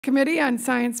Committee on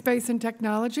Science, Space, and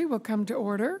Technology will come to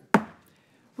order.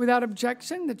 Without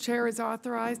objection, the chair is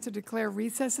authorized to declare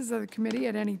recesses of the committee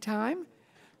at any time.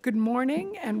 Good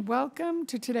morning and welcome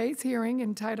to today's hearing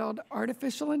entitled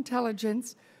Artificial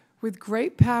Intelligence, With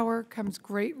Great Power Comes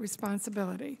Great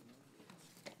Responsibility.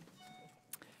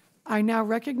 I now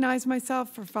recognize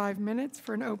myself for 5 minutes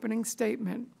for an opening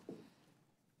statement.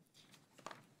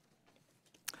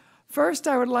 First,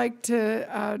 I would like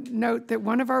to note that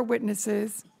one of our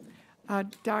witnesses,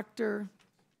 Dr.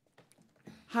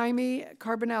 Jaime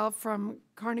Carbonell from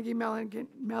Carnegie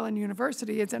Mellon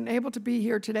University, is unable to be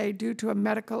here today due to a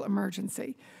medical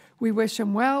emergency. We wish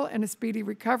him well and a speedy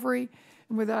recovery,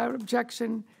 and without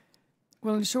objection,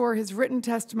 will ensure his written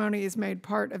testimony is made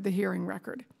part of the hearing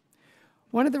record.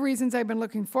 One of the reasons I've been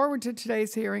looking forward to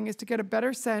today's hearing is to get a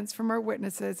better sense from our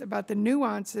witnesses about the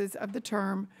nuances of the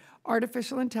term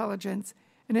artificial intelligence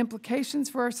and implications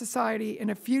for our society in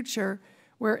a future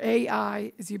where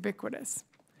AI is ubiquitous.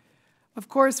 Of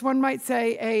course, one might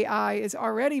say AI is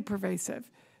already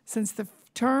pervasive. Since the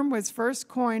term was first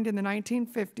coined in the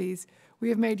 1950s, we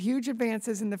have made huge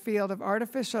advances in the field of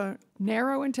artificial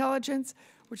narrow intelligence,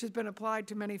 which has been applied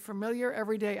to many familiar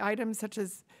everyday items such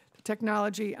as the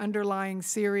technology underlying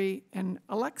Siri and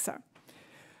Alexa.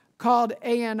 Called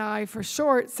ANI for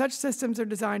short, such systems are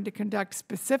designed to conduct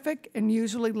specific and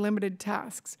usually limited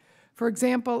tasks. For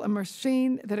example, a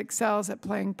machine that excels at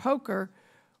playing poker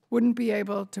wouldn't be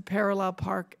able to parallel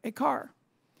park a car.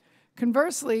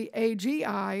 Conversely,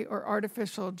 AGI, or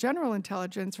artificial general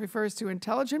intelligence, refers to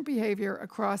intelligent behavior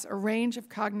across a range of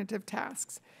cognitive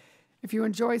tasks. If you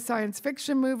enjoy science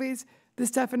fiction movies, this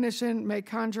definition may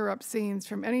conjure up scenes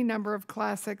from any number of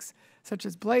classics such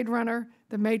as Blade Runner,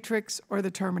 The Matrix, or The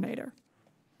Terminator.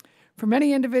 For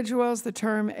many individuals, the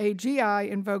term AGI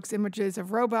invokes images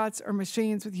of robots or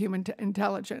machines with human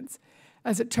intelligence.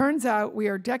 As it turns out, we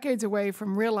are decades away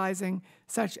from realizing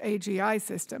such AGI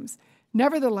systems.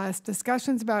 Nevertheless,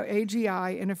 discussions about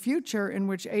AGI in a future in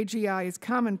which AGI is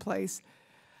commonplace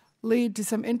lead to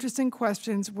some interesting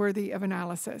questions worthy of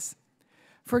analysis.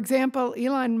 For example,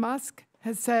 Elon Musk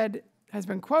has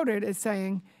been quoted as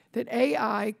saying that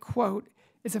AI, quote,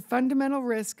 is a fundamental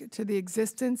risk to the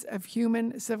existence of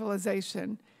human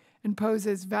civilization and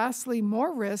poses vastly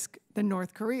more risk than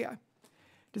North Korea.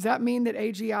 Does that mean that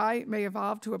AGI may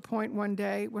evolve to a point one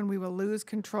day when we will lose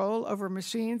control over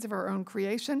machines of our own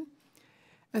creation?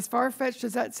 As far-fetched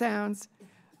as that sounds,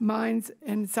 minds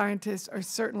and scientists are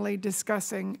certainly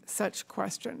discussing such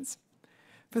questions.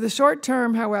 For the short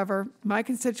term, however, my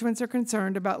constituents are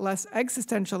concerned about less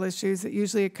existential issues that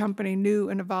usually accompany new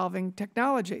and evolving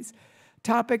technologies.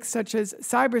 Topics such as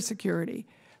cybersecurity,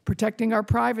 protecting our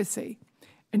privacy,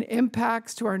 and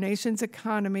impacts to our nation's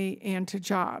economy and to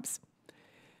jobs.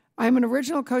 I am an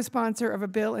original co-sponsor of a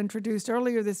bill introduced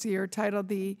earlier this year titled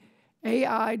the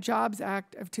AI Jobs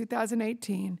Act of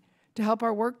 2018 to help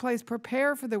our workplace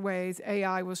prepare for the ways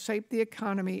AI will shape the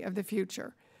economy of the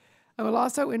future. I will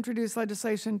also introduce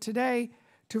legislation today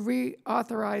to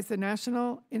reauthorize the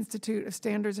National Institute of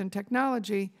Standards and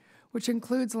Technology, which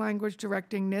includes language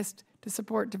directing NIST to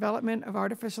support development of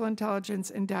artificial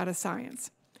intelligence and data science.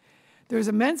 There is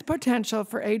immense potential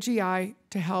for AGI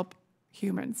to help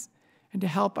humans and to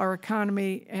help our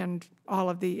economy and all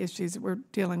of the issues that we're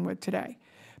dealing with today.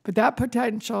 But that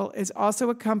potential is also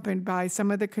accompanied by some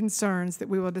of the concerns that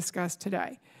we will discuss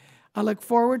today. I look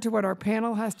forward to what our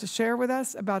panel has to share with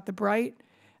us about the bright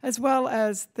as well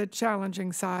as the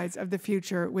challenging sides of the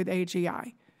future with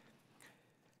AGI.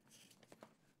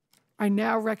 I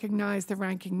now recognize the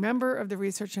ranking member of the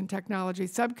Research and Technology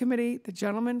Subcommittee, the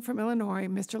gentleman from Illinois,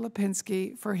 Mr.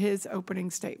 Lipinski, for his opening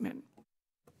statement.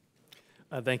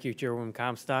 Thank you, Chairwoman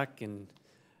Comstock, and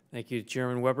thank you,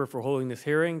 Chairman Weber, for holding this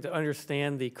hearing to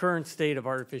understand the current state of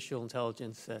artificial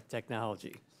intelligence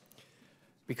technology.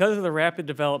 Because of the rapid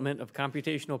development of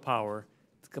computational power,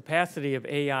 the capacity of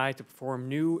AI to perform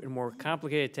new and more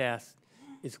complicated tasks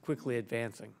is quickly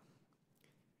advancing.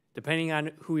 Depending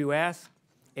on who you ask,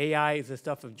 AI is the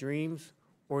stuff of dreams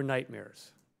or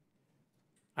nightmares.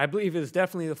 I believe it is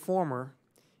definitely the former,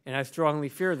 and I strongly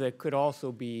fear that it could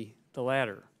also be the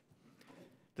latter.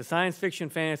 The science fiction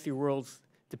fantasy worlds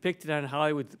depicted on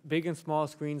Hollywood's big and small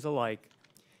screens alike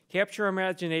capture our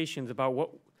imaginations about what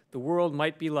the world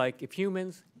might be like if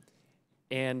humans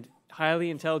and highly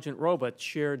intelligent robots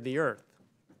shared the Earth.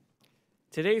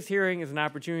 Today's hearing is an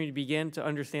opportunity to begin to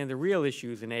understand the real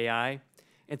issues in AI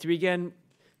and to begin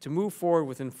to move forward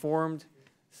with informed,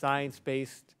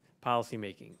 science-based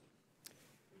policymaking.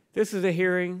 This is a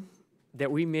hearing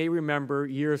that we may remember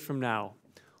years from now,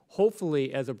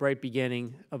 hopefully as a bright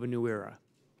beginning of a new era.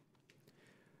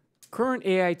 Current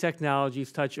AI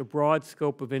technologies touch a broad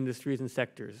scope of industries and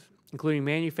sectors, including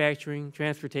manufacturing,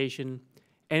 transportation,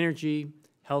 energy,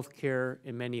 healthcare,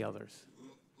 and many others.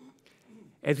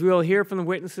 As we will hear from the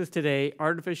witnesses today,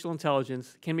 artificial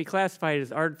intelligence can be classified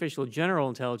as artificial general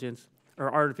intelligence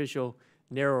or artificial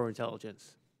narrow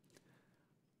intelligence.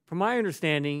 From my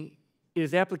understanding, it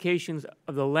is applications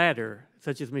of the latter,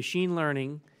 such as machine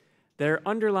learning, that are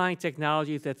underlying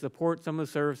technologies that support some of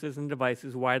the services and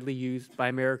devices widely used by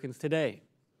Americans today.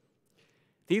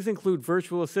 These include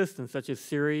virtual assistants such as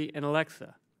Siri and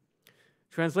Alexa,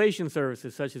 translation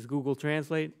services such as Google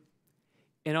Translate,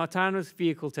 and autonomous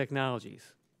vehicle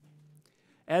technologies.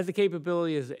 As the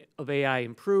capabilities of AI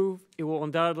improve, it will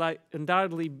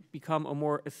undoubtedly become a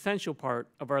more essential part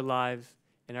of our lives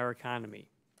and our economy.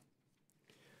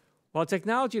 While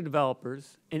technology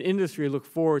developers and industry look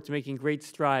forward to making great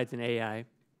strides in AI,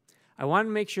 I want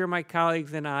to make sure my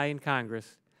colleagues and I in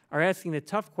Congress are asking the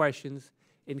tough questions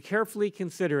and carefully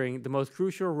considering the most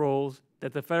crucial roles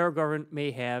that the federal government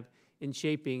may have in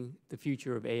shaping the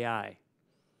future of AI.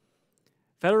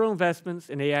 Federal investments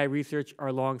in AI research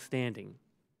are long-standing,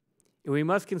 and we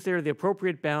must consider the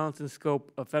appropriate balance and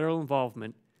scope of federal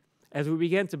involvement as we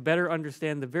begin to better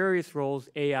understand the various roles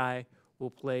AI will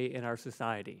play in our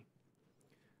society.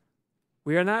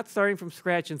 We are not starting from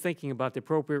scratch and thinking about the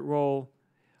appropriate role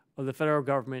of the federal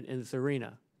government in this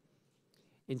arena.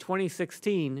 In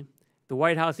 2016, the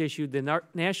White House issued the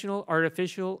National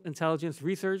Artificial Intelligence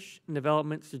Research and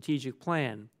Development Strategic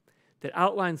Plan that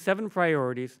outlined 7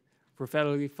 priorities for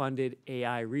federally funded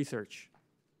AI research.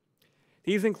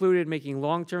 These included making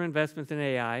long-term investments in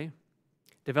AI,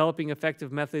 developing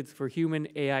effective methods for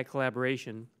human-AI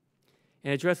collaboration,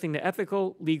 and addressing the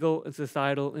ethical, legal, and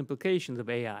societal implications of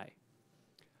AI.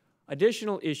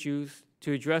 Additional issues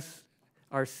to address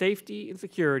are safety and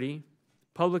security,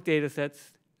 public data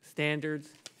sets, standards,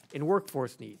 and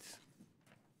workforce needs.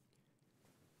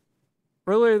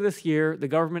 Earlier this year, the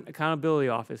Government Accountability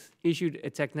Office issued a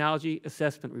technology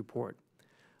assessment report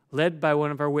led by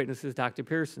one of our witnesses, Dr.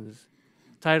 Pearsons,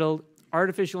 titled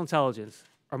Artificial Intelligence,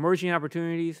 Emerging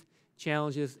Opportunities,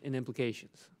 Challenges, and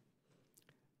Implications.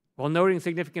 While noting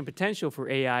significant potential for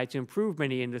AI to improve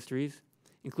many industries,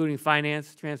 including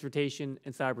finance, transportation,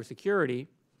 and cybersecurity,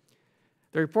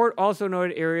 the report also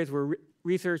noted areas where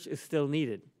research is still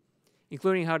needed,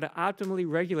 including how to optimally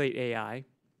regulate AI,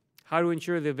 how to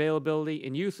ensure the availability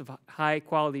and use of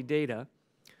high-quality data,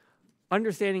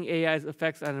 understanding AI's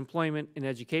effects on employment and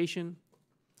education,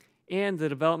 and the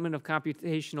development of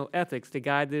computational ethics to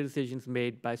guide the decisions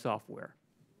made by software.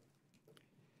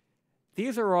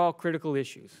 These are all critical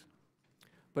issues,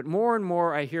 but more and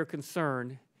more I hear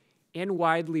concern and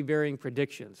widely varying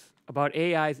predictions about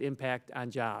AI's impact on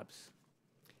jobs.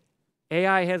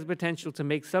 AI has the potential to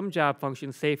make some job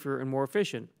functions safer and more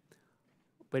efficient,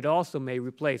 but it also may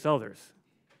replace others.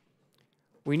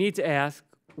 We need to ask,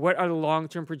 what are the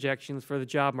long-term projections for the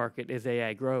job market as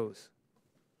AI grows?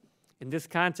 In this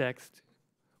context,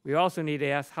 we also need to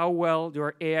ask, how well do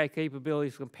our AI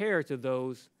capabilities compare to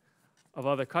those of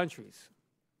other countries?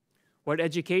 What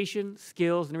education,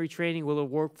 skills, and retraining will the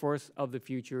workforce of the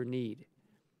future need?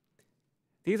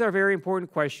 These are very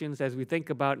important questions as we think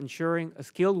about ensuring a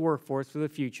skilled workforce for the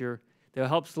future that will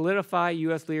help solidify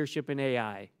U.S. leadership in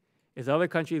AI as other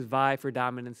countries vie for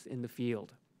dominance in the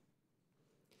field.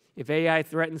 If AI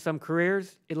threatens some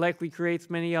careers, it likely creates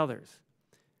many others.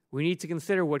 We need to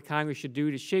consider what Congress should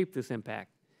do to shape this impact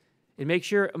and make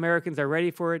sure Americans are ready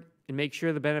for it and make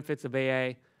sure the benefits of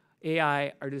AI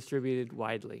are distributed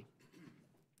widely.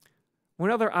 One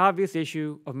other obvious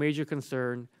issue of major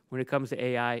concern when it comes to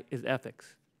AI is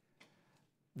ethics.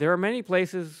 There are many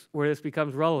places where this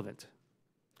becomes relevant.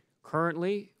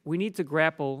 Currently, we need to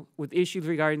grapple with issues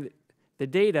regarding the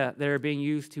data that are being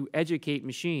used to educate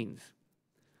machines.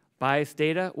 Biased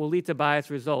data will lead to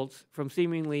biased results from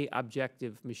seemingly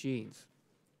objective machines.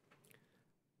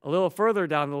 A little further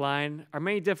down the line are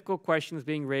many difficult questions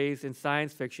being raised in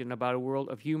science fiction about a world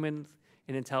of humans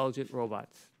and intelligent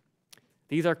robots.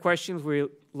 These are questions we'll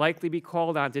likely be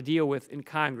called on to deal with in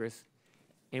Congress,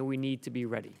 and we need to be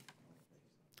ready.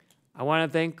 I want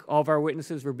to thank all of our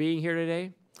witnesses for being here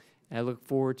today, and I look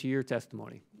forward to your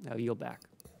testimony. I'll yield back.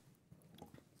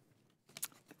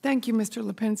 Thank you, Mr.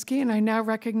 Lipinski, and I now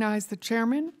recognize the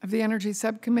chairman of the Energy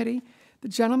Subcommittee, the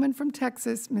gentleman from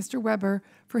Texas, Mr. Weber,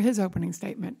 for his opening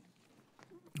statement.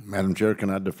 Madam Chair, can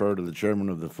I defer to the chairman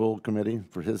of the full committee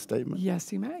for his statement?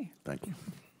 Yes, you may. Thank you.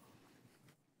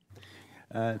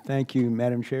 Thank you,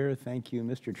 Madam Chair. Thank you,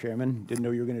 Mr. Chairman. Didn't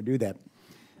know you were going to do that.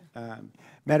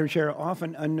 Madam Chair,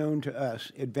 often unknown to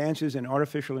us, advances in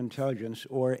artificial intelligence,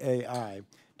 or AI,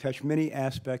 touch many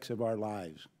aspects of our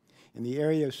lives. In the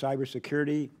area of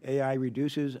cybersecurity, AI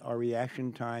reduces our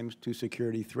reaction times to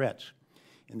security threats.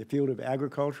 In the field of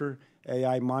agriculture,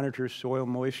 AI monitors soil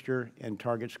moisture and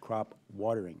targets crop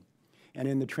watering. And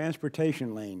in the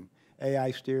transportation lane,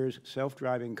 AI steers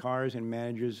self-driving cars and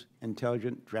manages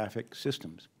intelligent traffic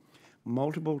systems.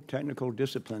 Multiple technical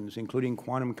disciplines, including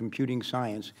quantum computing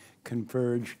science,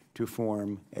 converge to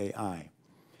form AI.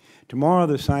 Tomorrow,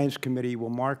 the Science Committee will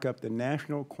mark up the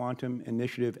National Quantum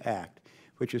Initiative Act,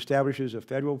 which establishes a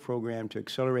federal program to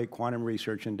accelerate quantum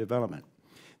research and development.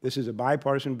 This is a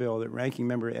bipartisan bill that Ranking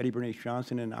Member Eddie Bernice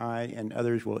Johnson and I and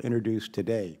others will introduce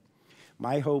today.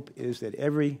 My hope is that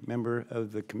every member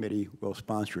of the committee will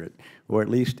sponsor it, or at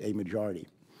least a majority.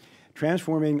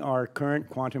 Transforming our current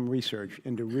quantum research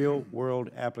into real-world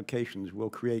applications will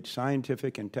create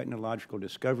scientific and technological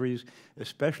discoveries,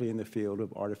 especially in the field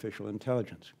of artificial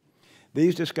intelligence.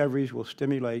 These discoveries will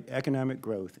stimulate economic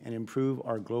growth and improve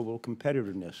our global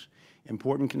competitiveness,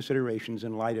 important considerations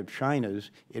in light of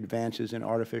China's advances in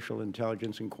artificial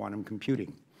intelligence and quantum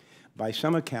computing. By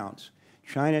some accounts,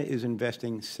 China is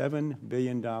investing $7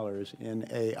 billion in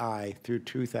AI through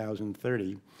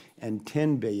 2030 and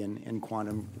 $10 billion in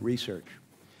quantum research.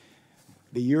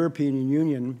 The European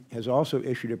Union has also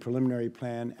issued a preliminary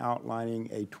plan outlining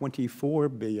a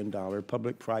 $24 billion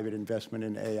public-private investment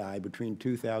in AI between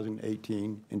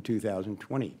 2018 and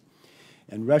 2020.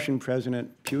 And Russian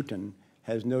President Putin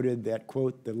has noted that,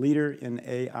 quote, the leader in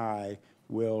AI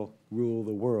will rule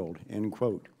the world, end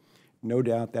quote. No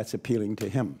doubt that's appealing to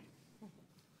him.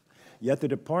 Yet the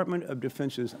Department of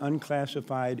Defense's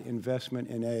unclassified investment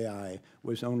in AI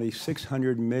was only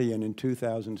 $600 million in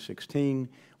 2016,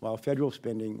 while federal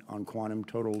spending on quantum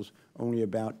totals only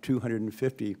about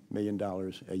 $250 million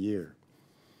a year.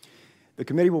 The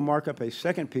committee will mark up a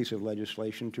second piece of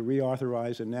legislation to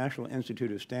reauthorize the National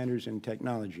Institute of Standards and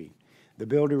Technology. The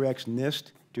bill directs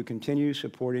NIST to continue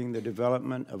supporting the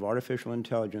development of artificial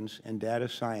intelligence and data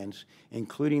science,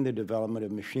 including the development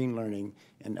of machine learning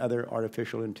and other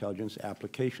artificial intelligence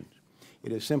applications.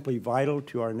 It is simply vital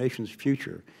to our nation's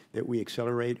future that we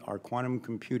accelerate our quantum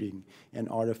computing and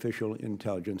artificial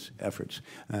intelligence efforts.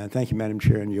 Thank you, Madam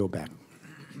Chair, and yield back.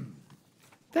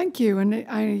 Thank you. And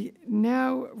I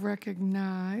now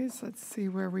recognize, let's see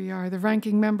where we are, the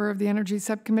ranking member of the Energy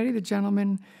Subcommittee, the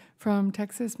gentleman from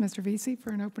Texas, Mr. Vesey,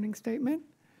 for an opening statement.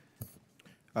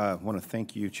 I want to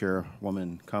thank you,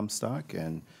 Chairwoman Comstock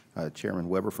and Chairman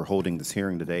Weber, for holding this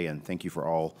hearing today, and thank you for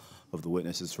all of the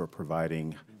witnesses for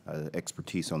providing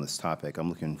expertise on this topic. I'm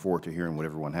looking forward to hearing what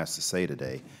everyone has to say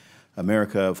today.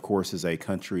 America, of course, is a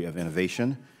country of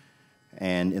innovation,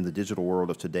 and in the digital world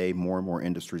of today, more and more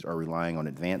industries are relying on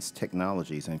advanced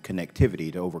technologies and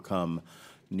connectivity to overcome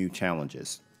new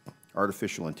challenges.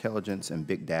 Artificial intelligence and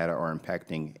big data are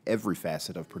impacting every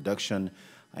facet of production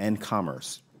and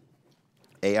commerce.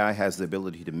 AI has the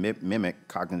ability to mimic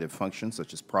cognitive functions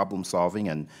such as problem solving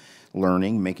and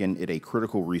learning, making it a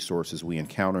critical resource as we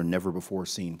encounter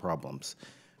never-before-seen problems.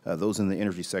 Those in the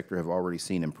energy sector have already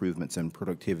seen improvements in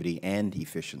productivity and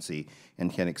efficiency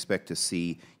and can expect to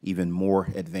see even more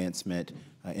advancement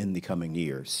in the coming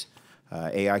years.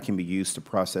 AI can be used to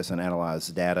process and analyze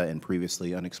data in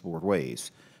previously unexplored ways.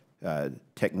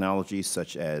 Technologies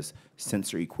such as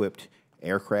sensor-equipped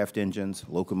aircraft engines,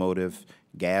 locomotive,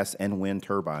 gas, and wind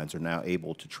turbines are now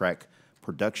able to track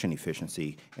production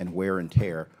efficiency and wear and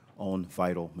tear on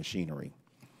vital machinery.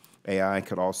 AI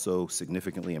could also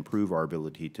significantly improve our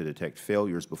ability to detect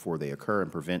failures before they occur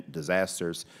and prevent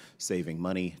disasters, saving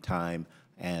money, time,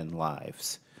 and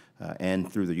lives.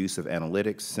 And through the use of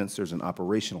analytics, sensors, and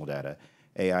operational data,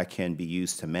 AI can be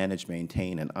used to manage,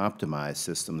 maintain, and optimize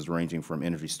systems ranging from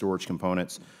energy storage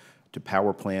components to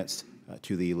power plants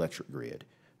to the electric grid.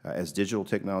 As digital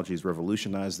technologies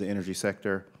revolutionize the energy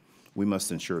sector, we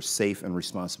must ensure safe and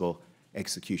responsible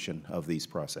execution of these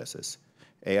processes.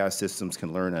 AI systems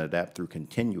can learn and adapt through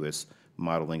continuous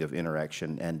modeling of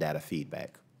interaction and data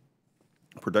feedback.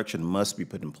 Production must be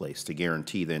put in place to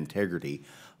guarantee the integrity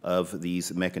of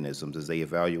these mechanisms as they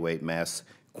evaluate mass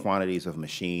quantities of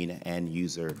machine and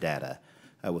user data.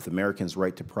 With Americans'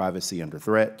 right to privacy under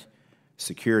threat,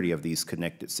 security of these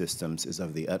connected systems is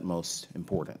of the utmost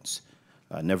importance.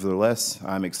 Nevertheless,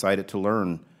 I'm excited to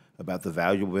learn about the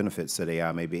valuable benefits that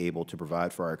AI may be able to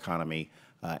provide for our economy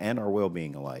and our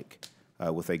well-being alike.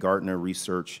 With a Gartner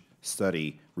research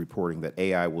study reporting that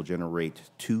AI will generate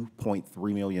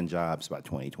 2.3 million jobs by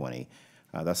 2020.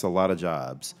 That's a lot of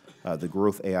jobs. The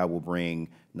growth AI will bring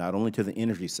not only to the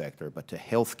energy sector, but to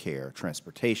healthcare,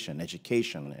 transportation,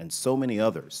 education, and so many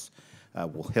others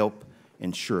will help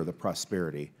ensure the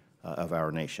prosperity of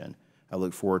our nation. I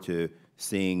look forward to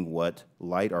seeing what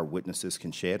light our witnesses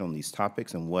can shed on these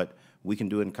topics and what we can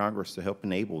do in Congress to help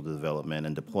enable the development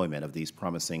and deployment of these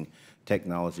promising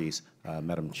technologies.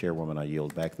 Madam Chairwoman, I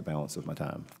yield back the balance of my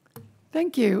time.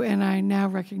 Thank you, and I now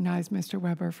recognize Mr.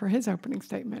 Weber for his opening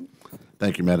statement.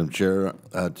 Thank you, Madam Chair.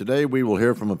 Today we will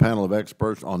hear from a panel of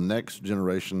experts on next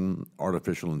generation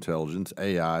artificial intelligence,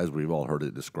 AI, as we've all heard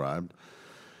it described.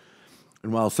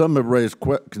 And while some have raised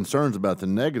concerns about the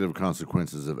negative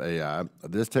consequences of AI,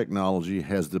 this technology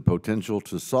has the potential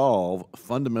to solve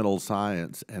fundamental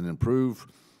science and improve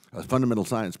fundamental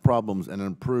science problems and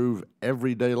improve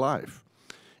everyday life.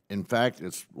 In fact,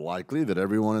 it's likely that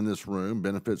everyone in this room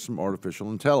benefits from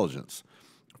artificial intelligence.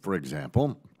 For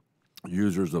example,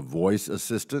 users of voice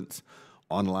assistants,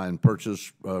 online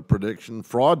purchase prediction,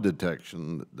 fraud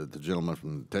detection that the gentleman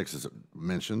from Texas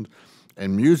mentioned,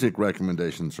 and music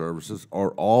recommendation services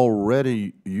are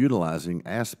already utilizing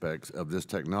aspects of this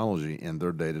technology in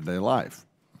their day-to-day life.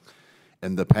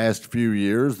 In the past few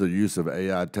years, the use of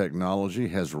AI technology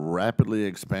has rapidly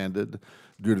expanded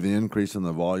due to the increase in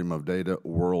the volume of data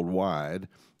worldwide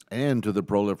and to the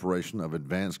proliferation of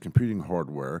advanced computing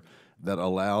hardware that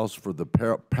allows for the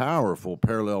powerful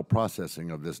parallel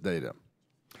processing of this data.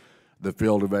 The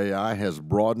field of AI has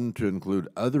broadened to include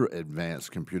other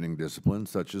advanced computing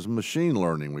disciplines such as machine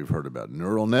learning, we've heard about,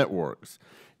 neural networks,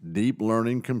 deep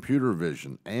learning computer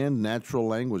vision, and natural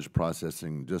language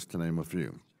processing, just to name a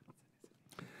few.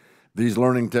 These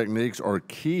learning techniques are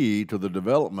key to the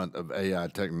development of AI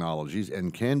technologies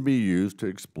and can be used to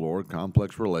explore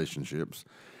complex relationships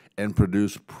and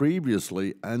produce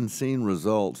previously unseen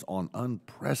results on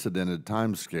unprecedented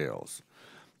timescales.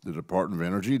 The Department of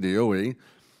Energy, DOE,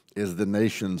 is the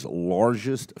nation's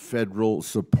largest federal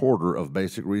supporter of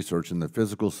basic research in the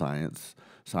physical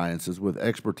sciences with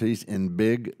expertise in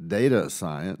big data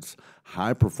science,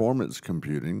 high-performance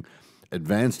computing,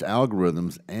 advanced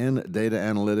algorithms, and data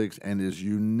analytics, and is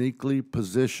uniquely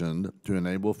positioned to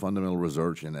enable fundamental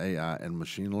research in AI and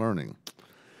machine learning.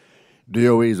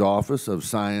 DOE's Office of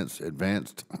Science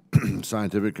Advanced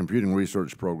Scientific Computing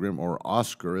Research Program, or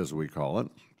OSCAR as we call it,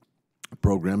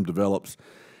 program develops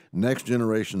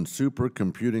next-generation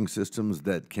supercomputing systems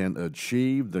that can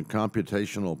achieve the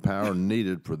computational power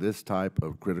needed for this type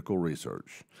of critical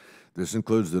research. This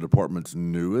includes the department's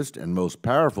newest and most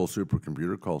powerful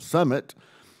supercomputer called Summit,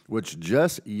 which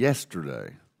just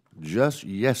yesterday,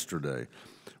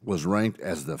 was ranked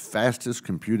as the fastest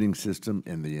computing system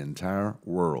in the entire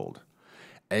world.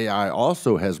 AI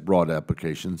also has broad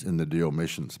applications in the DO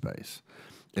mission space.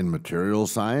 In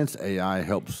materials science, AI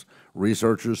helps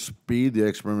researchers speed the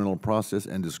experimental process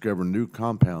and discover new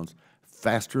compounds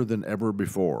faster than ever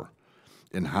before.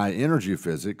 In high-energy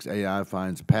physics, AI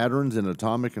finds patterns in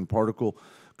atomic and particle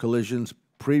collisions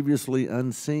previously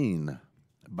unseen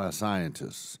by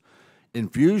scientists. In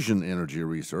fusion energy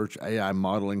research, AI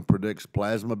modeling predicts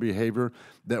plasma behavior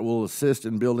that will assist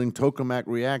in building tokamak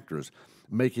reactors,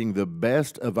 making the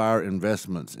best of our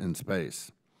investments in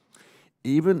space.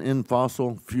 Even in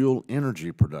fossil fuel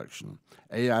energy production,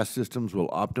 AI systems will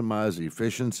optimize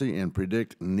efficiency and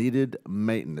predict needed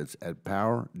maintenance at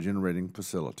power-generating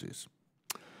facilities.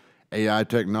 AI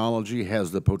technology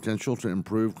has the potential to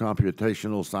improve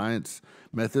computational science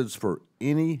methods for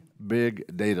any big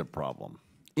data problem.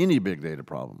 And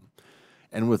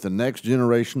with the next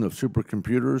generation of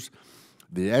supercomputers,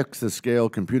 the exascale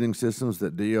computing systems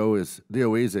that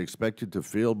DOE is expected to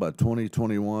field by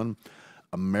 2021,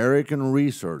 American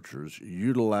researchers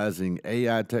utilizing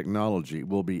AI technology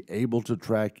will be able to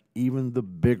track even the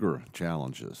bigger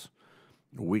challenges.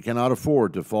 We cannot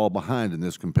afford to fall behind in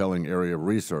this compelling area of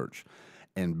research,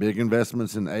 and big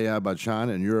investments in AI by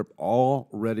China and Europe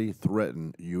already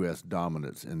threaten U.S.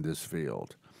 dominance in this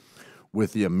field.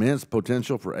 With the immense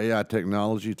potential for AI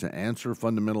technology to answer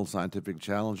fundamental scientific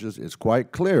challenges, it's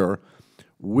quite clear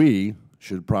we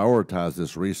should prioritize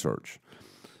this research.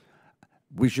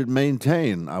 We should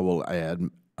maintain, I will add,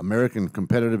 American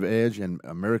competitive edge and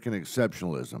American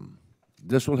exceptionalism.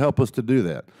 This will help us to do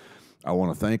that. I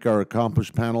want to thank our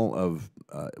accomplished panel of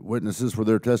witnesses for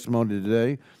their testimony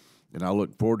today, and I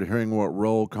look forward to hearing what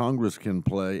role Congress can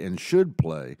play and should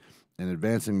play in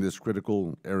advancing this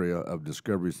critical area of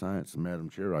discovery science. Madam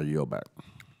Chair, I yield back.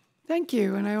 Thank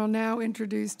you, and I will now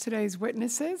introduce today's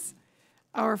witnesses.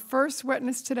 Our first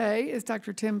witness today is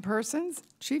Dr. Tim Persons,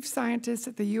 Chief Scientist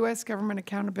at the U.S. Government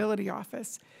Accountability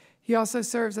Office. He also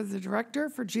serves as the Director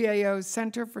for GAO's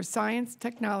Center for Science,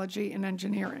 Technology, and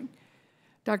Engineering.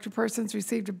 Dr. Persons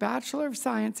received a Bachelor of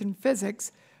Science in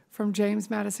Physics from James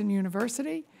Madison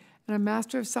University and a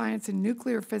Master of Science in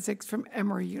Nuclear Physics from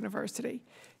Emory University.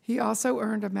 He also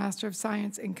earned a Master of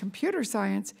Science in Computer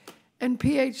Science and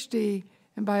PhD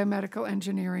and biomedical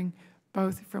engineering,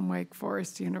 both from Wake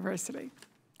Forest University.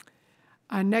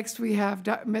 Next, we have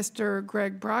Mr.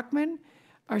 Greg Brockman,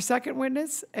 our second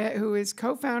witness, who is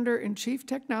co-founder and chief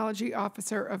technology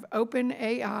officer of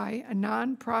OpenAI, a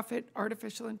nonprofit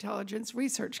artificial intelligence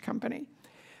research company.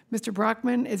 Mr.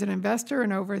 Brockman is an investor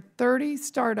in over 30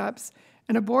 startups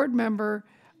and a board member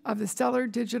of the Stellar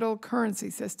Digital Currency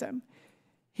System.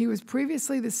 He was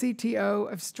previously the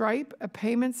CTO of Stripe, a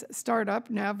payments startup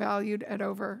now valued at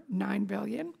over $9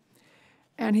 billion.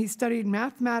 And he studied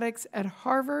mathematics at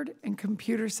Harvard and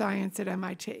computer science at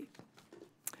MIT.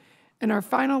 And our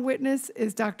final witness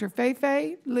is Dr.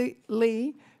 Fei-Fei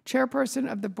Li,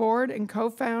 chairperson of the board and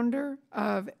co-founder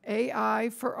of AI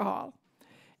for All.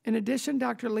 In addition,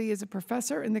 Dr. Li is a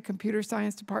professor in the computer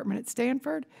science department at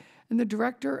Stanford and the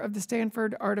director of the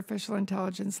Stanford Artificial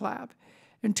Intelligence Lab.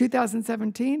 In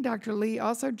 2017, Dr. Li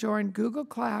also joined Google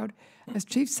Cloud as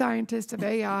chief scientist of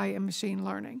AI and machine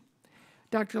learning.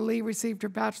 Dr. Li received her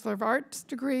Bachelor of Arts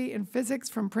degree in physics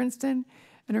from Princeton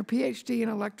and her PhD in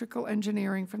electrical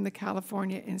engineering from the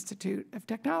California Institute of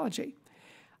Technology.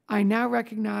 I now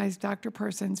recognize Dr.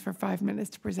 Persons for 5 minutes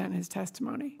to present his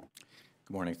testimony.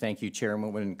 Good morning. Thank you,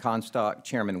 Chairwoman Comstock,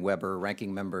 Chairman Weber,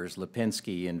 Ranking Members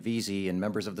Lipinski and Veazey, and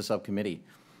members of the subcommittee.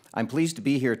 I'm pleased to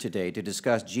be here today to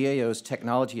discuss GAO's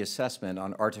technology assessment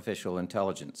on artificial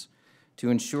intelligence. To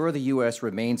ensure the U.S.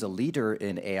 remains a leader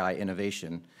in AI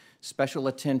innovation, special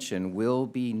attention will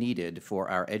be needed for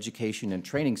our education and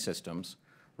training systems,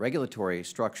 regulatory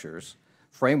structures,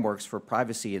 frameworks for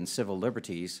privacy and civil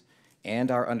liberties, and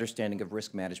our understanding of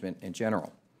risk management in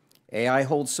general. AI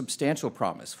holds substantial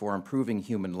promise for improving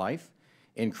human life,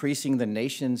 increasing the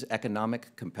nation's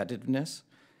economic competitiveness,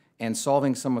 and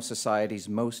solving some of society's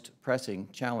most pressing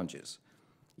challenges.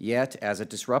 Yet, as a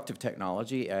disruptive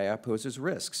technology, AI poses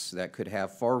risks that could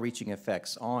have far-reaching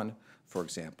effects on, for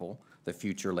example, the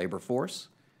future labor force,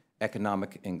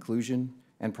 economic inclusion,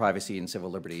 and privacy and civil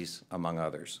liberties, among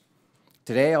others.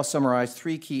 Today, I'll summarize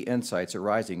 3 key insights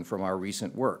arising from our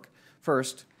recent work.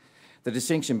 First, the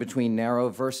distinction between narrow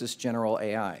versus general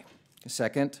AI.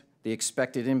 Second, the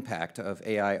expected impact of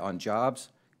AI on jobs,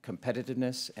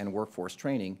 competitiveness, and workforce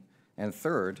training. And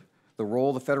third, the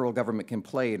role the federal government can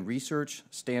play in research,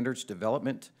 standards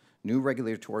development, new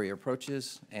regulatory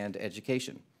approaches, and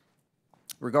education.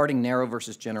 Regarding narrow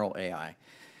versus general AI,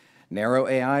 narrow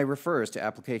AI refers to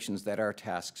applications that are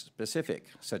task-specific,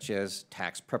 such as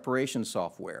tax preparation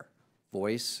software,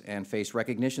 voice and face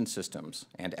recognition systems,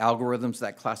 and algorithms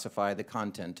that classify the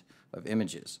content of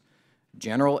images.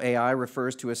 General AI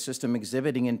refers to a system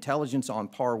exhibiting intelligence on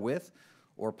par with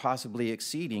or possibly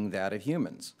exceeding that of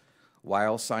humans.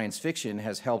 While science fiction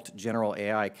has helped general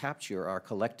AI capture our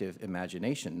collective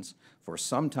imaginations for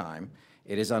some time,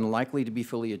 it is unlikely to be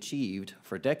fully achieved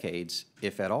for decades,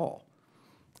 if at all.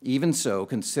 Even so,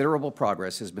 considerable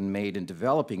progress has been made in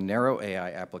developing narrow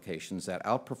AI applications that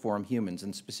outperform humans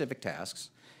in specific tasks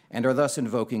and are thus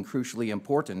invoking crucially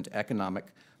important economic,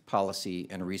 policy,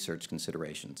 and research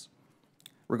considerations.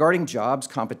 Regarding jobs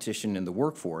competition in the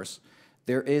workforce,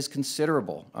 there is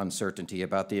considerable uncertainty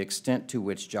about the extent to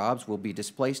which jobs will be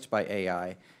displaced by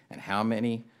AI and how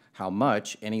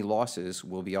much any losses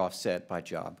will be offset by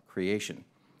job creation.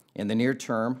 In the near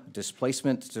term,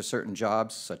 displacement to certain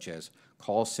jobs, such as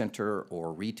call center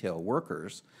or retail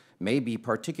workers, may be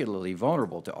particularly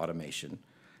vulnerable to automation.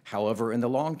 However, in the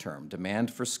long term,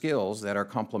 demand for skills that are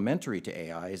complementary to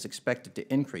AI is expected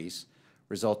to increase,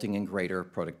 resulting in greater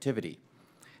productivity.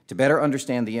 To better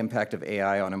understand the impact of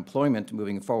AI on employment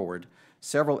moving forward,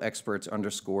 several experts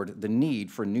underscored the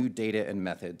need for new data and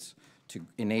methods to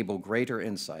enable greater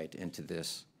insight into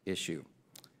this issue.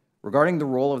 Regarding the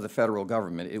role of the federal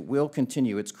government, it will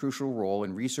continue its crucial role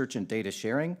in research and data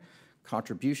sharing,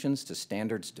 contributions to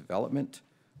standards development,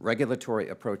 regulatory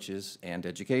approaches, and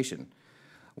education.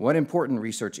 One important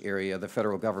research area the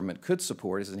federal government could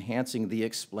support is enhancing the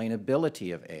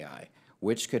explainability of AI,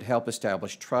 which could help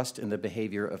establish trust in the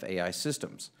behavior of AI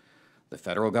systems. The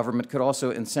federal government could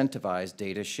also incentivize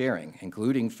data sharing,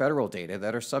 including federal data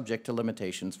that are subject to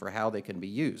limitations for how they can be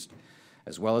used,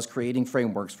 as well as creating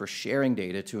frameworks for sharing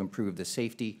data to improve the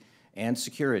safety and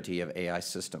security of AI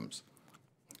systems.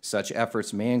 Such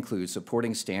efforts may include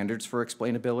supporting standards for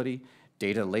explainability,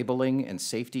 data labeling and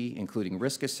safety, including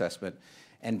risk assessment,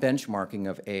 and benchmarking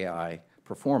of AI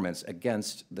performance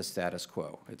against the status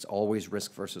quo. It's always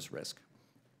risk versus risk.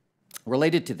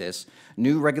 Related to this,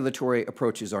 new regulatory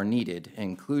approaches are needed,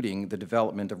 including the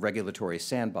development of regulatory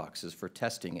sandboxes for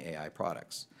testing AI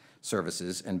products,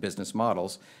 services, and business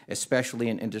models, especially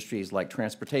in industries like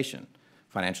transportation,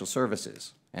 financial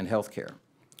services, and healthcare.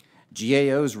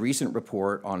 GAO's recent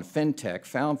report on fintech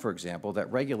found, for example, that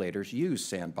regulators use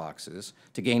sandboxes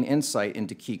to gain insight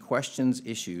into key questions,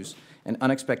 issues, and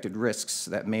unexpected risks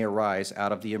that may arise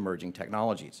out of the emerging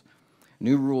technologies.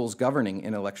 New rules governing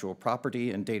intellectual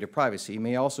property and data privacy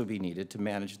may also be needed to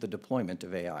manage the deployment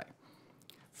of AI.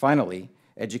 Finally,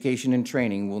 education and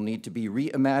training will need to be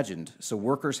reimagined so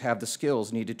workers have the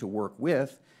skills needed to work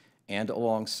with and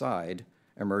alongside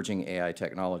emerging AI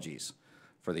technologies.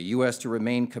 For the U.S. to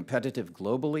remain competitive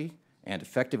globally and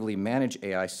effectively manage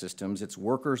AI systems, its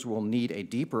workers will need a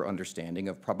deeper understanding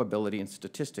of probability and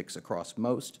statistics across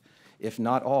most, if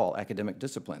not all, academic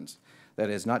disciplines.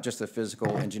 That is, not just the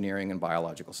physical, engineering, and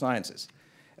biological sciences,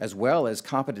 as well as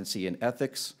competency in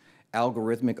ethics,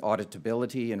 algorithmic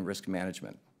auditability, and risk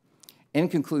management. In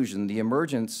conclusion, the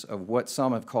emergence of what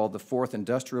some have called the fourth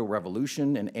industrial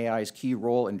revolution and AI's key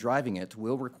role in driving it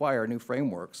will require new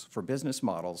frameworks for business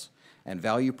models and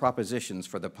value propositions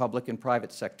for the public and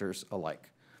private sectors alike.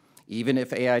 Even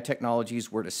if AI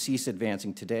technologies were to cease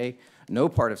advancing today, no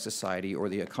part of society or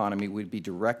the economy would be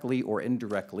directly or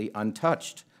indirectly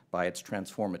untouched by its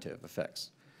transformative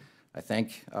effects. I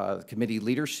thank the committee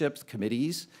leadership,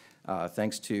 committees,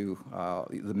 thanks to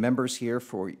the members here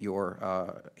for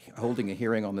your holding a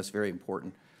hearing on this very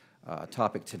important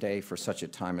topic today for such a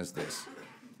time as this.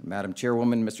 Madam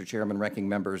Chairwoman, Mr. Chairman, ranking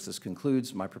members, this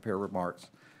concludes my prepared remarks.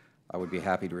 I would be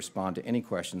happy to respond to any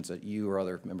questions that you or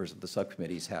other members of the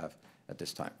subcommittees have at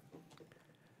this time.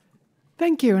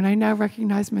 Thank you, and I now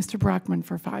recognize Mr. Brockman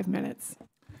for 5 minutes.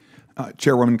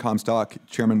 Chairwoman Comstock,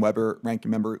 Chairman Weber,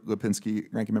 Ranking Member Lipinski,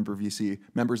 Ranking Member VC,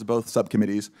 members of both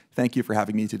subcommittees, thank you for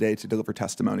having me today to deliver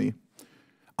testimony.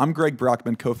 I'm Greg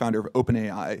Brockman, co-founder of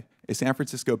OpenAI, a San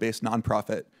Francisco-based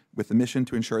nonprofit with the mission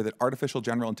to ensure that artificial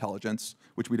general intelligence,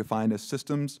 which we define as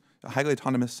systems, highly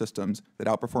autonomous systems that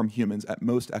outperform humans at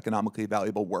most economically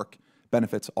valuable work,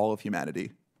 benefits all of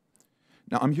humanity.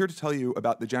 Now, I'm here to tell you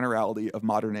about the generality of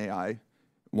modern AI,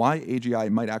 why AGI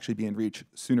might actually be in reach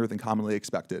sooner than commonly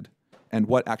expected, and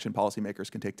what action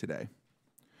policymakers can take today.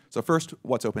 So first,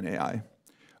 what's OpenAI?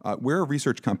 We're a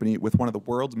research company with one of the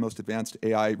world's most advanced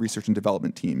AI research and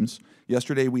development teams.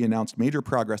 Yesterday, we announced major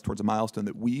progress towards a milestone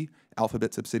that we,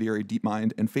 Alphabet subsidiary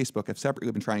DeepMind, and Facebook have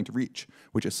separately been trying to reach,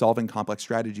 which is solving complex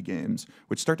strategy games,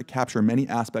 which start to capture many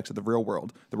aspects of the real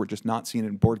world that were just not seen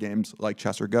in board games like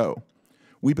chess or Go.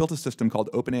 We built a system called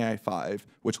OpenAI 5,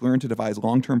 which learned to devise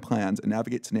long-term plans and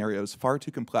navigate scenarios far too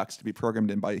complex to be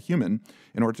programmed in by a human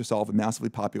in order to solve a massively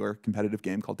popular competitive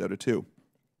game called Dota 2.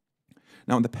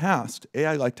 Now, in the past,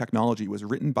 AI-like technology was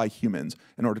written by humans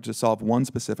in order to solve one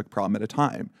specific problem at a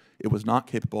time. It was not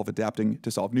capable of adapting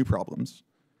to solve new problems.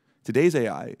 Today's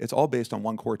AI, it's all based on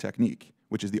one core technique,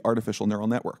 which is the artificial neural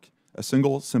network, a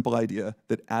single, simple idea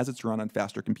that, as it's run on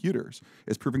faster computers,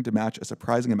 is proving to match a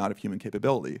surprising amount of human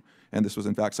capability. And this was,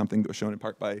 in fact, something that was shown in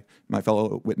part by my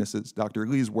fellow witnesses, Dr.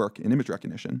 Li's work in image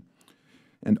recognition.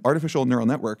 And artificial neural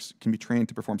networks can be trained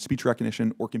to perform speech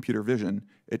recognition or computer vision.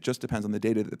 It just depends on the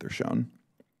data that they're shown.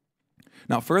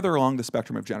 Now, further along the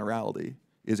spectrum of generality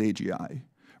is AGI.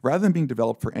 Rather than being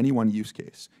developed for any one use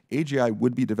case, AGI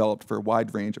would be developed for a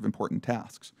wide range of important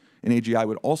tasks. And AGI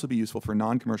would also be useful for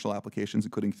non-commercial applications,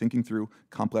 including thinking through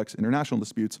complex international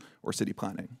disputes or city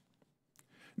planning.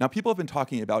 Now, people have been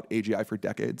talking about AGI for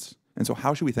decades, and so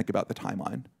how should we think about the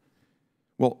timeline?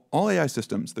 Well, all AI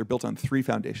systems, they're built on 3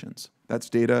 foundations. That's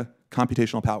data,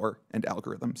 computational power, and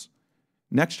algorithms.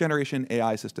 Next-generation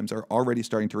AI systems are already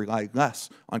starting to rely less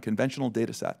on conventional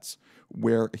data sets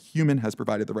where a human has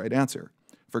provided the right answer.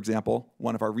 For example,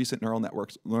 one of our recent neural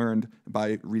networks learned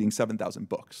by reading 7,000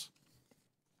 books.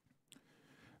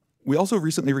 We also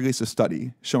recently released a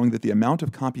study showing that the amount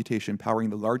of computation powering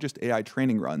the largest AI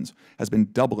training runs has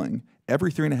been doubling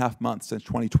every 3.5 months since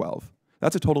 2012.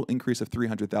 That's a total increase of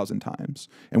 300,000 times.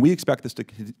 And we expect this to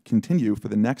continue for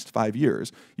the next 5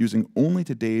 years using only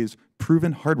today's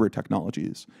proven hardware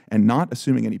technologies and not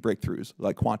assuming any breakthroughs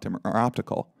like quantum or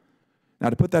optical. Now,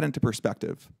 to put that into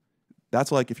perspective,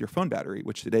 that's like if your phone battery,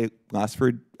 which today lasts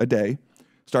for a day,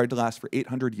 started to last for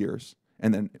 800 years,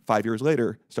 and then 5 years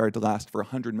later started to last for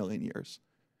 100 million years.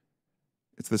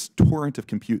 It's this torrent of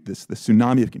compute, this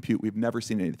tsunami of compute. We've never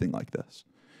seen anything like this.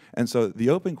 And so the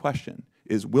open question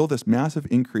is, will this massive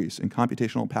increase in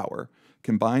computational power,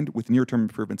 combined with near-term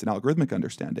improvements in algorithmic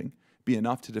understanding, be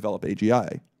enough to develop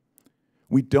AGI?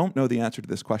 We don't know the answer to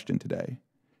this question today,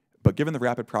 but given the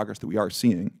rapid progress that we are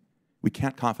seeing, we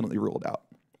can't confidently rule it out.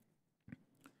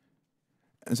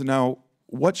 And so now,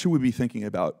 what should we be thinking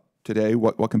about today?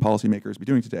 What can policymakers be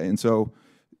doing today? And so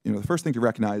the first thing to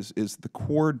recognize is the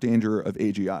core danger of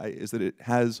AGI is that it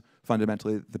has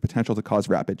fundamentally the potential to cause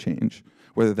rapid change,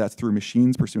 whether that's through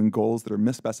machines pursuing goals that are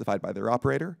misspecified by their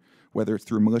operator, whether it's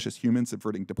through malicious humans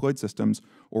subverting deployed systems,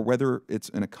 or whether it's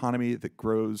an economy that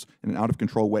grows in an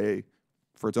out-of-control way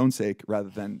for its own sake rather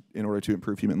than in order to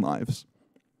improve human lives.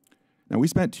 Now, we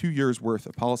spent 2 years' worth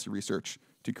of policy research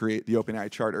to create the OpenAI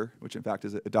Charter, which in fact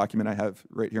is a document I have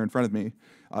right here in front of me.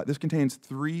 This contains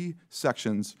 3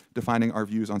 sections defining our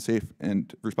views on safe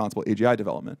and responsible AGI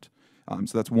development.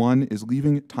 So that's one is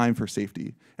leaving time for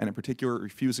safety, and in particular,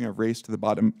 refusing a race to the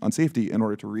bottom on safety in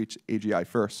order to reach AGI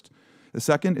first. The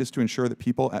second is to ensure that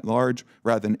people at large,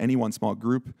 rather than any one small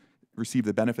group, receive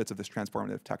the benefits of this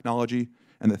transformative technology.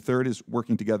 And the third is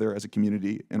working together as a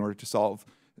community in order to solve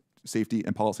safety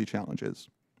and policy challenges.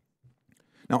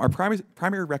 Now, our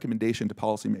primary recommendation to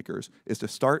policymakers is to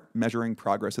start measuring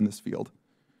progress in this field.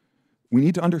 We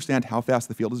need to understand how fast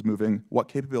the field is moving, what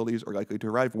capabilities are likely to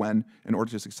arrive when, in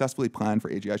order to successfully plan for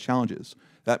AGI challenges.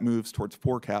 That moves towards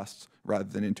forecasts rather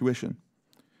than intuition.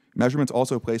 Measurement's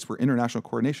also a place where international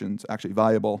coordination is actually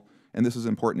viable, and this is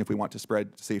important if we want to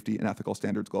spread safety and ethical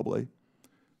standards globally.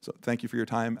 So thank you for your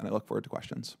time, and I look forward to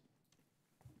questions.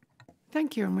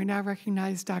 Thank you, and we now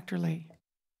recognize Dr. Li.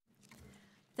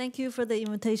 Thank you for the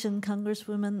invitation,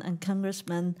 Congresswomen and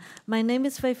Congressmen. My name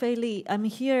is Fei-Fei Li. I'm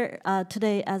here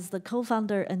today as the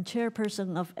co-founder and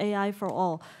chairperson of AI for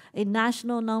All, a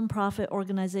national nonprofit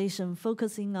organization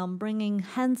focusing on bringing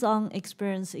hands-on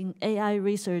experience in AI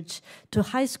research to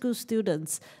high school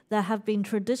students that have been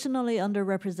traditionally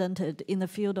underrepresented in the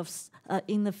field of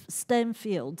in the STEM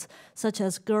fields, such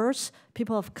as girls,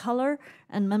 people of color,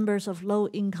 and members of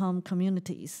low-income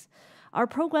communities. Our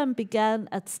program began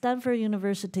at Stanford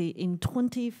University in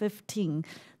 2015.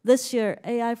 This year,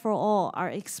 AI for All are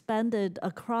expanded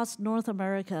across North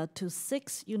America to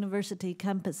 6 university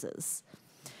campuses.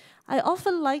 I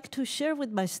often like to share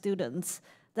with my students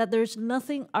that there's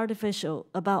nothing artificial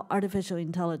about artificial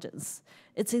intelligence.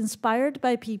 It's inspired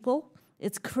by people,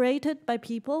 it's created by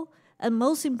people, and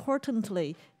most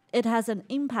importantly, it has an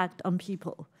impact on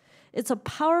people. It's a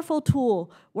powerful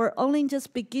tool we're only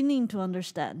just beginning to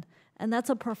understand, and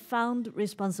that's a profound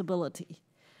responsibility.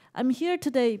 I'm here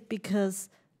today because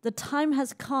the time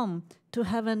has come to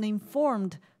have an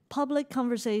informed public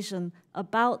conversation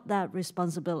about that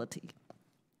responsibility.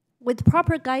 With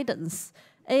proper guidance,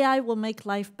 AI will make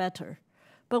life better.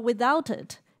 But without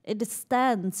it, it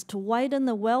stands to widen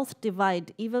the wealth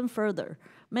divide even further,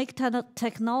 make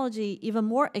technology even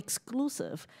more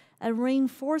exclusive, and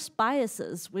reinforce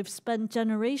biases we've spent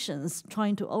generations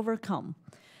trying to overcome.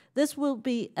 This will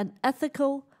be an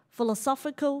ethical,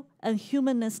 philosophical, and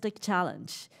humanistic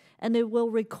challenge, and it will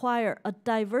require a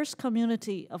diverse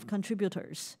community of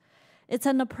contributors. It's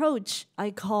an approach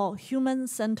I call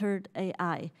human-centered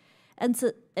AI, and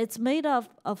it's made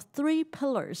up of 3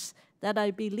 pillars that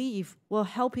I believe will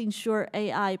help ensure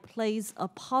AI plays a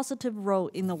positive role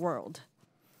in the world.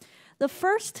 The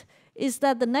first is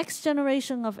that the next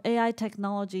generation of AI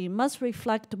technology must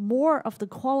reflect more of the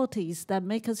qualities that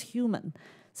make us human,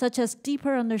 such as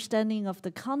deeper understanding of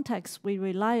the context we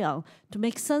rely on to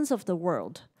make sense of the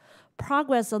world.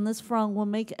 Progress on this front will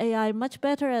make AI much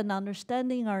better at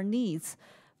understanding our needs,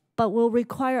 but will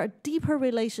require a deeper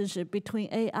relationship between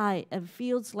AI and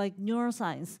fields like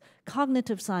neuroscience,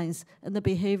 cognitive science, and the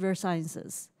behavior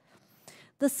sciences.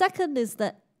 The second is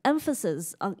the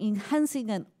emphasis on enhancing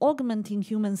and augmenting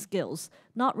human skills,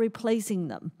 not replacing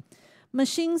them.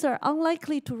 Machines are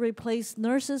unlikely to replace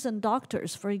nurses and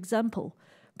doctors, for example,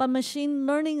 but machine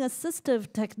learning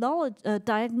assistive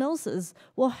diagnosis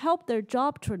will help their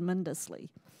job tremendously.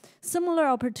 Similar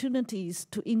opportunities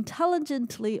to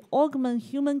intelligently augment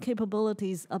human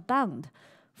capabilities abound,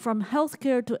 from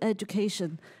healthcare to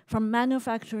education, from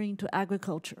manufacturing to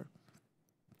agriculture.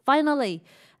 Finally,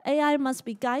 AI must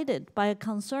be guided by a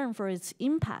concern for its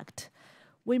impact.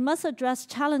 We must address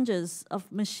challenges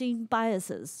of machine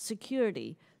biases,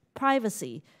 security,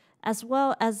 privacy, as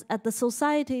well as at the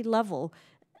society level.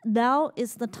 Now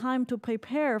is the time to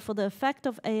prepare for the effect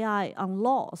of AI on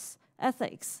laws,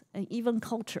 ethics, and even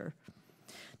culture.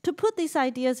 To put these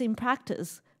ideas in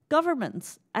practice,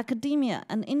 governments, academia,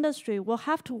 and industry will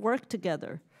have to work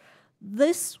together.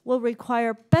 This will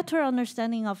require better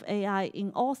understanding of AI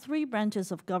in all 3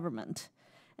 branches of government.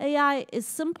 AI is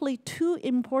simply too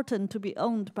important to be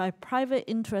owned by private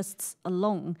interests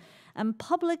alone, and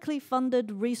publicly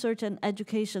funded research and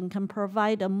education can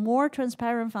provide a more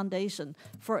transparent foundation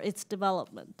for its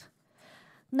development.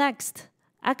 Next,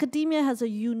 Academia has a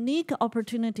unique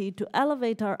opportunity to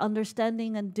elevate our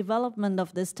understanding and development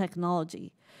of this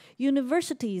technology.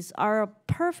 Universities are a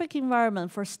perfect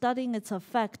environment for studying its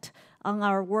effect on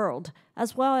our world,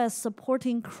 as well as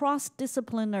supporting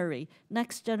cross-disciplinary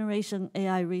next-generation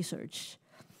AI research.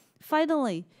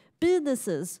 Finally,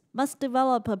 businesses must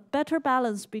develop a better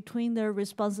balance between their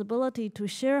responsibility to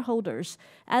shareholders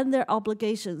and their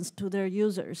obligations to their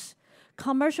users.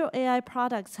 Commercial AI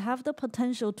products have the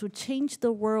potential to change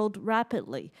the world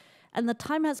rapidly, and the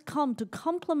time has come to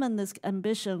complement this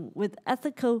ambition with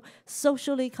ethical,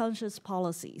 socially conscious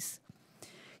policies.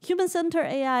 Human-centered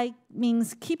AI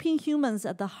means keeping humans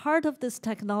at the heart of this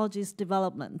technology's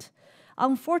development.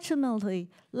 Unfortunately,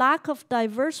 lack of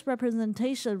diverse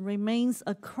representation remains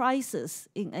a crisis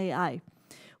in AI.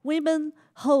 Women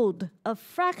hold a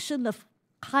fraction of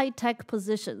high-tech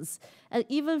positions, and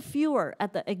even fewer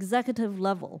at the executive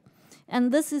level.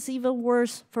 And this is even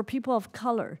worse for people of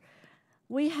color.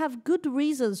 We have good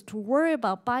reasons to worry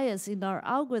about bias in our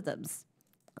algorithms.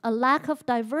 A lack of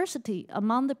diversity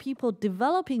among the people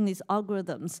developing these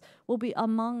algorithms will be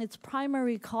among its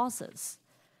primary causes.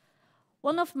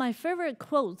 One of my favorite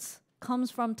quotes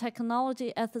comes from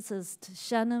technology ethicist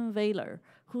Shannon Vaylor,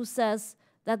 who says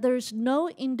that there is no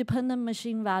independent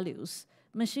machine values.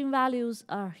 Machine values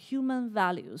are human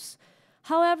values.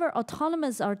 However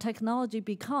autonomous our technology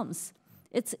becomes,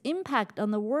 its impact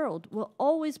on the world will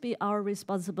always be our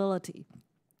responsibility.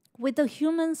 With a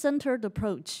human-centered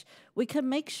approach, we can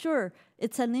make sure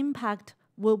it's an impact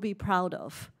we'll be proud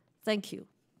of. Thank you.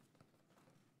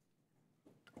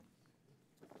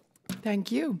 Thank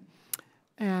you.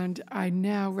 And I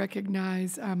now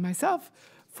recognize myself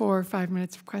for 5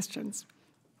 minutes of questions.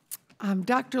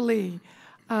 Dr. Li,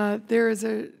 there is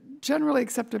a generally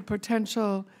accepted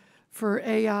potential for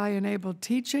AI-enabled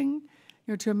teaching,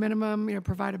 to a minimum,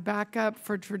 provide a backup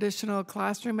for traditional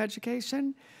classroom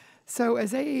education. So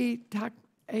as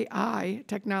AI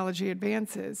technology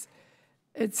advances,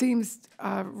 it seems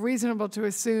reasonable to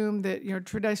assume that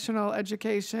traditional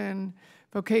education,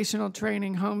 vocational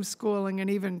training, homeschooling, and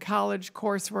even college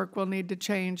coursework will need to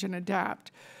change and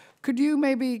adapt. Could you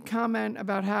maybe comment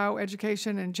about how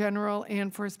education in general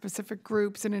and for specific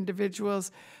groups and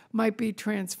individuals might be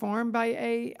transformed by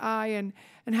AI and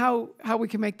how we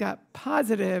can make that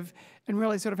positive and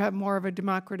really sort of have more of a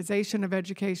democratization of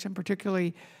education,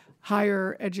 particularly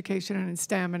higher education in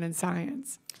STEM and in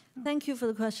science? Thank you for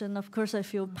the question. Of course, I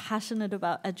feel passionate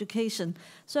about education.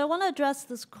 So I want to address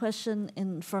this question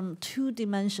from two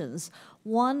dimensions.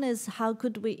 One is how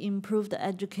could we improve the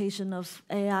education of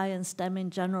AI and STEM in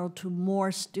general to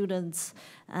more students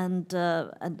and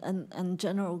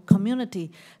general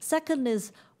community. Second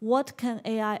is what can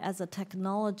AI as a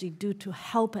technology do to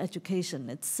help education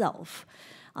itself?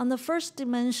 On the first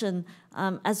dimension,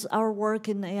 as our work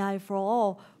in AI for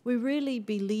All, we really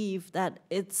believe that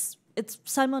it's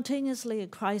simultaneously a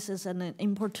crisis and an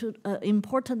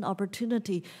important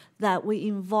opportunity that we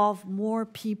involve more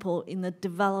people in the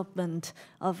development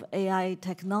of AI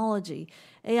technology.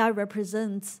 AI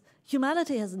represents,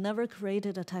 humanity has never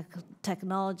created a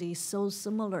technology so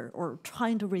similar or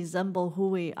trying to resemble who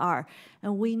we are.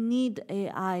 And we need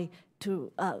AI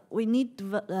to, we need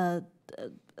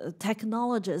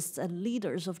technologists and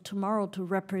leaders of tomorrow to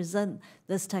represent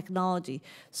this technology.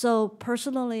 So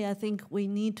personally, I think we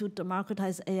need to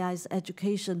democratize AI's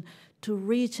education to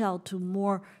reach out to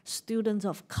more students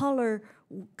of color,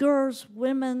 girls,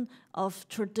 women, of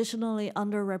traditionally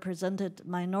underrepresented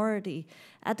minority.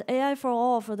 At AI for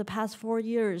All, for the past 4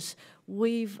 years,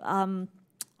 we've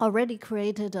already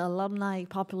created an alumni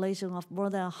population of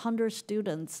more than 100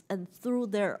 students, and through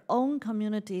their own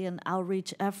community and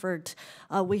outreach effort,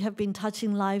 we have been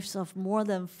touching lives of more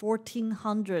than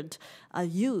 1,400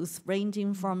 youth,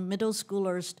 ranging from middle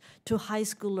schoolers to high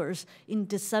schoolers, in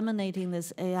disseminating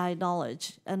this AI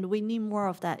knowledge. And we need more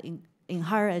of that in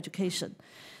higher education.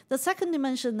 The second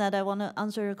dimension that I want to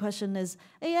answer your question is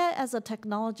AI as a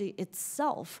technology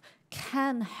itself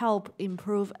can help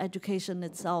improve education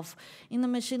itself. In the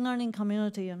machine learning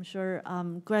community, I'm sure,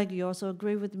 Greg, you also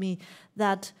agree with me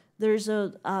that there's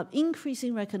an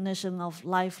increasing recognition of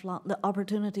the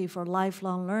opportunity for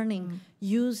lifelong learning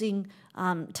using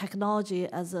technology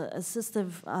as an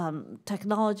assistive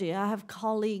technology. I have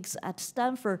colleagues at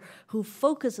Stanford who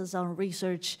focuses on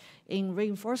research in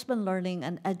reinforcement learning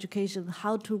and education,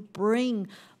 how to bring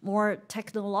more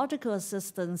technological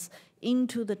assistance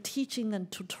into the teaching and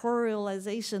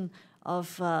tutorialization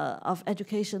of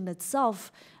education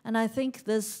itself. And I think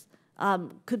this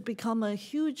could become a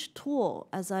huge tool,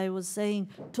 as I was saying,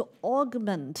 to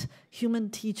augment human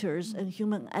teachers and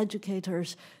human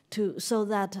educators so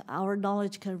that our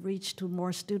knowledge can reach to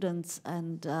more students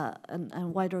and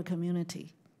wider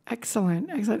community. Excellent,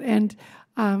 excellent.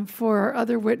 And for our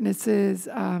other witnesses,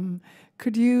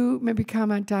 could you maybe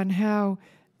comment on how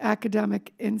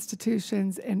academic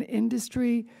institutions and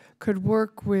industry could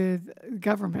work with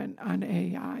government on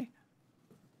AI?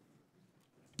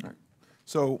 All right.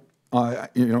 So,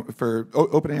 for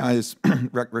OpenAI's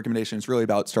recommendation, it's really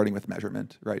about starting with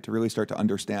measurement, right? To really start to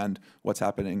understand what's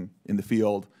happening in the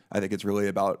field. I think it's really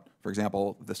about, for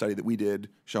example, the study that we did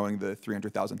showing the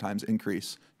 300,000 times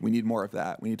increase. We need more of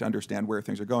that. We need to understand where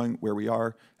things are going, where we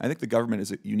are. I think the government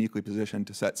is uniquely positioned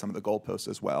to set some of the goalposts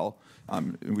as well.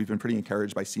 And we've been pretty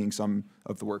encouraged by seeing some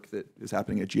of the work that is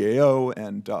happening at GAO,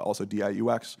 and also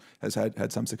DIUX has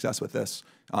had some success with this.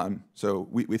 So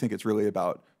we think it's really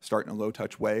about starting a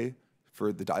low-touch way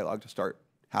for the dialogue to start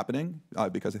happening,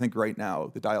 because I think right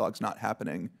now the dialogue's not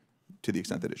happening to the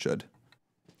extent that it should.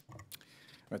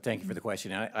 Well, thank you for the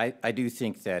question. I do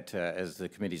think that, as the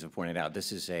committees have pointed out,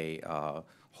 this is a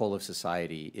whole of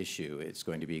society issue. It's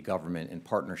going to be government in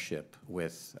partnership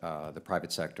with the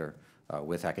private sector,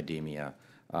 with academia,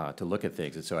 to look at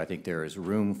things. And so I think there is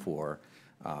room for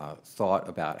thought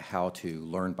about how to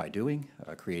learn by doing,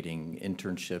 creating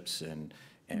internships and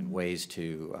ways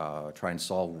to try and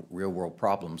solve real-world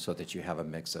problems so that you have a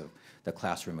mix of the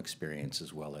classroom experience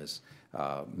as well as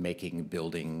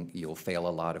building. You'll fail a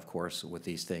lot, of course, with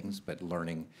these things, but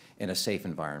learning in a safe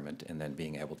environment and then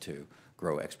being able to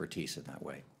grow expertise in that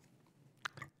way.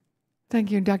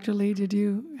 Thank you. Dr. Li, did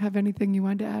you have anything you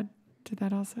wanted to add to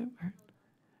that also?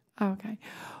 Okay.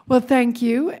 Well, thank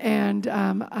you. And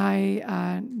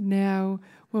I now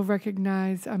will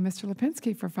recognize Mr.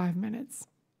 Lipinski for 5 minutes.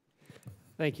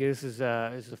 Thank you. This is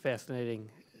a fascinating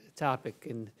topic,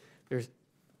 and I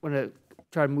want to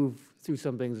try to move through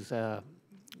some things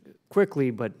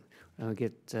quickly, but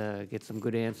get some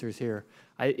good answers here.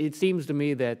 It seems to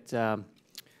me that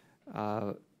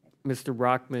Mr.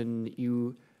 Brockman,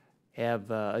 you have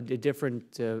a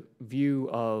different view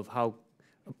of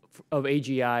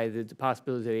AGI, the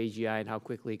possibilities of AGI, and how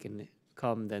quickly it can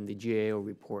come than the GAO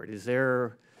report. Is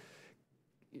there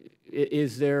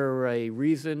a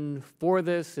reason for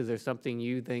this? Is there something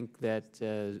you think that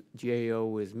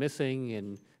GAO is missing?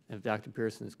 And if Dr.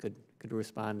 Pearson could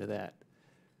respond to that.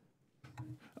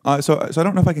 So I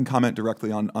don't know if I can comment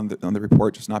directly on the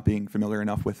report, just not being familiar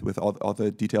enough with all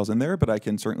the details in there, but I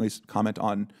can certainly comment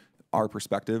on our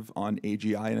perspective on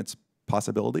AGI and its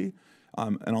possibility.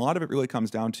 And a lot of it really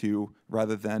comes down to,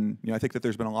 rather than, I think that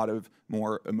there's been a lot of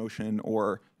more emotion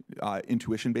or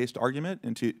intuition-based argument.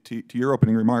 And to your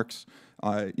opening remarks,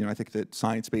 I think that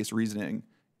science-based reasoning,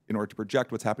 in order to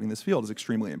project what's happening in this field, is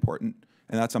extremely important.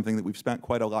 And that's something that we've spent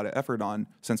quite a lot of effort on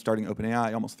since starting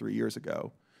OpenAI almost 3 years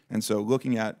ago. And so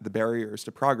looking at the barriers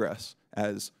to progress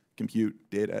as compute,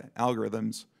 data,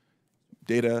 algorithms,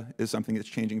 data is something that's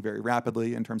changing very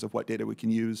rapidly in terms of what data we can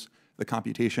use. The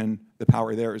computation, the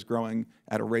power there is growing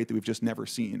at a rate that we've just never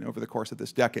seen over the course of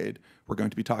this decade. We're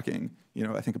going to be talking,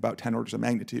 I think about 10 orders of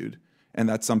magnitude. And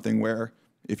that's something where,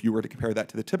 if you were to compare that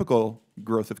to the typical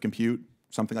growth of compute,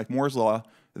 something like Moore's Law,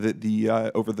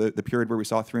 over the period where we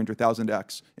saw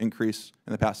 300,000x increase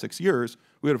in the past 6 years,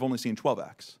 we would have only seen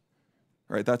 12x.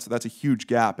 Right? That's a huge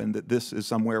gap, and that this is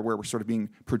somewhere where we're sort of being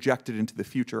projected into the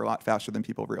future a lot faster than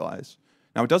people realize.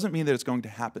 Now, it doesn't mean that it's going to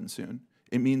happen soon.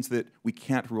 It means that we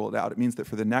can't rule it out. It means that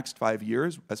for the next 5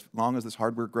 years, as long as this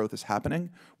hardware growth is happening,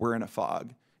 we're in a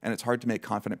fog, and it's hard to make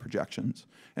confident projections.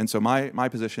 And so my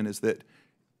position is that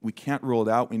we can't rule it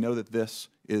out. We know that this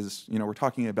is, we're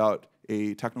talking about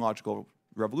a technological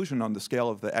revolution on the scale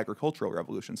of the agricultural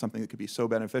revolution, something that could be so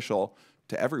beneficial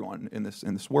to everyone in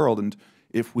this world. And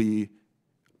if we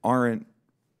aren't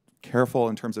careful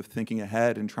in terms of thinking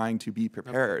ahead and trying to be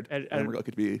prepared, then we're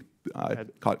likely to be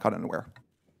caught unaware.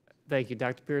 Thank you.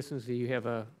 Dr. Pearson, do you have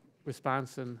a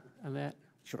response on that?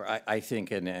 Sure. I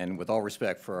think, and with all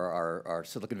respect for our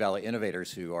Silicon Valley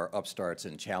innovators who are upstarts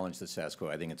and challenge the status quo,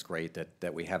 I think it's great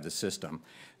that we have the system.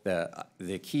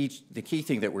 The key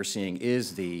thing that we're seeing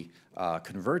is the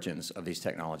convergence of these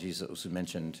technologies that was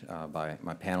mentioned by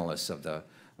my panelists, of the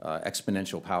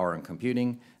exponential power in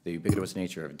computing, the ubiquitous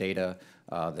nature of data,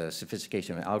 the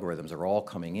sophistication of algorithms are all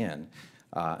coming in.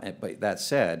 But that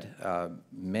said,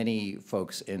 many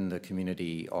folks in the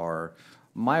community are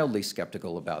mildly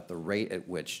skeptical about the rate at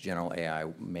which general AI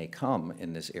may come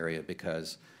in this area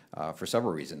because, for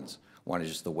several reasons. One is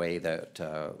just the way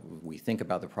that we think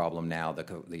about the problem now,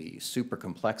 the super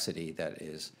complexity that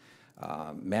is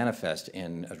manifest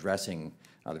in addressing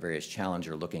the various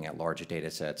challenges, or looking at large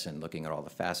data sets and looking at all the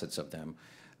facets of them.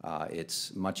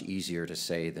 It's much easier to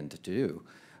say than to do.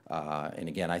 And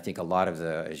again, I think a lot of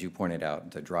the, as you pointed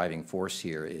out, the driving force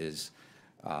here is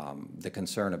the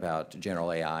concern about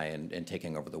general AI and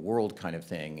taking over the world kind of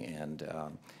thing. And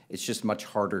it's just much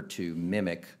harder to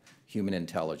mimic human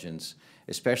intelligence,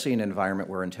 especially in an environment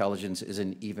where intelligence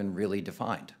isn't even really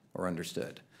defined or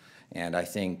understood. And I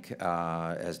think,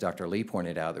 as Dr. Li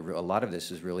pointed out, a lot of this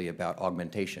is really about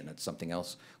augmentation. It's something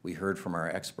else we heard from our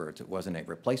experts. It wasn't a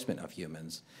replacement of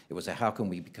humans. It was a how can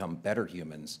we become better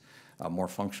humans, more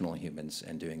functional humans,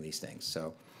 and doing these things.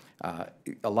 So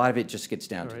a lot of it just gets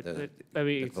down to the... Let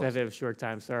me extend it a short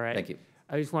time, sorry. Thank you.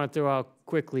 I just want to throw out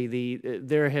quickly,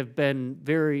 there have been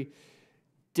very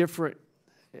different,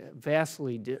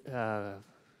 vastly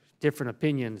different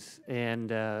opinions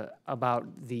and about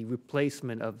the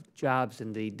replacement of jobs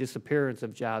and the disappearance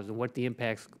of jobs and what the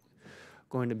impact's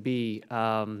going to be.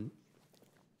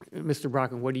 Mr.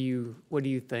 Brockman, what do you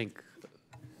think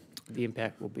the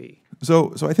impact will be?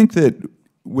 So I think that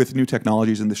with new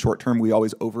technologies in the short term, we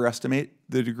always overestimate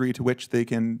the degree to which they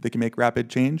can make rapid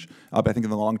change. But I think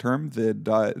in the long term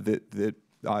that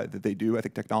they do. I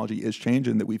think technology is change,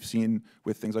 and that we've seen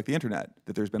with things like the internet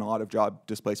that there's been a lot of job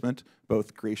displacement,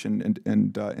 both creation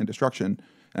and destruction.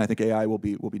 And I think AI will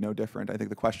be no different. I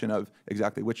think the question of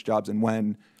exactly which jobs and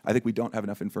when, I think we don't have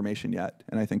enough information yet,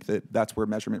 and I think that's where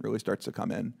measurement really starts to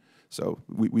come in. So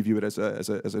we view it as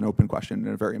an open question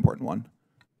and a very important one.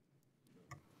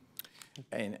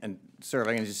 And sir, if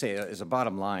I can just say, as a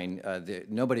bottom line,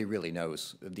 nobody really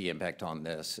knows the impact on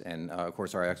this. And of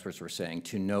course, our experts were saying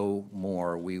to know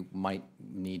more, we might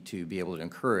need to be able to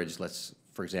encourage,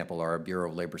 for example, our Bureau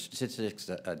of Labor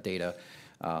Statistics data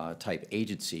type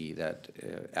agency that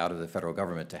out of the federal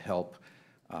government to help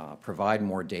provide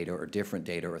more data or different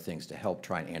data or things to help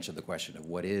try and answer the question of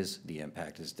what is the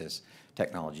impact as this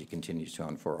technology continues to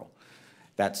unfurl.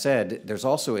 That said, there's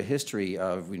also a history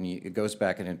of, it goes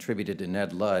back and attributed to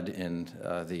Ned Ludd in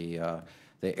the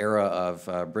era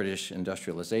of British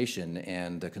industrialization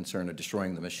and the concern of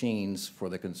destroying the machines for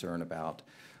the concern about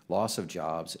loss of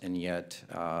jobs, and yet,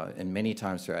 and many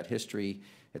times throughout history,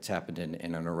 it's happened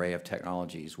in an array of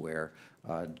technologies where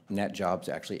net jobs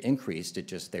actually increased.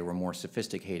 They were more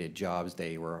sophisticated jobs.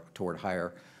 They were toward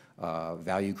higher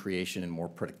value creation and more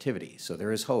productivity. So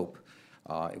there is hope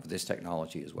with this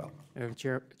technology as well.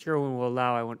 Chairwoman will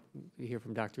allow, I want to hear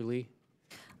from Dr. Li.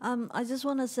 I just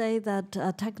want to say that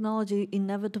technology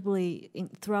inevitably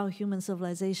throughout human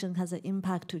civilization has an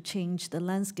impact to change the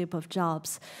landscape of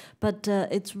jobs. But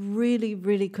it's really,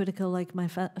 really critical, like my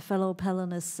fellow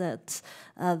panelists said,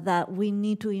 that we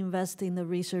need to invest in the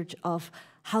research of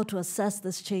how to assess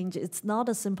this change. It's not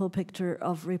a simple picture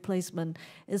of replacement,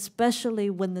 especially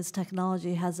when this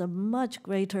technology has a much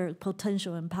greater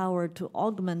potential and power to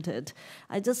augment it.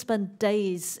 I just spent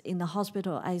days in the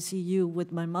hospital ICU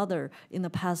with my mother in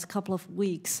the past couple of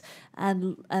weeks,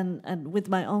 and with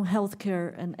my own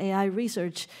healthcare and AI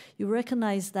research, you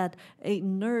recognize that a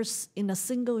nurse in a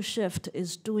single shift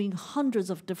is doing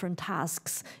hundreds of different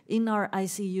tasks in our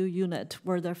ICU unit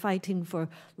where they're fighting for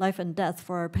life and death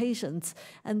for our patients.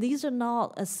 And these are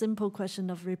not a simple question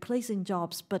of replacing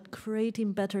jobs, but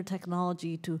creating better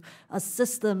technology to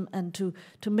assist them and to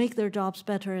make their jobs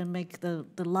better and make the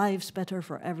lives better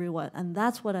for everyone. And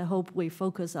that's what I hope we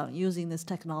focus on using this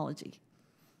technology.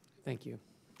 Thank you.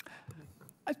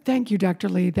 Thank you, Dr.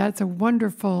 Li. That's a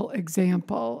wonderful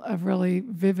example of really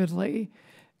vividly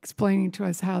explaining to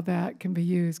us how that can be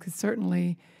used, because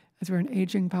certainly as we're an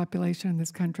aging population in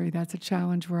this country, that's a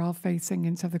challenge we're all facing.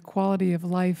 And so the quality of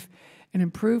life and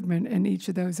improvement in each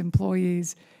of those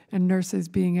employees and nurses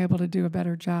being able to do a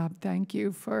better job. Thank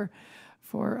you for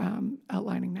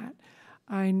outlining that.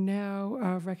 I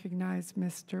now recognize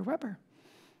Mr. Weber.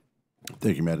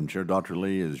 Thank you, Madam Chair. Dr.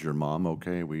 Li, is your mom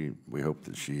okay? We hope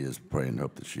that she is, pray and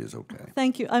hope that she is okay.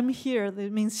 Thank you. I'm here.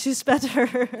 That means she's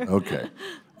better. Okay.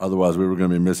 Otherwise, we were going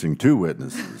to be missing two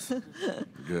witnesses.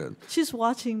 Good. She's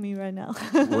watching me right now.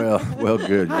 Well,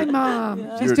 good. Hi, Mom.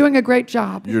 Yeah. She's doing a great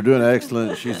job. You're doing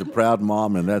excellent. She's a proud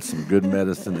mom, and that's some good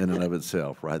medicine in and of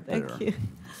itself right there. Thank you.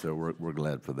 So we're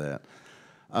glad for that.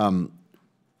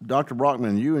 Dr.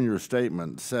 Brockman, you in your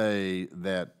statement say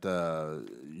that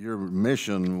your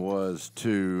mission was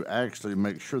to actually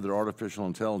make sure that artificial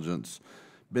intelligence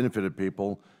benefited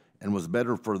people and was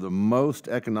better for the most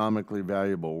economically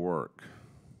valuable work.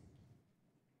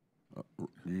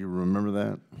 Do you remember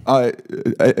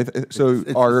that? So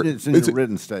it's in your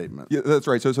written statement. Yeah, that's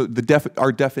right. So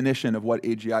our definition of what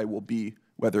AGI will be,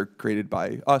 whether created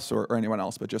by us or anyone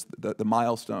else, but just the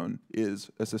milestone is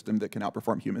a system that can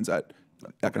outperform humans at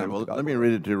economic development. Let me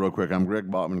read it to you real quick. I'm Greg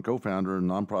Brockman, co-founder of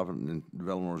nonprofit and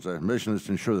development organization. Mission is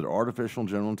to ensure that artificial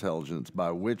general intelligence,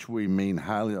 by which we mean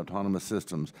highly autonomous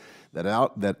systems that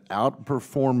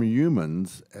outperform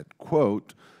humans at,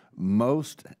 quote,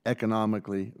 most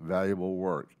economically valuable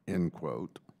work, end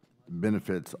quote,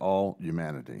 benefits all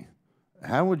humanity.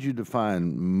 How would you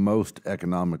define most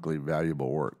economically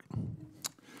valuable work?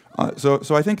 So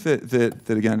I think that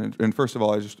again, and first of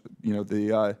all, I just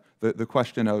the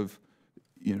question of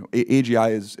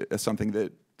AGI is something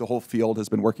that the whole field has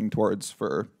been working towards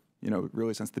for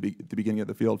really since the beginning of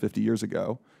the field 50 years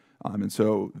ago, and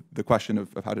so the question of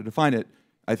how to define it,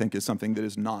 I think, is something that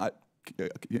is not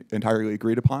entirely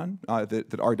agreed upon.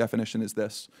 That our definition is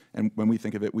this, and when we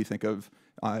think of it, we think of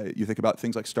you think about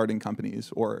things like starting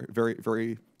companies or very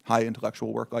very high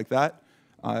intellectual work like that.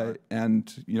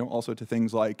 And also to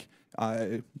things like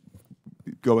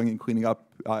going and cleaning up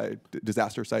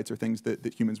disaster sites or things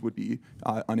that humans would be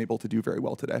unable to do very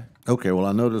well today. Okay, well,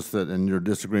 I noticed that in your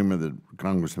disagreement that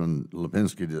Congressman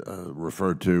Lipinski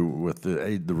referred to with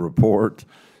the report,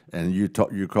 and you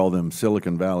call them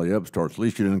Silicon Valley upstarts. At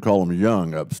least you didn't call them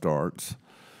young upstarts,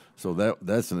 so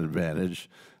that's an advantage.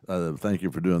 Thank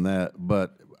you for doing that.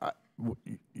 But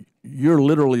you're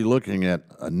literally looking at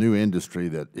a new industry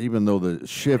that, even though the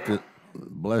shift,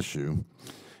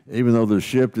 even though the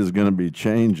shift is going to be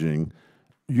changing,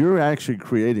 you're actually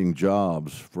creating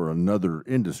jobs for another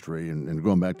industry. And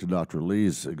going back to Dr.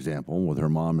 Lee's example with her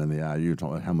mom in the IU,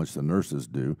 talking about how much the nurses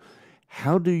do,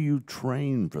 how do you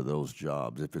train for those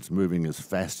jobs if it's moving as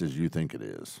fast as you think it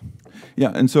is?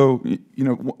 Yeah, and so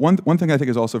one thing I think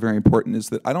is also very important is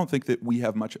that I don't think that we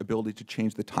have much ability to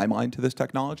change the timeline to this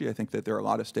technology. I think that there are a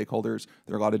lot of stakeholders,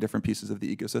 there are a lot of different pieces of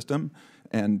the ecosystem,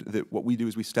 and that what we do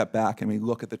is we step back and we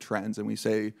look at the trends and we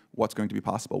say what's going to be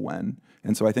possible when.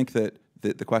 And so I think that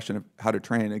the question of how to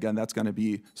train, again, that's going to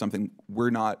be something we're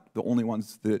not the only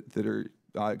ones that are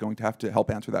going to have to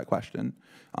help answer that question.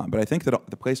 But I think that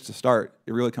the place to start,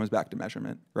 it really comes back to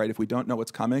measurement, right? If we don't know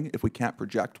what's coming, if we can't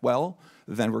project well,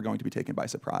 then we're going to be taken by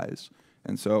surprise.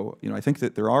 And so, I think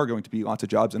that there are going to be lots of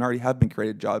jobs, and already have been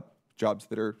created jobs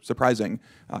that are surprising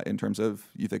in terms of,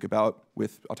 you think about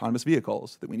with autonomous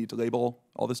vehicles, that we need to label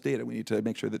all this data, we need to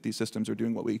make sure that these systems are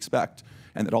doing what we expect,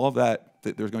 and that all of that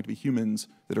there's going to be humans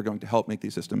that are going to help make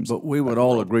these systems. But we would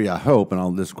all agree, I hope,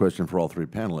 and this question for all three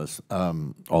panelists,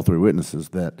 all three witnesses,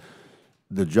 that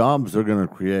the jobs they're going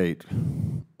to create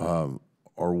are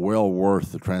well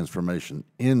worth the transformation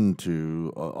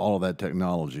into all of that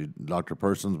technology. Dr.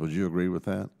 Persons, would you agree with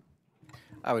that?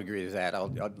 I would agree with that.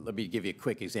 Let me give you a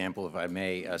quick example, if I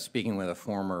may. Speaking with a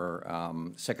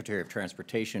former Secretary of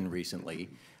Transportation recently,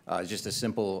 just a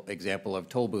simple example of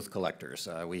toll booth collectors.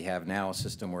 We have now a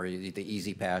system where the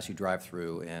Easy Pass, you drive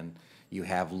through, and you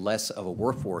have less of a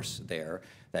workforce there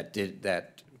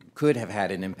that could have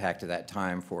had an impact at that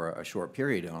time for a short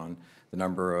period on the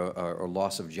number or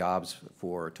loss of jobs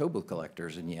for toll booth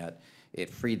collectors, and yet it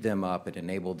freed them up, it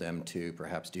enabled them to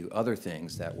perhaps do other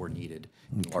things that were needed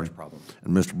in large problems.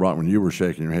 And Mr. Brockman, you were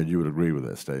shaking your head, you would agree with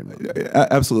that statement.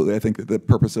 Absolutely. I think that the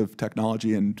purpose of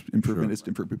technology and improvement is to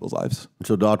improve people's lives.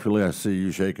 So Dr. Lee, I see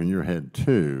you shaking your head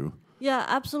too. Yeah,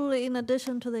 absolutely. In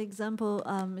addition to the example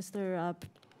Mr.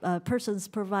 Persons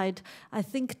provide, I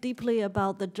think deeply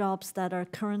about the jobs that are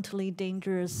currently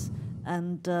dangerous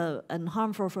and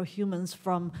harmful for humans,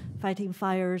 from fighting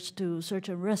fires to search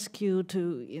and rescue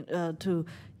to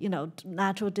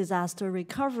natural disaster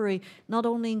recovery. Not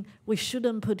only we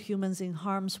shouldn't put humans in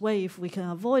harm's way if we can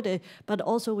avoid it, but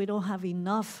also we don't have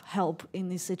enough help in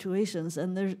these situations,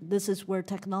 and this is where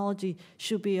technology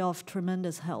should be of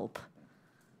tremendous help.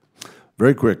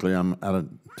 Very quickly, I'm out of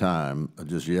time.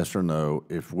 Just yes or no.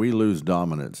 If we lose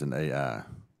dominance in AI,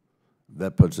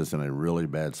 that puts us in a really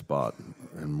bad spot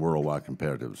in worldwide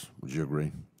comparatives. Would you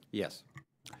agree? Yes.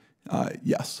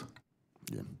 Yes.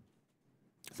 Yeah.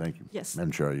 Thank you. Yes.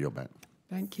 Madam Chair, I yield back.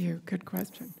 Thank you. Good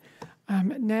question.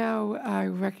 Now I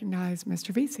recognize Mr.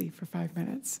 Vesey for 5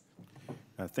 minutes.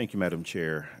 Thank you, Madam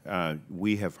Chair.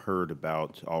 We have heard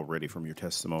about already from your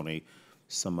testimony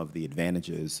some of the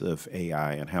advantages of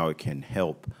AI and how it can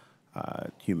help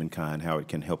humankind, how it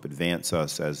can help advance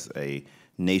us as a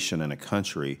nation and a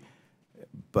country.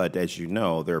 But as you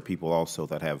know, there are people also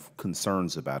that have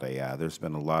concerns about AI. There's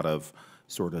been a lot of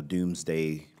sort of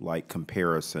doomsday-like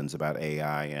comparisons about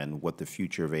AI and what the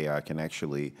future of AI can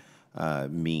actually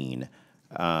mean.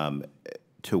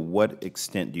 To what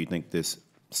extent do you think this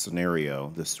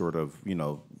scenario, this sort of,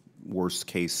 worst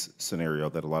case scenario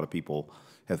that a lot of people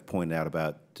have pointed out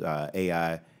about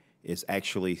AI is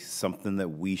actually something that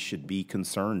we should be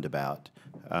concerned about.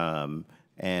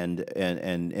 And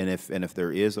if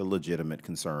there is a legitimate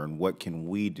concern, what can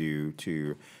we do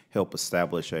to help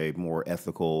establish a more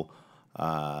ethical,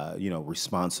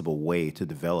 responsible way to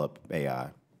develop AI?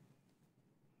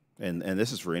 And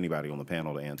this is for anybody on the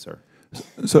panel to answer.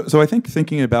 So I think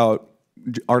thinking about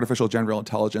artificial general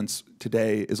intelligence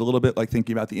today is a little bit like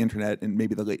thinking about the internet in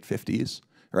maybe the late 50s.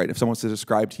 Right? If someone was to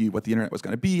describe to you what the internet was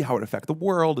going to be, how it would affect the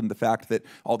world, and the fact that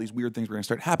all these weird things were going to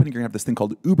start happening, you're going to have this thing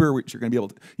called Uber, which you're going to be able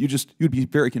to, you'd be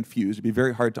very confused. It'd be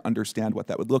very hard to understand what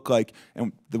that would look like,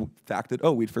 and the fact that,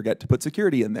 oh, we'd forget to put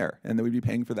security in there, and then we'd be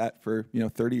paying for that for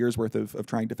 30 years worth of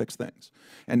trying to fix things.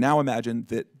 And now imagine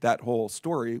that whole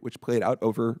story, which played out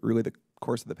over really the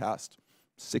course of the past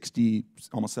 60,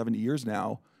 almost 70 years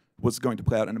now, was going to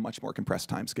play out in a much more compressed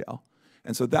time scale.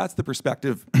 And so that's the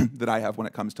perspective that I have when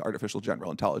it comes to artificial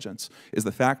general intelligence, is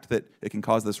the fact that it can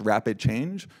cause this rapid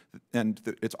change, and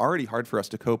it's already hard for us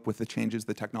to cope with the changes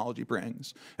that technology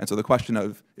brings. And so the question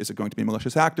of, is it going to be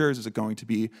malicious actors? Is it going to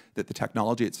be that the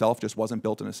technology itself just wasn't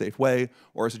built in a safe way?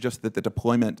 Or is it just that the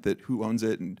deployment, that who owns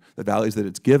it and the values that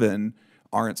it's given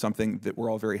aren't something that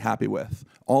we're all very happy with?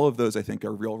 All of those, I think,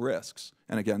 are real risks.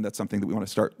 And again, that's something that we want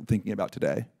to start thinking about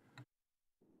today.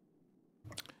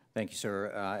 Thank you,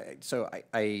 sir. So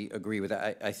I agree with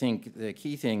that. I think the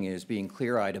key thing is being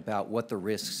clear-eyed about what the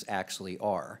risks actually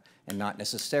are, and not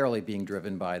necessarily being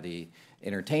driven by the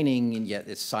entertaining and yet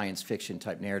it's science fiction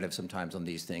type narrative sometimes on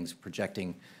these things,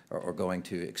 projecting or going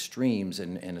to extremes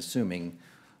and assuming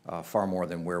far more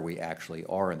than where we actually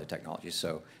are in the technology.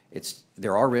 So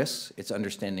there are risks. It's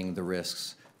understanding the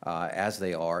risks as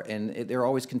they are, and there are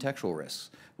always contextual risks.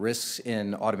 Risks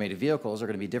in automated vehicles are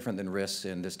going to be different than risks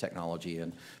in this technology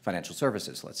and financial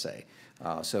services, let's say.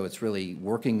 So it's really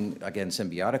working, again,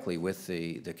 symbiotically with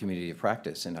the community of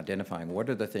practice and identifying what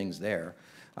are the things there,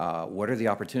 what are the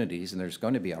opportunities, and there's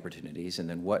going to be opportunities, and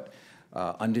then what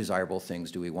undesirable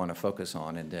things do we want to focus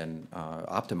on, and then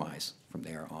optimize from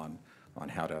there on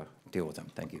how to deal with them.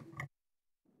 Thank you.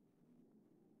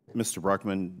 Mr.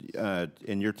 Brockman,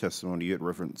 in your testimony, you had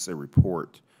referenced a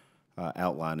report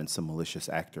outlining some malicious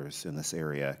actors in this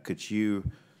area. Could you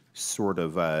sort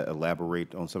of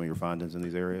elaborate on some of your findings in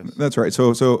these areas? That's right.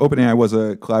 So OpenAI was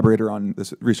a collaborator on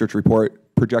this research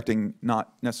report, projecting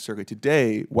not necessarily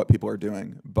today what people are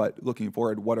doing, but looking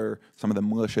forward, what are some of the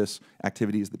malicious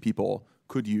activities that people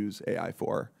could use AI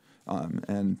for.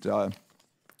 So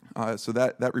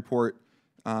that report,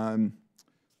 let's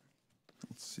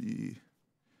see.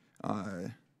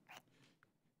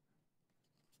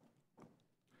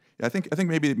 I think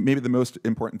maybe the most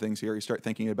important things here, you start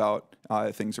thinking about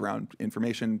things around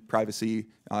information privacy,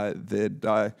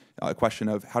 the question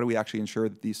of how do we actually ensure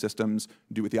that these systems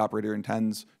do what the operator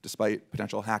intends despite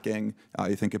potential hacking.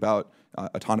 You think about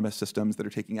autonomous systems that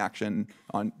are taking action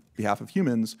on behalf of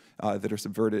humans that are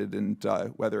subverted, and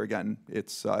whether, again,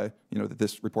 it's that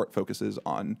this report focuses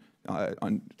on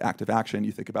active action.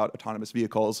 You think about autonomous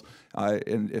vehicles,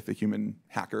 and if a human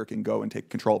hacker can go and take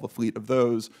control of a fleet of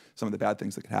those, some of the bad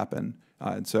things that could happen.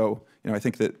 And so, I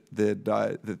think that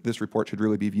this report should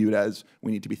really be viewed as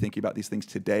we need to be thinking about these things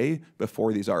today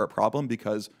before these are a problem,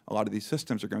 because a lot of these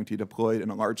systems are going to be deployed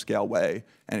in a large-scale way,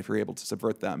 and if you're able to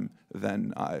subvert them,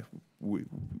 then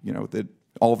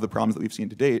all of the problems that we've seen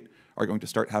to date are going to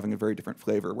start having a very different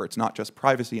flavor, where it's not just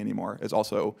privacy anymore, it's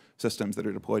also systems that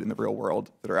are deployed in the real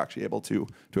world that are actually able to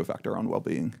affect our own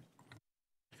well-being.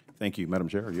 Thank you, Madam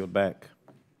Chair. I yield back.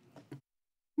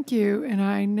 Thank you. And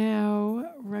I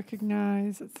now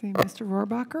recognize, Mr.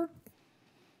 Rohrbacher.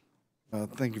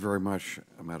 Thank you very much,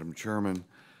 Madam Chairman.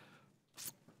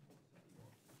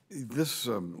 This,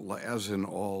 as in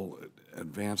all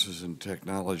advances in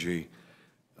technology,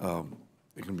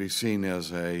 it can be seen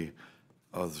as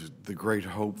the great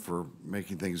hope for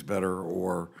making things better,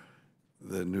 or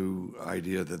the new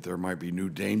idea that there might be new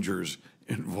dangers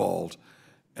involved,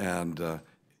 and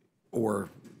or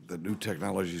that new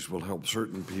technologies will help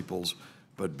certain peoples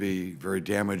but be very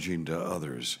damaging to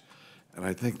others. And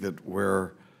I think that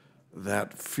where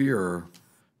that fear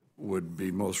would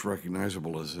be most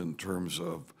recognizable is in terms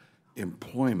of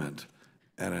employment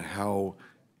and how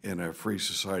in a free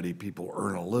society people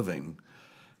earn a living.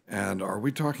 And are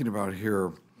we talking about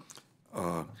here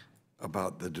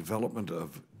about the development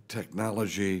of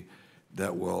technology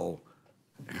that will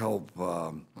help,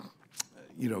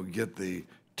 get the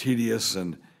tedious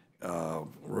and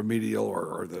remedial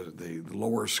or the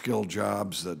lower skill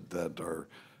jobs that are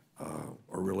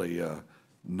really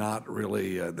not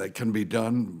really that can be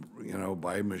done,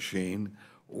 by a machine,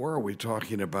 or are we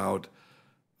talking about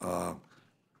a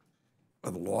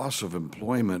loss of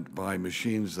employment by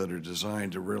machines that are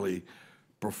designed to really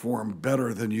perform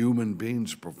better than human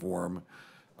beings perform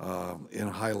in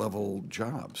high-level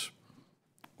jobs?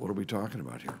 What are we talking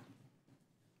about here?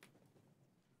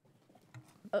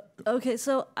 Okay,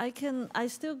 so I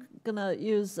still gonna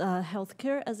use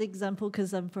healthcare as example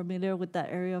because I'm familiar with that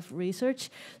area of research.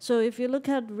 So if you look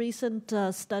at recent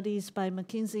studies by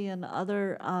McKinsey and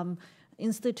other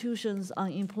institutions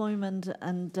on employment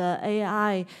and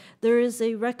AI, there is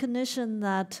a recognition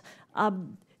that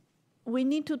we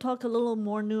need to talk a little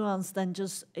more nuanced than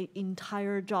just an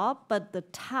entire job, but the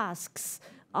tasks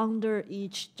under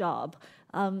each job.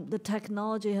 The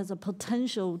technology has a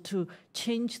potential to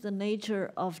change the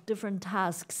nature of different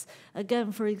tasks.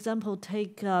 Again, for example,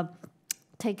 take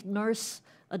nurse,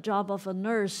 a job of a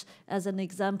nurse as an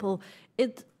example.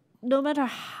 No matter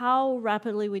how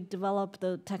rapidly we develop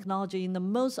the technology in the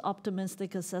most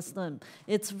optimistic assessment,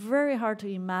 it's very hard to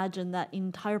imagine that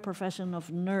entire profession of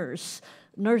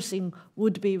nursing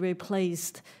would be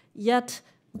replaced. Yet,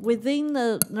 within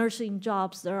the nursing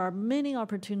jobs, there are many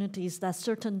opportunities that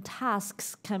certain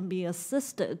tasks can be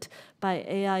assisted by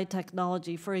AI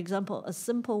technology. For example, a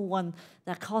simple one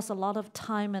that costs a lot of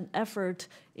time and effort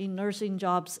in nursing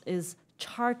jobs is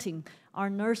charting. Our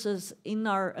nurses in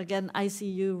our, again,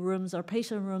 ICU rooms or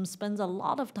patient rooms spends a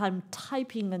lot of time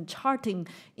typing and charting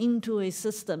into a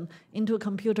system, into a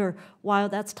computer, while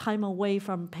that's time away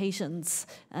from patients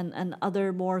and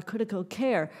other more critical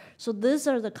care. So these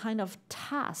are the kind of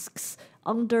tasks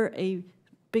under a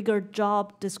bigger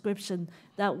job description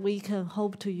that we can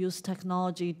hope to use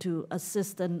technology to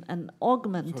assist and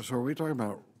augment. So are we talking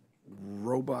about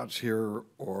robots here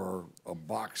or a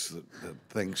box that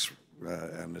thinks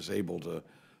and is able to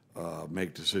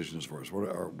make decisions for us? What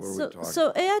are we talking?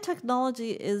 So AI technology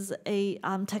is a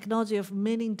technology of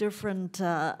many different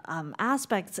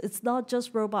aspects. It's not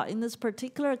just robot. In this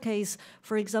particular case,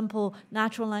 for example,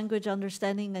 natural language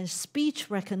understanding and speech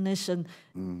recognition,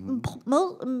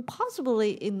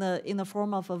 possibly in the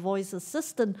form of a voice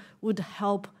assistant, would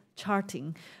help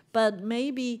charting. But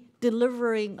maybe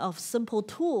delivering of simple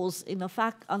tools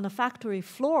on the factory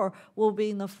floor will be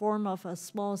in the form of a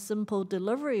small, simple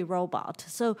delivery robot.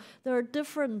 So there are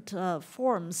different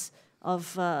forms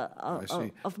of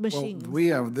machines.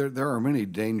 Well, there are many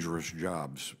dangerous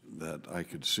jobs that I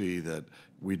could see that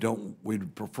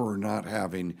we'd prefer not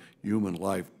having human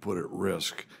life put at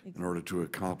risk in order to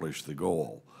accomplish the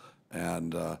goal.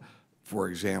 And for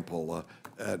example,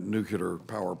 at nuclear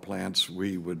power plants,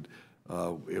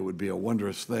 it would be a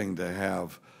wondrous thing to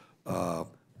have a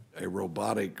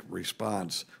robotic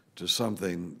response to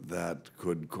something that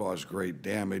could cause great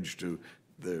damage to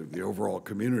the overall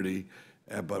community,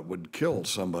 but would kill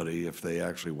somebody if they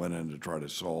actually went in to try to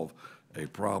solve a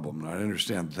problem. And I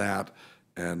understand that,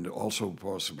 and also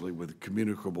possibly with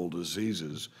communicable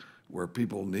diseases where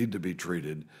people need to be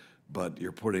treated, but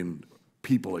you're putting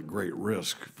people at great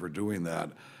risk for doing that.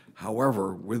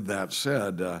 However, with that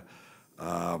said,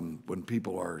 when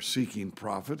people are seeking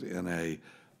profit in a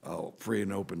free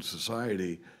and open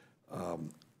society,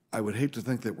 I would hate to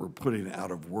think that we're putting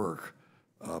out of work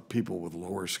people with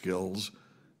lower skills,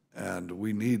 and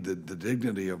we need the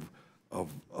dignity of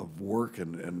work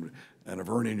and of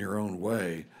earning your own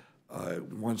way.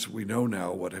 Once we know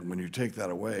now when you take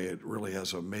that away, it really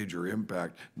has a major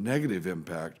impact, negative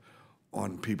impact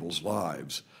on people's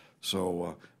lives.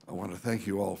 So I want to thank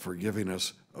you all for giving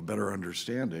us a better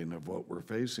understanding of what we're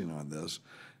facing on this,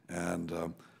 and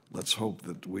let's hope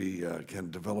that we can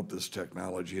develop this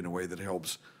technology in a way that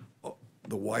helps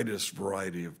the widest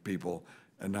variety of people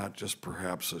and not just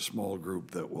perhaps a small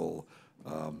group that will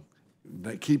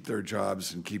keep their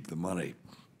jobs and keep the money.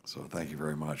 So thank you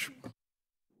very much.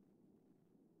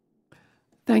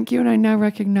 Thank you, and I now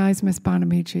recognize Ms.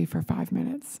 Bonamici for 5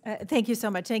 minutes. Thank you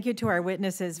so much. Thank you to our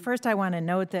witnesses. First, I want to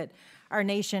note that our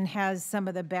nation has some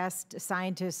of the best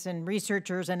scientists and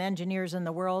researchers and engineers in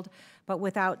the world, but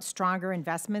without stronger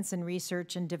investments in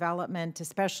research and development,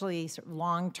 especially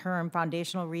long-term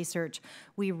foundational research,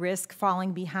 we risk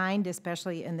falling behind,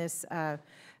 especially in this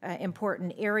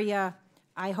important area.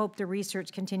 I hope the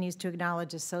research continues to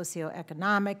acknowledge the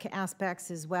socioeconomic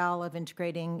aspects as well of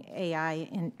integrating AI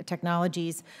in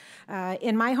technologies.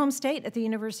 In my home state, at the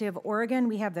University of Oregon,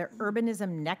 we have the Urbanism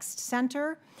Next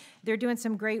Center. They're doing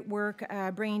some great work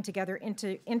bringing together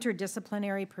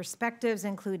interdisciplinary perspectives,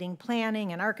 including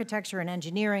planning and architecture and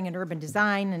engineering and urban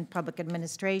design and public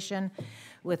administration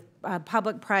with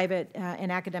public, private,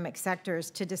 and academic sectors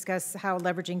to discuss how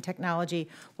leveraging technology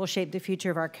will shape the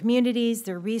future of our communities.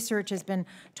 Their research has been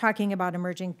talking about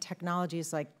emerging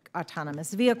technologies like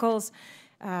autonomous vehicles.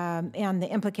 and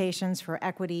the implications for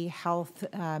equity, health,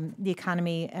 the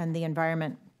economy, and the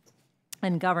environment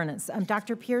and governance.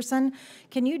 Dr. Pearson,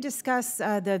 can you discuss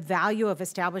the value of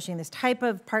establishing this type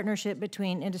of partnership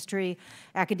between industry,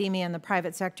 academia, and the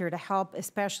private sector to help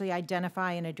especially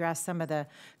identify and address some of the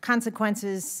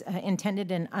consequences,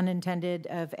 intended and unintended,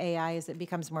 of AI as it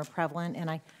becomes more prevalent? And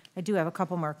I do have a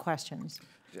couple more questions.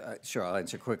 Sure, I'll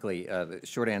answer quickly. The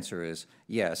short answer is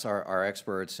yes, our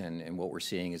experts and what we're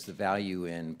seeing is the value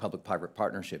in public-private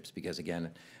partnerships, because again,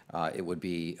 it would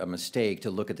be a mistake to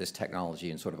look at this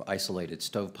technology in sort of isolated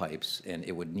stovepipes, and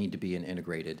it would need to be an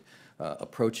integrated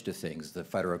approach to things. The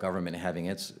federal government having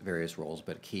its various roles,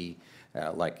 but key,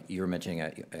 like you were mentioning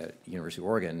at University of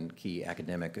Oregon, key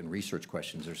academic and research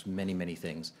questions. There's many, many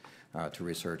things to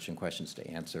research and questions to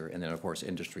answer. And then, of course,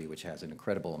 industry, which has an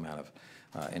incredible amount of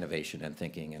innovation and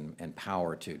thinking and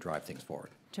power to drive things forward.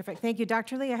 Terrific. Thank you.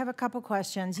 Dr. Li, I have a couple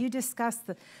questions. You discussed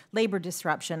the labor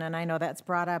disruption, and I know that's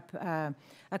brought up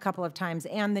a couple of times,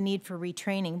 and the need for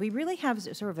retraining. We really have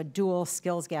sort of a dual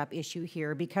skills gap issue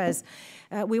here, because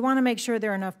we want to make sure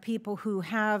there are enough people who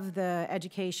have the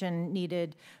education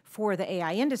needed for the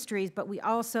AI industries, but we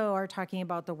also are talking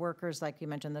about the workers, like you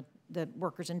mentioned, the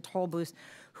workers in toll booths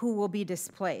who will be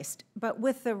displaced. But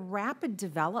with the rapid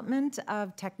development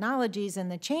of technologies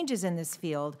and the changes in this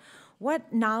field,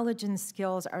 what knowledge and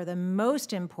skills are the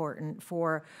most important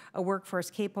for a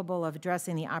workforce capable of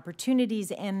addressing the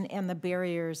opportunities and the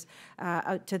barriers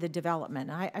to the development?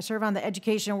 I serve on the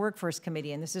Education and Workforce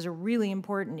Committee, and this is a really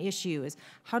important issue, is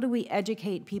how do we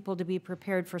educate people to be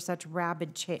prepared for such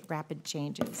rapid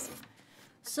changes?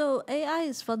 So AI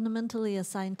is fundamentally a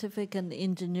scientific and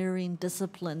engineering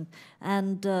discipline,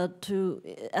 and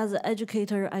as an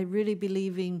educator, I really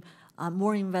believe in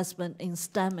more investment in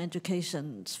STEM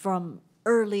education from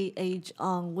early age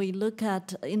on. We look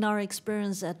at, in our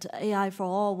experience at AI for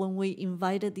All, when we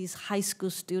invited these high school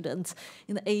students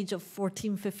in the age of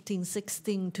 14, 15,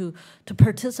 16 to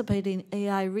participate in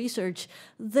AI research,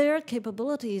 their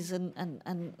capabilities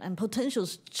and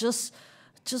potentials just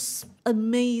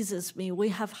amazes me. We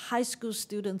have high school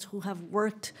students who have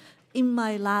worked in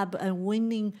my lab and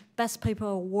winning Best Paper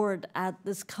Award at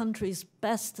this country's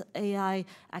best AI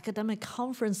academic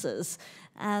conferences.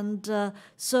 And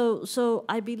so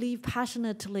I believe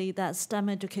passionately that STEM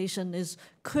education is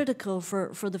critical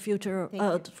for the future,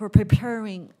 for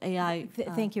preparing AI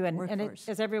Thank you. And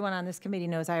as everyone on this committee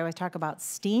knows, I always talk about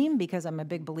STEAM because I'm a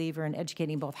big believer in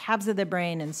educating both halves of the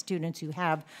brain, and students who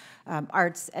have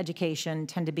arts education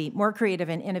tend to be more creative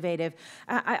and innovative.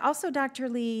 I also, Dr.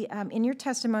 Li, in your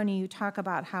testimony, you talk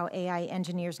about how AI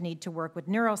engineers need to work with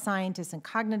neuroscientists and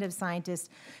cognitive scientists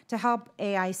to help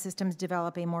AI systems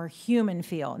develop a more human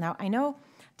feel. Now, I know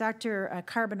Dr.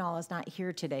 Carbonell is not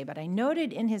here today, but I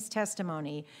noted in his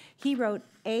testimony, he wrote,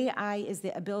 AI is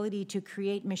the ability to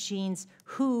create machines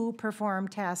who perform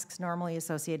tasks normally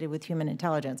associated with human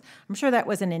intelligence. I'm sure that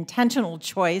was an intentional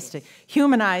choice to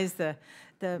humanize the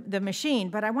machine,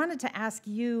 but I wanted to ask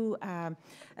you,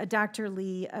 Dr.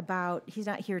 Li, about, he's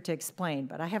not here to explain,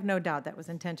 but I have no doubt that was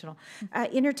intentional.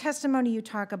 In your testimony, you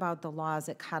talk about the laws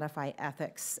that codify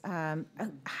ethics.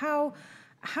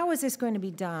 How is this going to be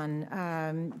done?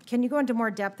 Can you go into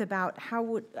more depth about how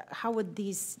would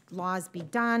these laws be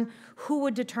done? Who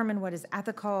would determine what is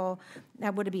ethical?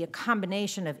 Would it be a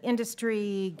combination of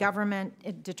industry, government,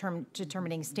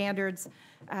 determining standards?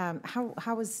 How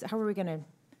are we going to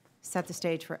set the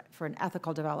stage for an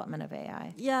ethical development of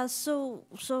AI? Yeah, so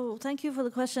thank you for the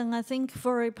question. I think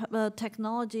for a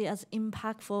technology as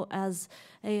impactful as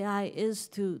AI is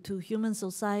to human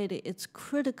society, it's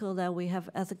critical that we have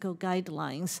ethical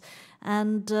guidelines.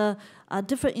 And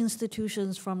different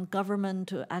institutions, from government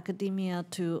to academia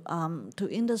to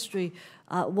industry,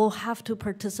 will have to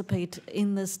participate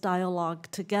in this dialogue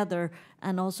together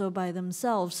and also by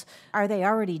themselves. Are they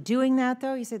already doing that,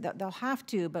 though? You said that they'll have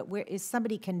to, but is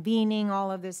somebody convening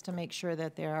all of this to make sure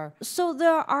that there are? So there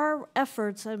are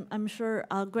efforts, I'm sure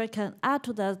Greg can add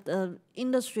to that.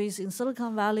 Industries in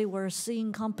Silicon Valley, we're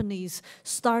seeing companies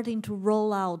starting to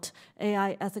roll out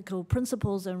AI ethical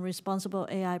principles and responsible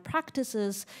AI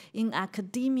practices. In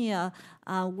academia,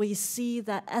 we see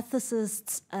that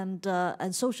ethicists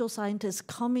and social scientists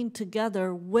coming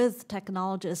together with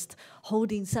technologists,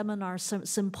 holding seminars,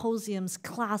 symposiums,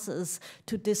 classes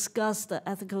to discuss the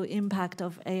ethical impact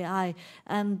of AI.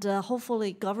 And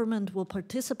hopefully government will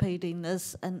participate in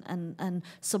this and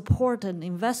support and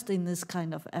invest in this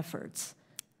kind of efforts.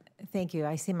 Thank you.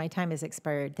 I see my time has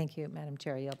expired. Thank you, Madam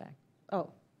Chair. I yield back.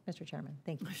 Oh, Mr. Chairman,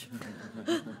 thank you.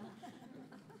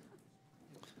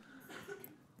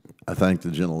 I thank the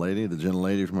gentlelady. The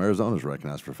gentlelady from Arizona is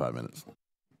recognized for 5 minutes.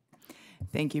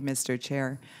 Thank you, Mr.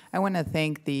 Chair. I want to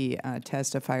thank the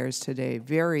testifiers today.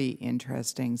 Very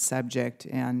interesting subject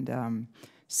and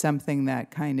something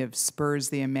that kind of spurs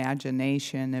the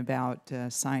imagination about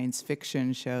science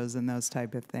fiction shows and those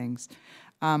type of things.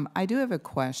 I do have a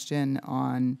question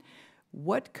on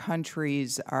what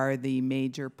countries are the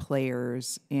major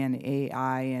players in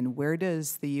AI and where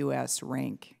does the U.S.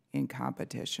 rank in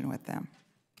competition with them?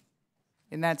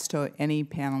 And that's to any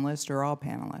panelist or all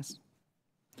panelists.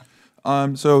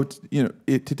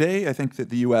 Today I think that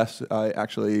the U.S.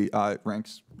 Actually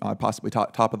ranks possibly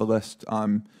top of the list.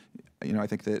 I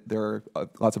think that there are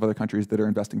lots of other countries that are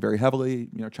investing very heavily.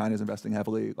 China's investing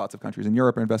heavily. Lots of countries in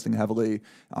Europe are investing heavily.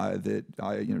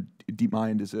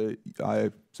 DeepMind is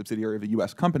a subsidiary of a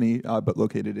U.S. company, but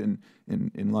located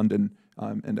in London.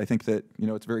 And I think that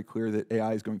it's very clear that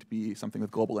AI is going to be something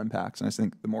with global impacts. And I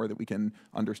think the more that we can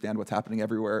understand what's happening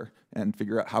everywhere and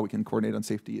figure out how we can coordinate on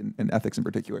safety and ethics in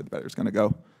particular, the better it's going to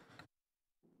go.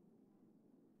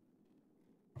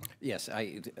 Yes,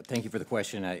 thank you for the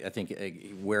question. I think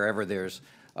wherever there's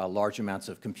large amounts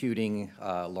of computing,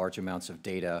 large amounts of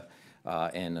data,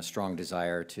 and a strong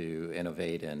desire to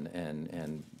innovate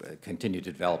and continue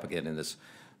to develop again in this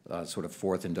sort of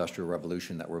fourth industrial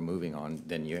revolution that we're moving on,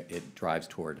 then it drives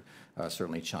toward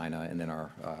certainly China and then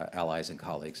our allies and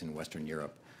colleagues in Western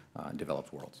Europe and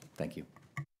developed worlds. Thank you.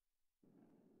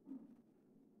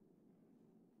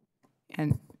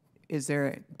 And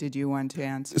did you want to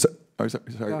answer? Sorry.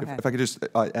 If I could just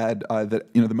add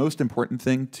that the most important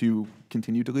thing to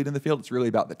continue to lead in the field is really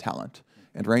about the talent.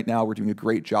 And right now we're doing a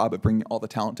great job of bringing all the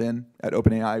talent in. At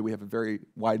OpenAI we have a very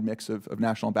wide mix of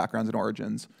national backgrounds and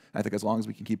origins. I think as long as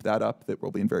we can keep that up, that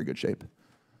we'll be in very good shape.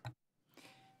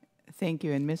 Thank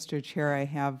you. And Mr. Chair, I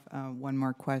have one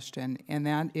more question, and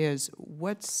that is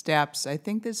what steps, I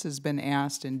think this has been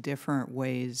asked in different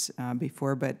ways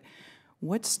before, but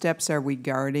what steps are we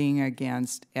guarding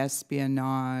against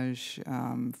espionage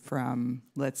from,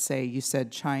 let's say, you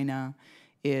said China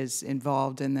is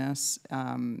involved in this,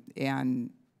 and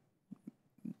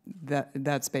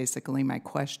that's basically my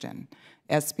question.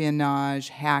 Espionage,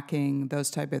 hacking, those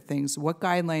type of things. What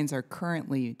guidelines are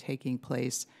currently taking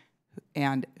place,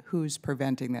 and who's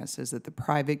preventing this? Is it the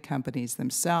private companies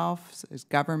themselves? Is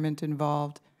government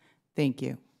involved? Thank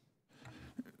you.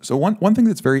 So one thing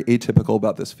that's very atypical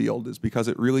about this field is because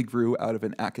it really grew out of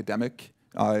an academic,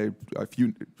 a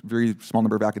few very small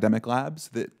number of academic labs,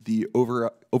 that the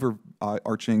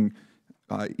overarching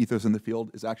ethos in the field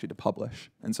is actually to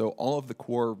publish. And so all of the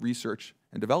core research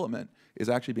and development is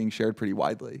actually being shared pretty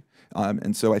widely.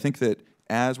 And so I think that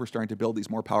as we're starting to build these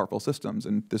more powerful systems,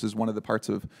 and this is one of the parts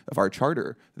of our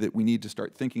charter, that we need to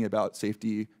start thinking about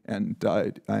safety and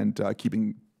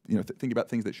keeping thinking about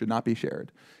things that should not be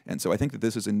shared. And so I think that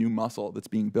this is a new muscle that's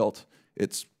being built.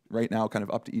 It's right now kind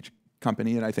of up to each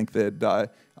company, and I think that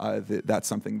that's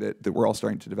something that we're all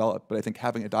starting to develop. But I think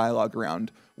having a dialogue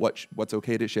around what's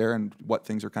okay to share and what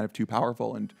things are kind of too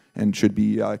powerful and should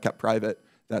be kept private,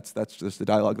 that's just the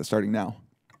dialogue that's starting now.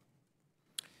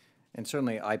 And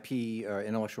certainly IP,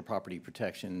 intellectual property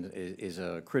protection, is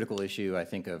a critical issue. I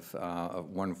think of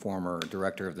one former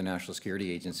director of the National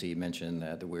Security Agency mentioned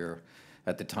that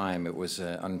at the time, it was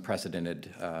unprecedented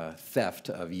theft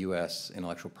of U.S.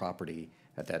 intellectual property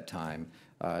at that time,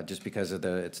 just because of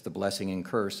it's the blessing and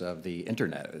curse of the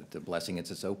internet. The blessing is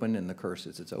it's open, and the curse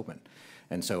is it's open.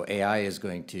 And so AI is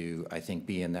going to, I think,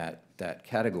 be in that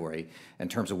category in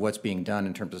terms of what's being done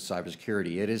in terms of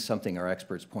cybersecurity. It is something our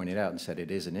experts pointed out and said it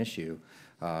is an issue.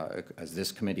 As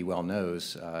this committee well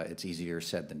knows, it's easier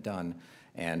said than done.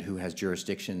 And who has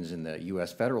jurisdictions in the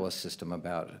U.S. federalist system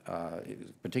about,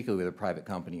 particularly the private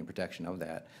company and protection of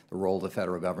that, the role of the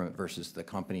federal government versus the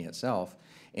company itself,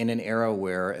 in an era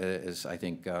where, as I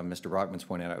think Mr. Brockman's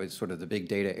pointed out, it's sort of the big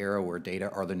data era where data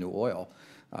are the new oil.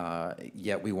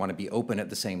 Yet we want to be open at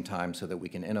the same time so that we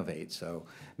can innovate. So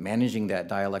managing that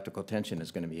dialectical tension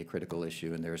is going to be a critical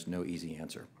issue, and there's no easy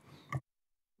answer.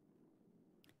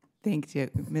 Thank you.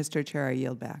 Mr. Chair, I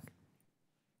yield back.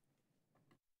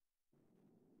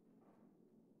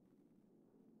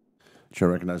 Chair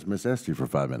recognizes Ms. Esty for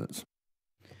 5 minutes.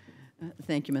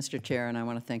 Thank you, Mr. Chair, and I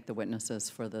want to thank the witnesses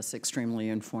for this extremely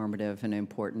informative and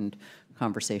important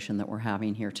conversation that we're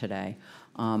having here today.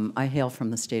 I hail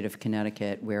from the state of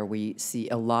Connecticut, where we see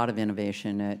a lot of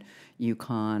innovation at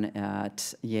UConn,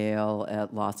 at Yale,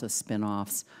 at lots of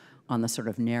spin-offs on the sort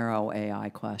of narrow AI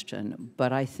question.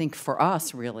 But I think for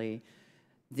us, really,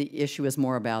 the issue is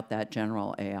more about that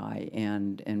general AI,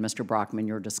 and Mr. Brockman,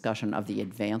 your discussion of the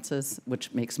advances,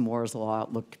 which makes Moore's Law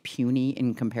look puny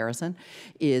in comparison,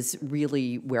 is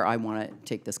really where I want to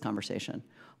take this conversation.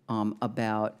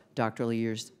 about, Dr.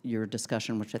 Li, your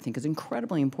discussion, which I think is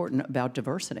incredibly important, about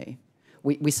diversity.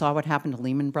 We saw what happened to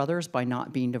Lehman Brothers by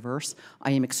not being diverse.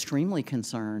 I am extremely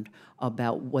concerned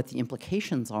about what the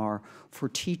implications are for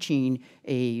teaching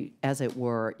as it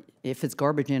were, if it's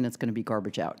garbage in, it's going to be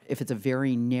garbage out. If it's a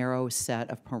very narrow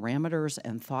set of parameters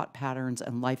and thought patterns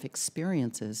and life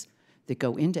experiences that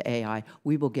go into AI,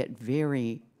 we will get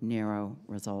very narrow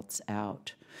results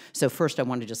out. So first, I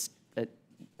want to just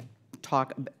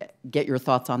get your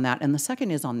thoughts on that. And the second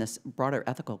is on this broader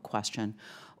ethical question.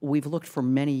 We've looked for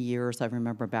many years. I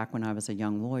remember back when I was a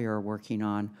young lawyer working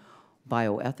on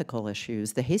bioethical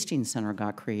issues, the Hastings Center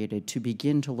got created to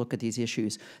begin to look at these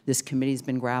issues. This committee's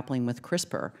been grappling with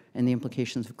CRISPR and the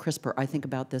implications of CRISPR. I think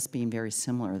about this being very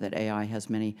similar, that AI has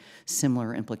many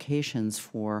similar implications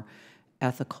for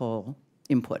ethical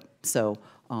input. So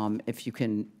if you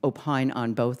can opine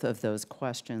on both of those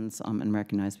questions, and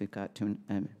recognize we've got 2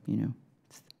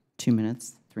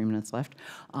 minutes, 3 minutes left,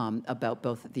 about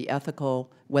both the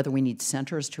ethical, whether we need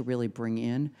centers to really bring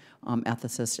in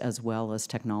ethicists as well as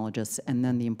technologists, and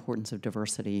then the importance of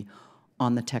diversity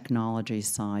on the technology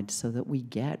side so that we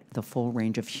get the full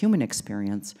range of human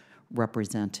experience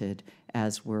represented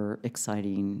as we're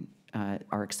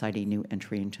our exciting new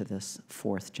entry into this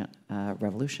fourth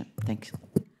revolution. Thank you.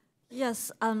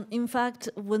 Yes, in fact,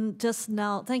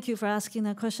 thank you for asking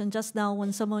that question. Just now,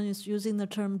 when someone is using the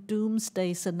term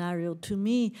doomsday scenario, to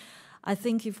me, I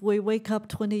think if we wake up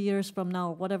 20 years from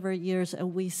now, whatever years,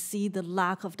 and we see the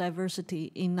lack of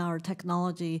diversity in our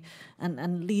technology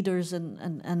and leaders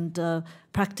and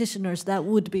practitioners, that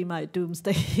would be my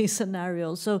doomsday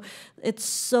scenario. So it's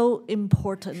so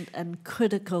important and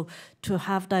critical to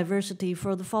have diversity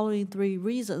for the following 3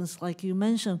 reasons, like you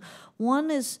mentioned.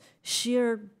 One is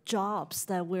sheer jobs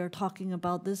that we're talking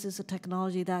about. This is a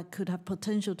technology that could have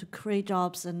potential to create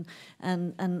jobs and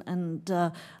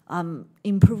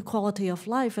improve quality of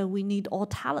life, and we need all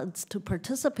talents to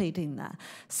participate in that.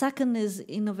 Second is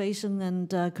innovation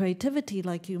and creativity,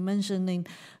 like you mentioned in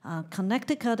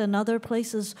Connecticut and other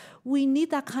places. We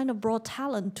need that kind of broad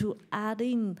talent to add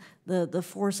in the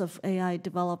force of AI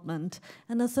development.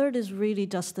 And the third is really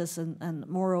justice and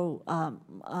moral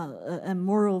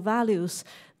values,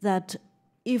 that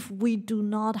if we do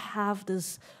not have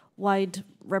this wide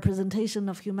representation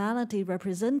of humanity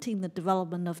representing the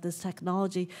development of this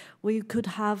technology, we could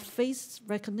have face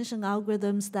recognition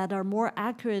algorithms that are more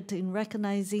accurate in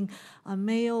recognizing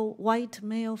white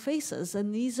male faces.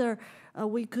 And these are,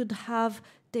 we could have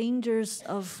dangers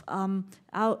of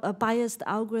biased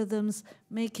algorithms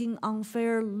making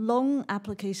unfair loan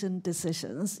application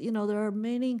decisions. You know, there are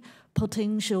many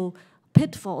potential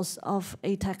pitfalls of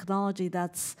a technology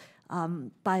that's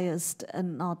biased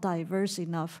and not diverse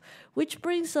enough, which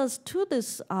brings us to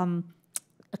this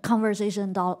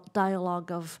conversation dialogue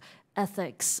of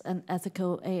ethics and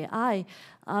ethical AI.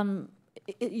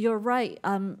 You're right.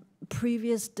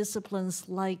 Previous disciplines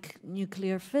like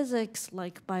nuclear physics,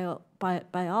 like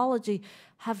biology,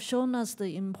 have shown us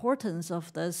the importance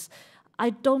of this.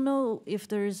 I don't know if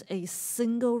there's a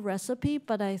single recipe,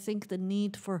 but I think the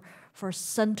need for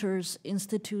centers,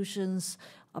 institutions,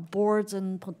 boards,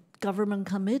 and government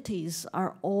committees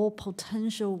are all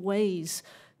potential ways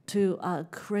to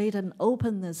create and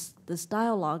open this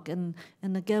dialogue. And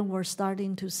again, we're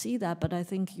starting to see that, but I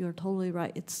think you're totally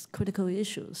right. It's critical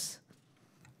issues.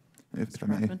 If I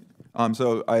may.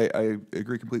 So I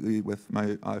agree completely with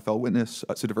my fellow witness.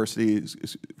 So diversity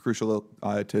is crucial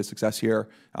to success here.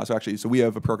 So we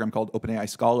have a program called OpenAI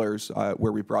Scholars,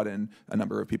 where we brought in a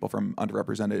number of people from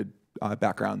underrepresented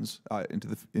backgrounds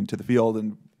into the field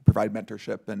and provide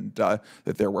mentorship, and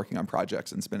that they're working on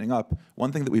projects and spinning up.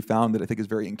 One thing that we found that I think is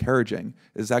very encouraging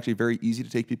is it's actually very easy to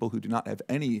take people who do not have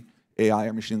any AI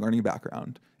or machine learning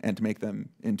background and to make them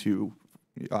into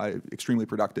extremely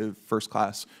productive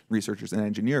first-class researchers and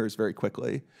engineers very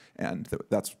quickly. And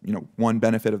that's one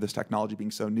benefit of this technology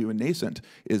being so new and nascent,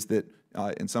 is that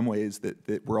in some ways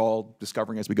that we're all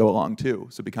discovering as we go along too.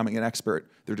 So becoming an expert,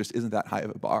 there just isn't that high of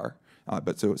a bar.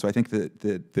 But so I think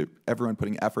that everyone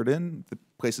putting effort in the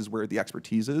places where the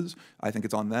expertise is, I think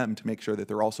it's on them to make sure that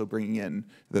they're also bringing in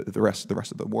the rest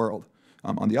of the world.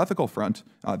 On the ethical front,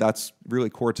 that's really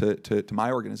core to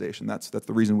my organization. That's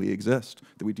the reason we exist.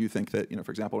 That we do think that,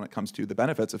 for example, when it comes to the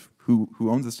benefits of who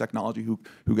owns this technology, who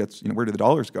gets, where do the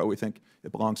dollars go, we think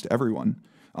it belongs to everyone.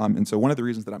 And so one of the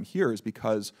reasons that I'm here is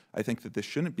because I think that this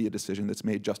shouldn't be a decision that's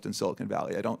made just in Silicon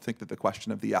Valley. I don't think that the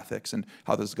question of the ethics and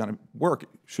how this is going to work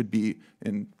should be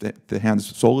in the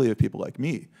hands solely of people like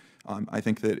me. I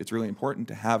think that it's really important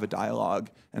to have a dialogue,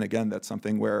 and again, that's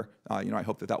something where I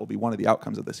hope that will be one of the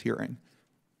outcomes of this hearing.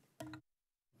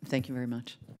 Thank you very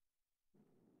much.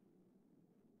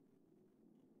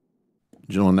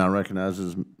 Gentleman now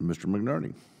recognizes Mr.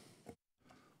 McNerney.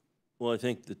 Well, I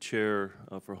thank the chair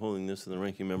for holding this and the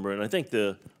ranking member, and I think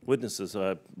the witnesses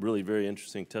really very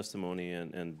interesting testimony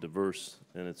and diverse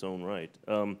in its own right.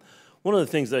 One of the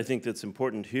things I think that's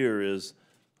important here is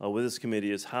with this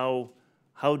committee is how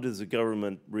does the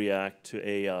government react to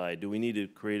AI? Do we need to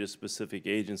create a specific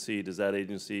agency? Does that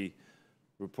agency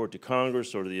report to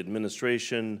Congress or to the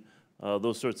administration?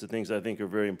 Those sorts of things I think are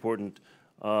very important.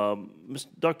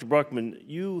 Dr. Brockman,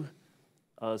 you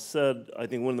said, I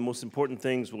think one of the most important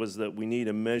things was that we need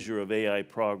a measure of AI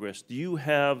progress. Do you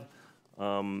have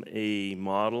a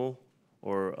model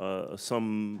or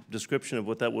some description of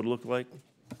what that would look like?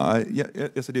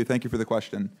 Yes, I do. Thank you for the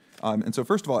question. And so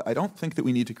first of all, I don't think that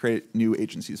we need to create new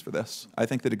agencies for this. I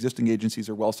think that existing agencies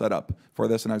are well set up for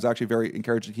this, and I was actually very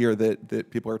encouraged to hear that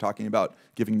people are talking about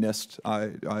giving NIST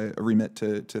a remit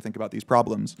to think about these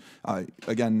problems.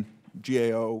 Again,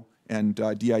 GAO and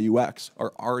DIUX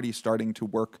are already starting to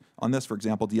work on this. For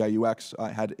example, DIUX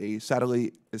had a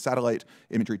satellite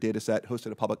imagery data set,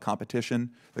 hosted a public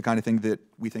competition. The kind of thing that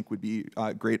we think would be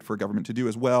great for government to do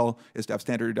as well is to have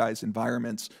standardized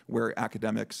environments where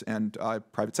academics and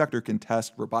private sector can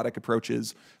test robotic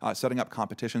approaches, setting up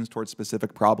competitions towards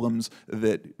specific problems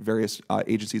that various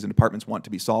agencies and departments want to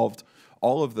be solved.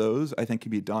 All of those, I think,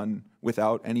 can be done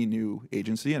without any new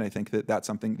agency, and I think that that's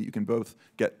something that you can both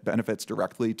get benefits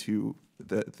directly to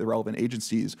the relevant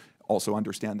agencies, also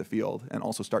understand the field, and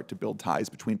also start to build ties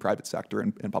between private sector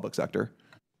and public sector.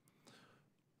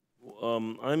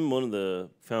 I'm one of the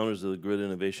founders of the Grid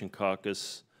Innovation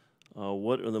Caucus.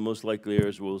 What are the most likely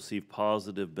areas where we'll see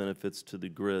positive benefits to the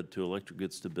grid, to electric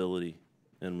grid stability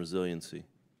and resiliency?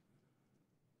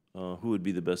 Who would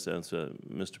be the best to answer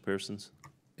that? Mr. Pearsons?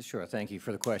 Sure, thank you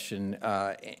for the question.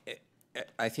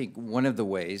 I think one of the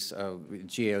ways,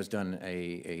 GAO has done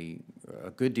a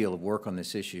good deal of work on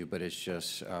this issue, but it's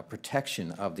just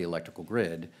protection of the electrical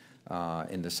grid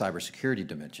in the cybersecurity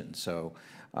dimension. So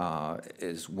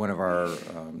is one of our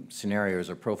scenarios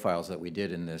or profiles that we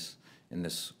did in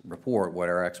this report, what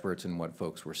our experts and what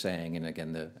folks were saying, and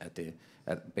again,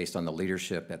 based on the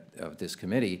leadership of this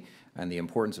committee, and the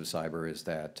importance of cyber is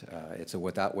that it's a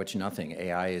without which nothing.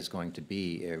 AI is going to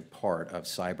be a part of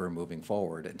cyber moving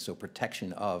forward, and so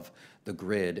protection of the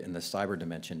grid and the cyber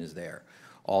dimension is there.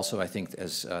 Also, I think,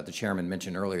 as the chairman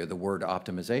mentioned earlier, the word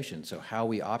optimization, so how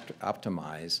we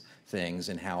optimize things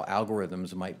and how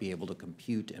algorithms might be able to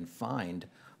compute and find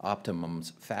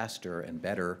optimums faster and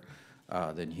better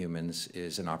than humans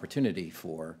is an opportunity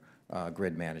for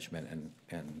grid management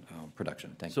and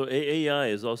production. Thank you. So AI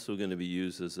is also going to be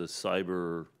used as a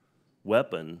cyber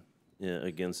weapon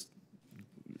against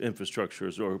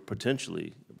infrastructures, or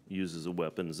potentially used as a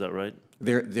weapon. Is that right?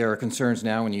 There are concerns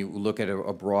now when you look at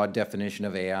a broad definition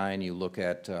of AI and you look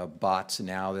at bots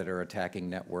now that are attacking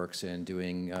networks and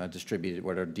doing distributed,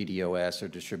 what are DDoS or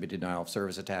distributed denial of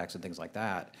service attacks and things like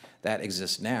that. That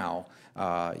exists now.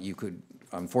 You could,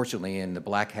 unfortunately, in the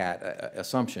black hat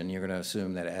assumption, you're going to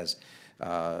assume that as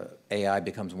AI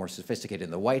becomes more sophisticated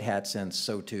in the white hat sense,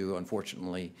 so too,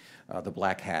 unfortunately, the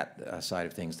black hat side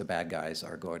of things, the bad guys,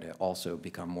 are going to also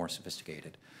become more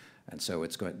sophisticated. And so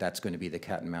that's going to be the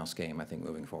cat and mouse game, I think,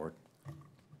 moving forward.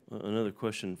 Another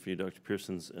question for you, Dr.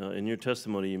 Pearsons. In your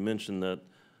testimony, you mentioned that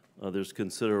there's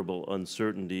considerable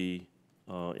uncertainty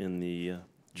in the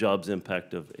jobs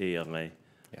impact of AI.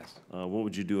 Yes. What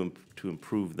would you do to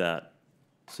improve that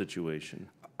situation?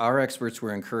 Our experts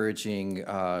were encouraging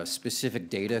specific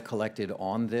data collected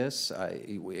on this.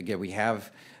 Again, we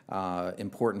have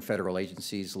important federal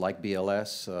agencies like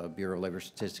BLS, Bureau of Labor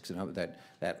Statistics, and others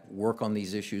that work on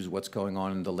these issues, what's going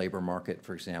on in the labor market,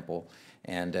 for example.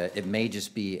 And it may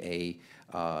just be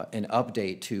an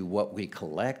update to what we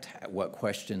collect, what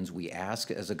questions we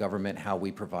ask as a government, how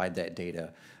we provide that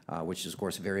data, which is, of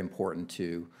course, very important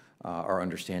to our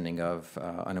understanding of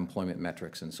unemployment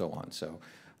metrics and so on. So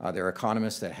there are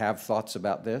economists that have thoughts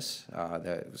about this.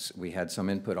 We had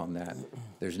some input on that.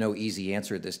 There's no easy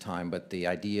answer at this time, but the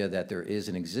idea that there is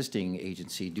an existing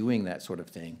agency doing that sort of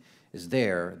thing is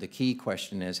there. The key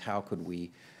question is, how could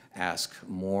we ask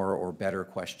more or better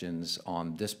questions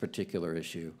on this particular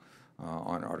issue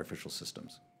on artificial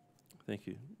systems? Thank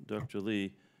you. Dr.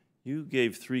 Li, you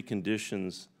gave 3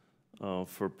 conditions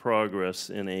for progress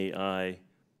in AI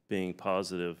being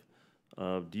positive.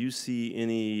 Do you see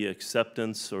any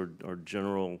acceptance or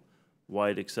general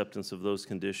wide acceptance of those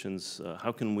conditions?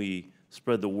 How can we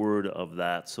spread the word of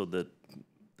that so that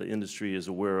the industry is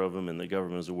aware of them and the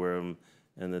government is aware of them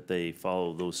and that they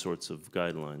follow those sorts of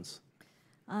guidelines?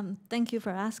 Thank you for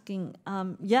asking.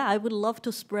 Yeah, I would love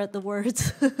to spread the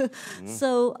words.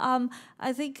 So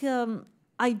I think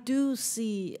I do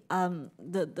see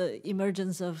the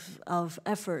emergence of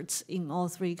efforts in all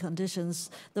three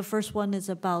conditions. The first one is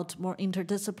about more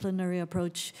interdisciplinary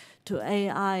approach to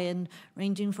AI, and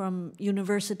ranging from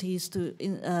universities to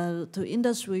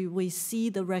industry, we see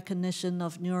the recognition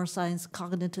of neuroscience,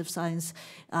 cognitive science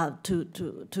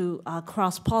to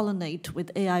cross-pollinate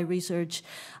with AI research.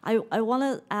 I want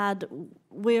to add,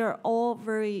 we're all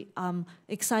very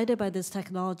excited by this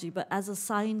technology, but as a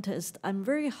scientist, I'm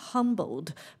very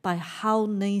humbled by how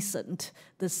nascent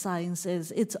this science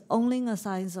is. It's only a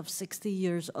science of 60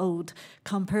 years old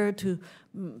compared to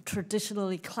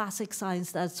traditionally classic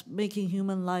science that's making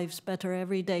human lives better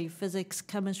every day, physics,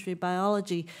 chemistry,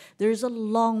 biology. There's a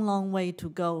long, long way to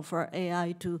go for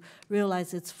AI to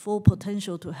realize its full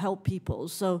potential to help people.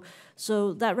 So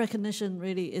that recognition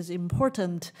really is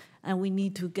important, and we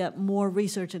need to get more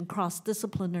research and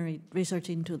cross-disciplinary research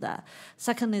into that.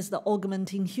 Second is the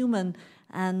augmenting human,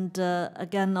 and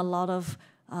again, a lot of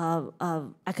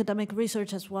academic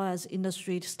research as well as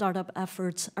industry startup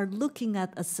efforts are looking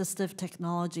at assistive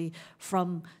technology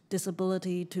from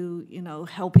disability to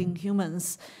helping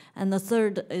humans. And the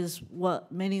third is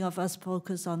what many of us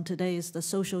focus on today is the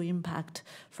social impact,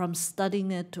 from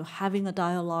studying it to having a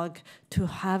dialogue to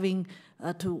having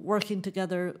to working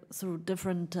together through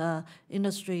different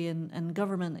industry and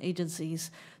government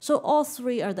agencies. So all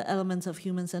three are the elements of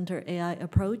human-centered AI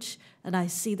approach, and I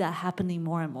see that happening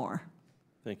more and more.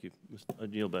 Thank you. I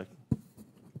yield back.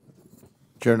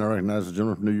 Chair, and I recognize the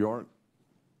gentleman from New York.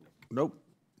 Nope.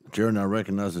 Chair, and I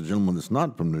recognize the gentleman that's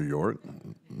not from New York,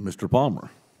 Mr.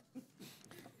 Palmer.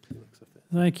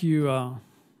 Thank you,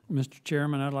 Mr.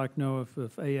 Chairman. I'd like to know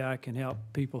if AI can help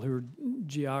people who are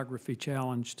geography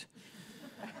challenged.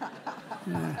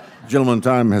 Gentleman,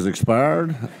 time has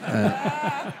expired.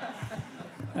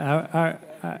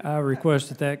 I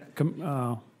request that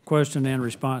question and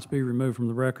response be removed from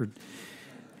the record.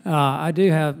 I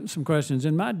do have some questions.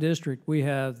 In my district, we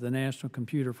have the National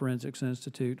Computer Forensics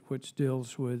Institute, which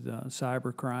deals with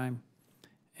cybercrime.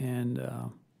 And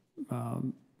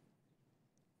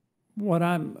what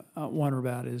I'm wondering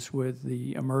about is with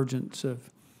the emergence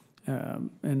of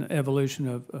and evolution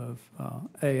of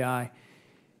AI,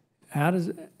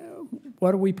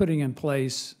 what are we putting in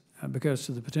place because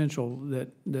of the potential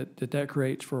that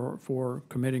creates for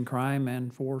committing crime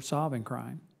and for solving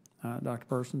crime? Dr.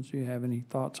 Persons, do you have any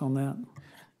thoughts on that?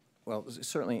 Well,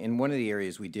 certainly in one of the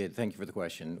areas we did, thank you for the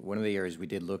question, one of the areas we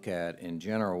did look at in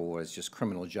general was just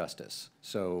criminal justice.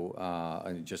 So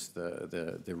just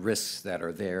the risks that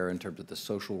are there in terms of the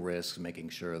social risks, making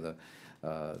sure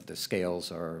the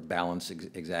scales are balanced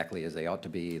exactly as they ought to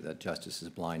be, that justice is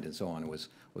blind and so on was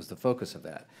the focus of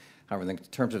that. However, in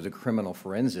terms of the criminal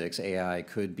forensics, AI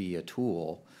could be a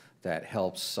tool that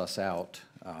helps suss out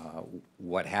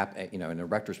what happened, in a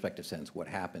retrospective sense, what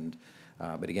happened.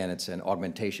 But again, it's an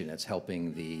augmentation. It's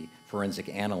helping the forensic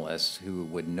analysts who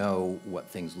would know what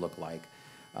things look like.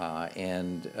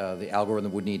 And the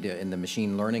algorithm would need to, in the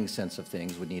machine learning sense of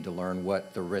things, would need to learn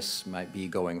what the risks might be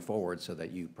going forward so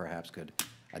that you perhaps could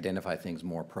identify things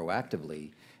more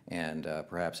proactively and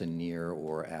perhaps in near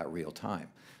or at real time.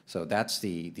 So that's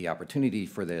the opportunity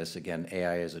for this. Again,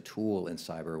 AI as a tool in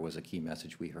cyber was a key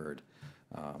message we heard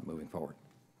moving forward.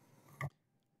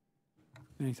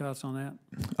 Any thoughts on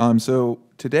that? So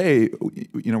today,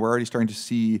 we're already starting to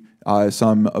see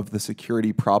some of the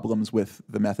security problems with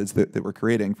the methods that we're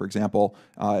creating. For example,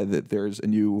 that there's a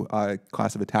new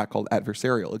class of attack called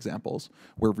adversarial examples,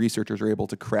 where researchers are able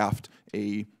to craft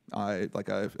like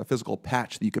a physical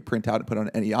patch that you could print out and put on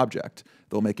any object.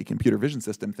 They'll make a computer vision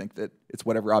system think that it's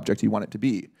whatever object you want it to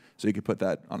be. So you could put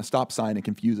that on a stop sign and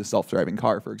confuse a self-driving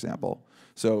car, for example.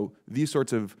 So these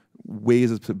sorts of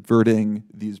ways of subverting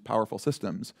these powerful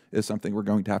systems is something we're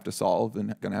going to have to solve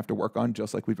and going to have to work on,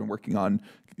 just like we've been working on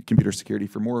computer security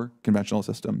for more conventional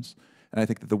systems. And I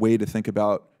think that the way to think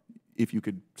about if you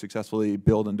could successfully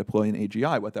build and deploy an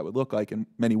AGI, what that would look like in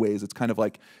many ways, it's kind of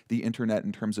like the internet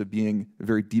in terms of being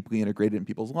very deeply integrated in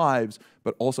people's lives,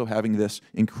 but also having this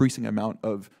increasing amount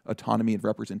of autonomy and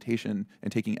representation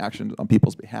and taking action on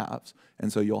people's behalves.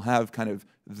 And so you'll have kind of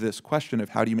this question of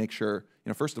how do you make sure,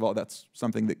 first of all, that's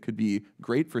something that could be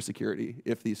great for security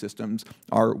if these systems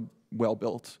are well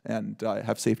built and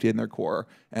have safety in their core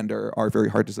and are very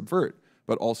hard to subvert.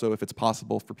 But also if it's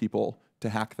possible for people to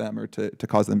hack them or to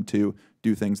cause them to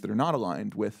do things that are not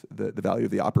aligned with the value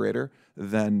of the operator,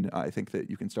 then I think that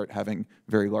you can start having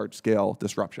very large-scale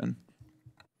disruption.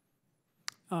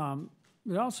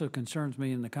 It also concerns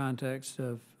me in the context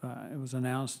of, it was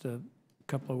announced a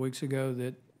couple of weeks ago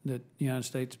that the United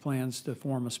States plans to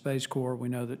form a Space Corps. We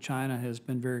know that China has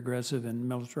been very aggressive in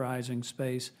militarizing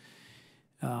space.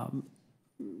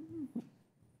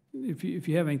 if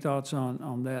you have any thoughts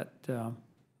on that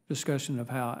discussion of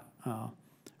how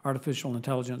artificial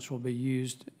intelligence will be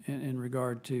used in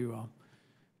regard to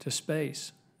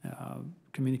space,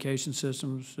 communication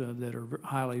systems that are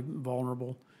highly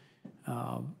vulnerable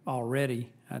already.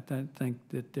 I think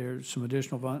that there's some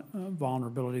additional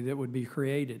vulnerability that would be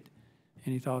created.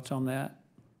 Any thoughts on that?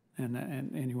 And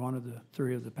any one of the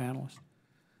three of the panelists?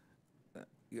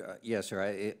 Yes,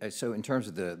 sir. So in terms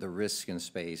of the risk in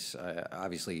space,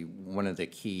 obviously one of the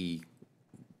key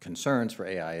concerns for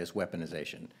AI is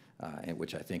weaponization,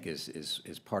 which I think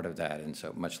is part of that, and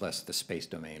so much less the space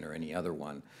domain or any other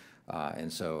one.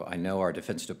 And so I know our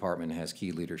Defense Department has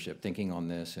key leadership thinking on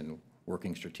this and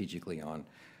working strategically on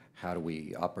how do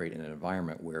we operate in an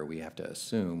environment where we have to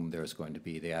assume there's going to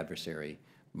be the adversary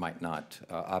might not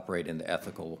operate in the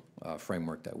ethical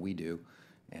framework that we do,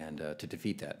 and to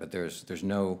defeat that. But there's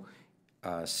no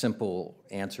simple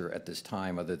answer at this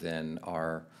time other than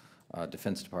our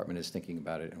Defense Department is thinking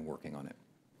about it and working on it.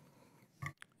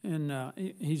 And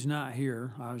he's not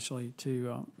here, obviously,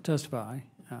 to testify,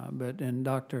 but in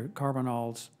Dr.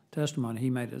 Carbonell's testimony, he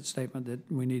made a statement that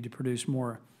we need to produce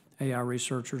more AI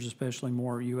researchers, especially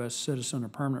more U.S. citizen or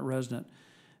permanent resident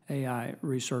AI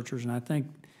researchers. And I think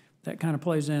that kind of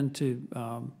plays into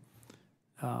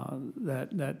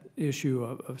that issue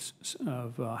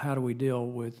of how do we deal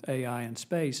with AI in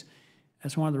space.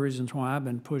 That's one of the reasons why I've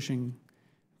been pushing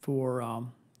for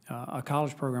a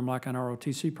college program like an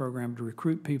ROTC program to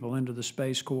recruit people into the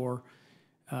Space Corps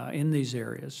in these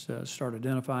areas, start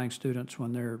identifying students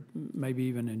when they're maybe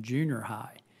even in junior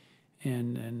high,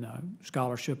 and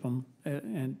scholarship them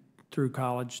and through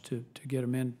college to get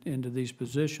them into these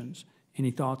positions. Any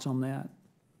thoughts on that?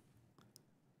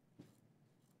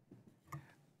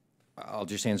 I'll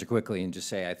just answer quickly and just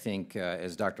say I think,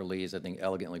 as Dr. Lee has, I think,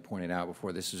 elegantly pointed out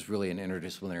before, this is really an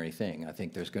interdisciplinary thing. I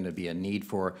think there's going to be a need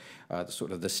for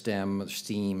sort of the STEM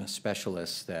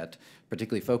specialists that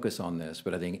particularly focus on this,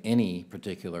 but I think any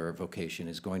particular vocation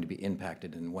is going to be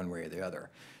impacted in one way or the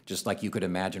other. Just like you could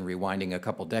imagine rewinding a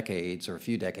couple decades or a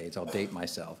few decades, I'll date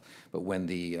myself, but when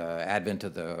the advent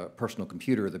of the personal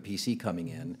computer, the PC coming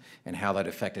in, and how that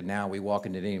affected now, we walk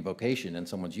into any vocation and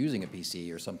someone's using a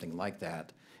PC or something like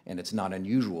that, and it's not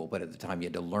unusual, but at the time you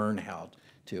had to learn how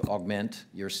to augment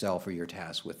yourself or your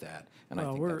task with that. And I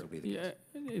think that will be the case.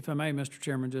 If I may, Mr.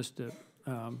 Chairman, just to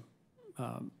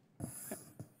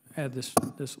add this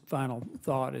final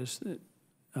thought is that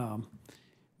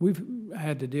we've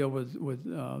had to deal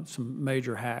with some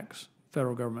major hacks,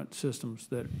 federal government systems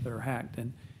that are hacked,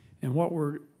 and what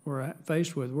we're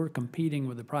faced with, we're competing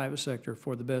with the private sector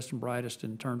for the best and brightest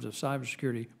in terms of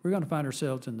cybersecurity. We're going to find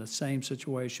ourselves in the same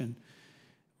situation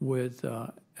with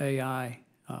AI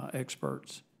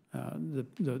experts,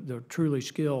 the truly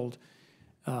skilled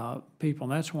people.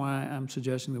 And that's why I'm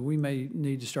suggesting that we may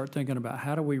need to start thinking about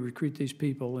how do we recruit these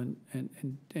people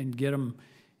and get them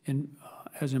in,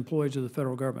 as employees of the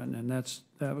federal government. And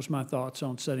that was my thoughts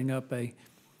on setting up an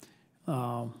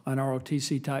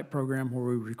ROTC type program where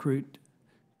we recruit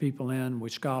people in,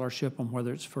 we scholarship them,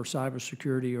 whether it's for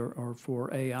cybersecurity or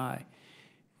for AI.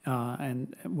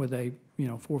 And with a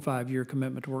 4 or 5 year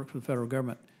commitment to work for the federal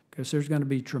government, because there's going to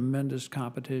be tremendous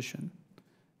competition,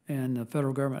 and the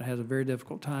federal government has a very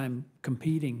difficult time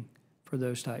competing for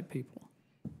those type people.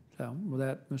 So with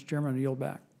that, Mr. Chairman, I yield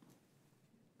back.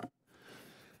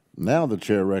 Now the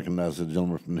chair recognizes the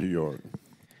gentleman from New York.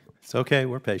 It's okay,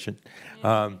 we're patient.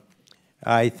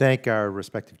 I thank our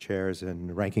respective chairs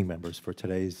and ranking members for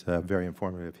today's very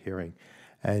informative hearing,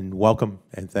 and welcome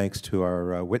and thanks to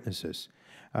our witnesses.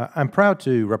 I'm proud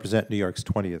to represent New York's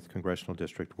 20th Congressional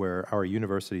District, where our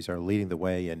universities are leading the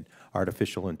way in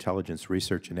artificial intelligence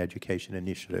research and education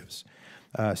initiatives.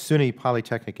 SUNY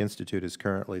Polytechnic Institute is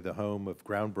currently the home of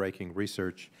groundbreaking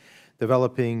research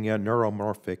developing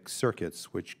neuromorphic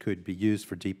circuits, which could be used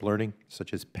for deep learning,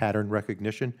 such as pattern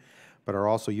recognition, but are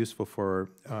also useful for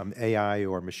AI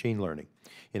or machine learning.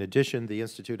 In addition, the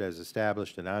Institute has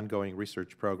established an ongoing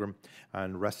research program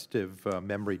on restive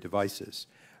memory devices.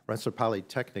 Rensselaer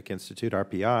Polytechnic Institute,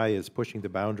 RPI, is pushing the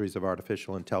boundaries of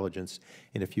artificial intelligence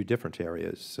in a few different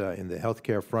areas. In the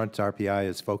healthcare front, RPI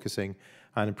is focusing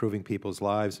on improving people's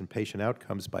lives and patient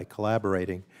outcomes by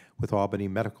collaborating with Albany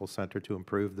Medical Center to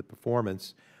improve the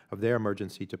performance of their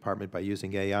emergency department by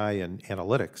using AI and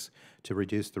analytics to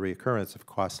reduce the reoccurrence of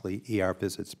costly ER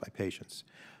visits by patients.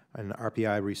 And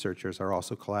RPI researchers are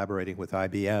also collaborating with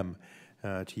IBM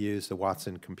to use the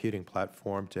Watson computing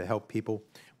platform to help people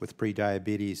with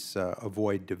prediabetes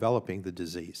avoid developing the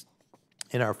disease.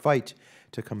 In our fight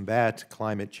to combat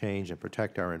climate change and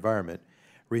protect our environment,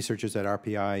 researchers at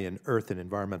RPI in Earth and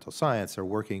Environmental Science are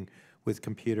working with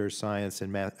computer science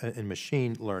and math and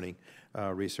machine learning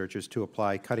researchers to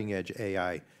apply cutting-edge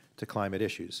AI to climate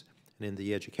issues. And in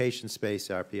the education space,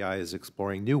 RPI is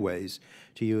exploring new ways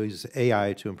to use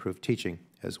AI to improve teaching,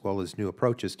 as well as new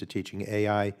approaches to teaching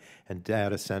AI and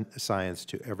data science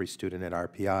to every student at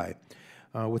RPI.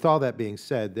 With all that being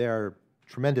said, there are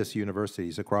tremendous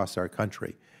universities across our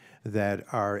country that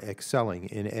are excelling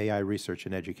in AI research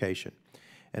and education.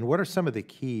 And what are some of the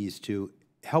keys to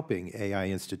helping AI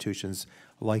institutions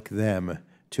like them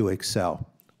to excel?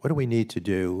 What do we need to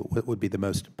do? What would be the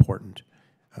most important?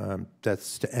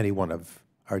 That's to any one of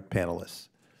our panelists.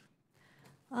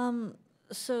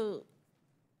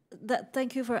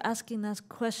 Thank you for asking that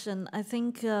question. I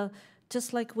think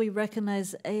just like we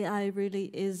recognize AI really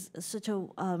is such a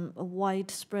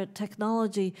widespread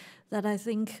technology, that I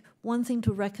think one thing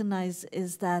to recognize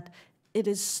is that it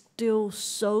is still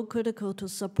so critical to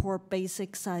support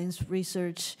basic science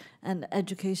research and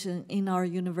education in our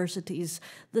universities.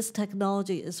 This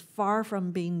technology is far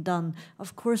from being done.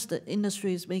 Of course, the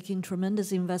industry is making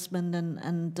tremendous investment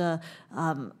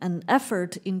and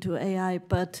effort into AI,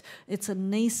 but it's a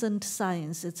nascent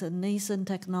science. It's a nascent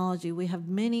technology. We have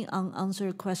many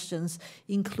unanswered questions,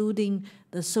 including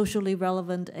the socially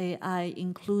relevant AI,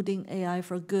 including AI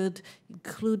for good,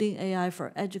 including AI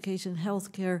for education,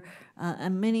 healthcare,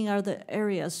 and many other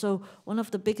areas. So one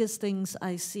of the biggest things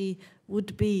I see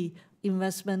would be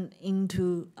investment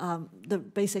into the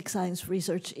basic science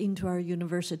research into our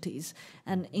universities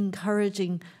and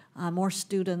encouraging more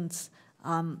students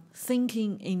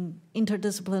thinking in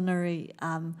interdisciplinary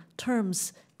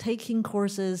terms, taking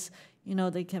courses. You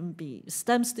know, they can be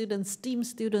STEM students, STEAM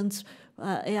students.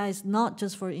 AI is not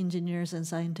just for engineers and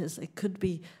scientists. It could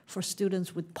be for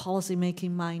students with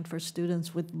policy-making mind, for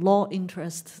students with law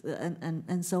interests,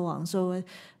 and so on.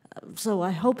 So I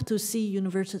hope to see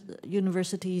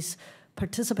universities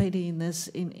participating in this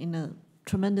in a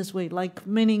tremendous way, like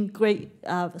many great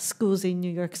schools in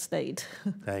New York State.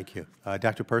 Thank you.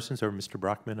 Dr. Persons or Mr.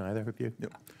 Brockman, either of you?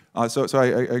 Yep. So I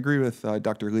agree with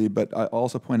Dr. Li, but I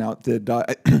also point out that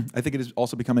I think it is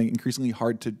also becoming increasingly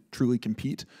hard to truly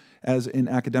compete as an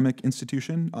academic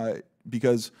institution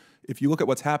because if you look at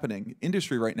what's happening,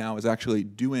 industry right now is actually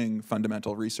doing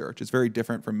fundamental research. It's very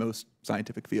different from most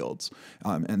scientific fields,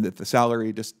 and that the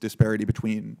salary disparity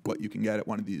between what you can get at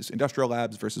one of these industrial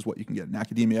labs versus what you can get in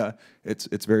academia,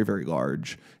 it's very, very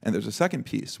large. And there's a second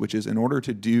piece, which is in order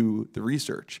to do the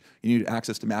research, you need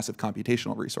access to massive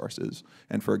computational resources.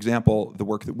 And for example, the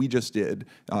work that we just did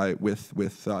with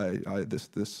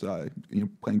this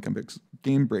playing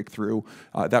game breakthrough,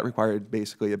 that required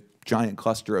basically a giant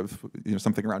cluster of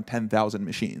something around 10,000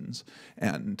 machines,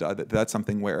 and that's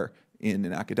something where in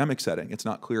an academic setting it's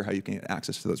not clear how you can get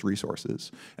access to those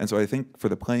resources. And so I think for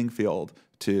the playing field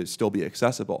to still be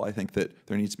accessible, I think that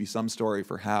there needs to be some story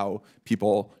for how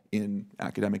people in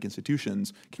academic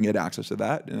institutions can get access to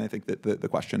that. And I think that the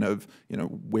question of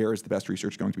where is the best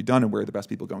research going to be done and where are the best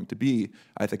people going to be,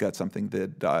 I think that's something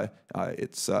that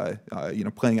it's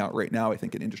playing out right now, I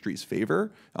think, in industry's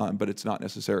favor, but it's not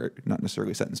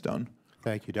necessarily set in stone.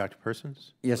 Thank you. Dr.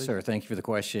 Persons? Yes, sir. Thank you for the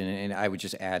question. And I would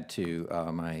just add to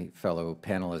my fellow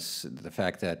panelists the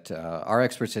fact that our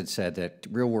experts had said that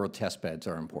real-world test beds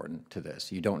are important to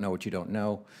this. You don't know what you don't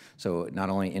know. So not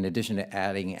only in addition to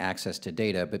adding access to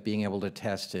data, but being able to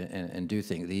test and do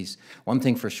things. One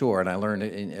thing for sure, and I learned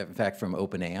in fact from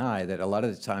OpenAI, that a lot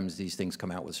of the times these things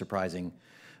come out with surprising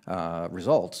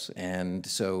results. And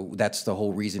so that's the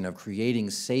whole reason of creating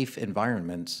safe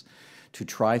environments to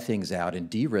try things out and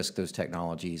de-risk those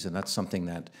technologies, and that's something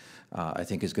that I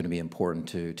think is going to be important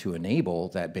to enable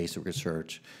that basic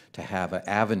research, to have an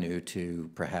avenue to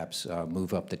perhaps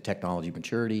move up the technology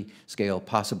maturity scale,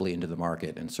 possibly into the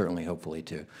market, and certainly, hopefully,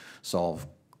 to solve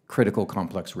critical,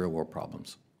 complex, real-world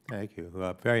problems. Thank you.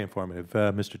 Very informative.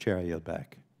 Mr. Chair, I yield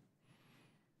back.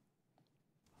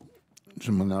 The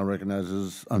chair now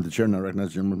recognizes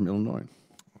Jim from Illinois.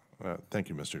 Thank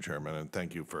you, Mr. Chairman, and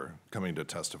thank you for coming to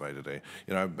testify today.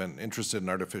 I've been interested in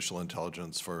artificial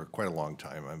intelligence for quite a long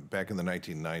time. Back in the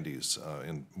 1990s,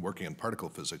 in working in particle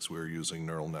physics, we were using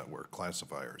neural network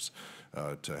classifiers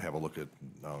to have a look at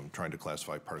trying to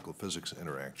classify particle physics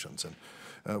interactions.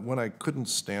 And when I couldn't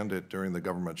stand it during the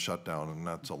government shutdown, and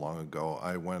not so long ago,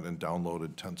 I went and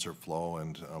downloaded TensorFlow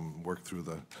and worked through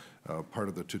the part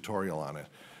of the tutorial on it.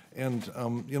 And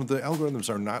the algorithms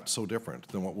are not so different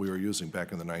than what we were using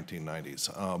back in the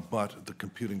 1990s, but the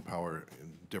computing power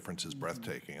difference is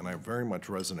breathtaking. And I very much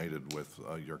resonated with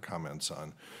your comments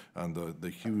on the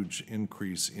huge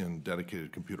increase in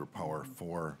dedicated computer power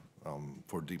for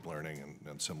deep learning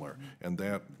and similar. And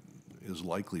that is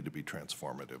likely to be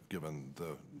transformative given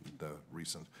the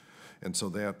recent And so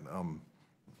that,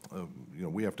 you know,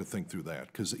 we have to think through that,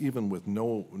 because even with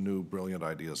no new brilliant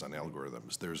ideas on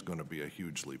algorithms, there's going to be a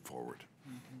huge leap forward.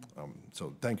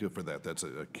 So thank you for that. That's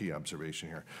a key observation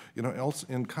here. You know, else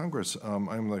in Congress,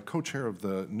 I'm the co-chair of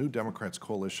the New Democrats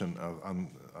Coalition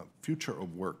on Future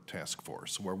of Work Task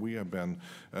Force, where we have been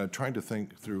trying to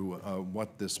think through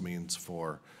what this means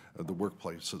for the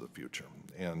workplace of the future.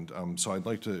 And so I'd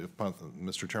like to,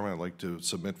 Mr. Chairman, I'd like to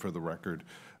submit for the record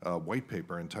a white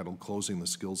paper entitled Closing the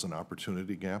Skills and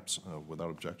Opportunity Gaps,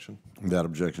 without objection. That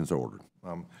objection is ordered.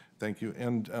 Thank you.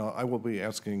 And I will be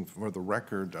asking for the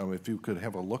record if you could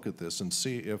have a look at this and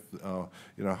see if,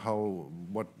 you know,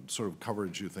 what sort of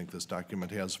coverage you think this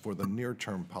document has for the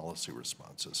near-term policy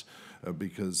responses,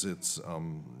 because it's,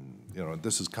 you know,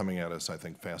 this is coming at us, I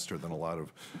think, faster than a lot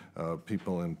of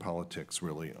people in politics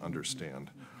really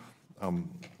understand.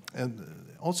 And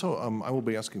also, I will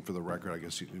be asking for the record, I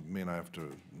guess you may not have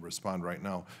to respond right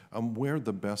now, where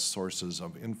the best sources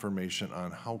of information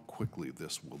on how quickly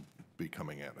this will be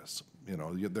coming at us. You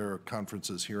know, there are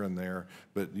conferences here and there,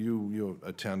 but you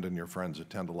attend and your friends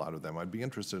attend a lot of them. I'd be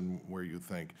interested in where you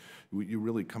think you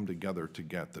really come together to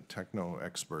get the techno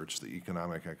experts, the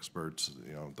economic experts,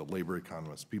 you know, the labor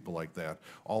economists, people like that,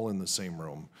 all in the same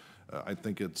room. I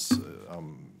think it's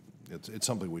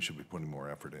something we should be putting more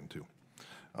effort into.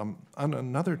 On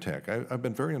another tack, I've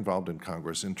been very involved in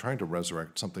Congress in trying to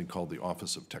resurrect something called the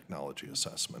Office of Technology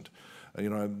Assessment. You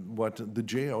know, what the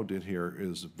GAO did here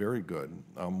is very good,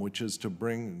 which is to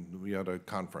bring, we had a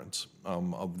conference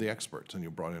of the experts, and you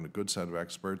brought in a good set of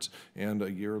experts, and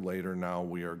a year later now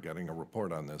we are getting a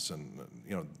report on this, and,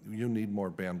 you know, you need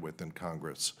more bandwidth in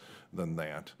Congress than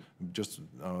that, just,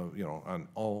 you know, on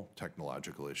all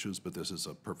technological issues, but this is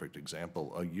a perfect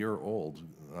example. A year-old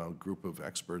group of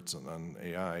experts on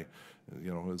AI,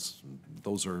 you know,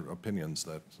 those are opinions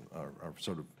that are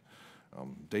sort of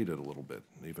dated a little bit,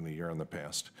 even a year in the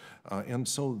past. And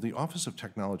so the Office of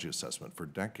Technology Assessment for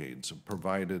decades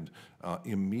provided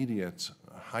immediate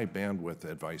high bandwidth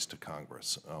advice to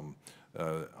Congress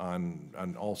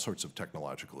on all sorts of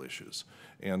technological issues.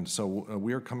 And so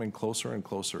we are coming closer and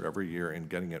closer every year in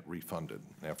getting it refunded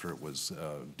after it was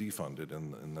defunded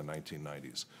in the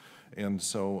 1990s. And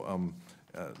so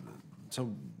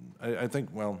I think,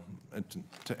 well,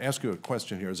 to ask you a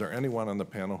question here, is there anyone on the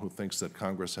panel who thinks that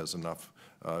Congress has enough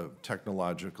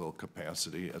technological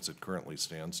capacity as it currently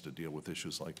stands to deal with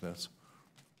issues like this?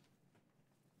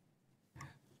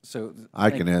 So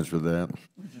I can answer that.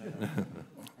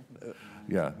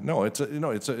 Yeah, no, it's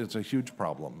a huge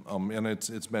problem, and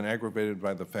it's been aggravated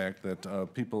by the fact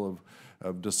that people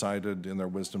have decided in their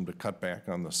wisdom to cut back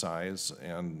on the size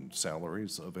and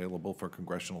salaries available for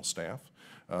congressional staff.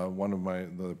 One of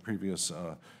the previous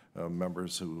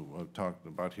members who talked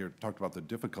about the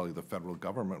difficulty the federal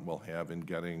government will have in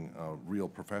getting real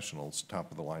professionals,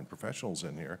 top-of-the-line professionals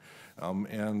in here.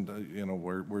 You know,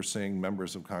 we're seeing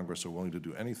members of Congress are willing to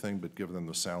do anything but give them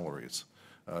the salaries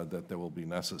that will be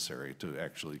necessary to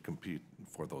actually compete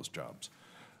for those jobs.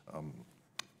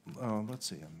 Let's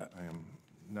see, I am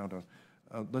now to,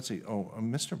 let's see,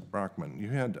 Mr. Brockman, you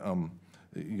had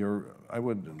I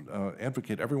would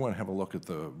advocate everyone have a look at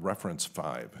the reference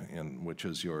 5, which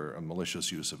is your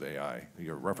malicious use of AI,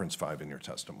 your reference 5 in your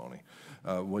testimony,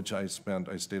 which I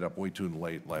stayed up way too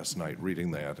late last night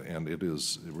reading that, and it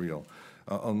is real.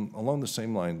 Along the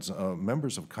same lines,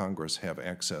 members of Congress have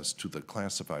access to the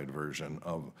classified version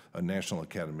of a National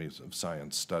Academy of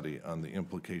Science study on the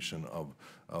implication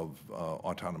of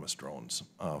autonomous drones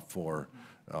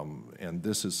and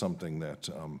this is something that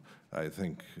I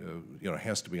think you know,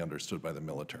 has to be understood by the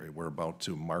military. We're about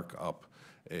to mark up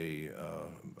a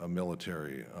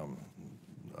military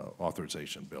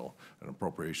authorization bill, an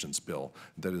appropriations bill,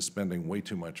 that is spending way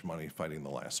too much money fighting the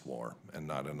last war and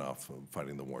not enough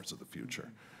fighting the wars of the future.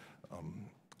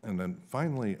 And then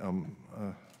finally,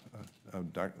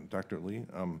 Dr. Li,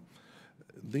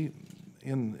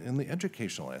 in the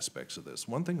educational aspects of this,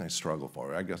 one thing I struggle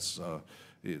for, I guess,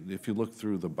 if you look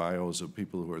through the bios of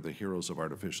people who are the heroes of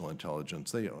artificial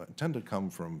intelligence, they tend to come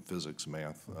from physics,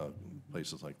 math,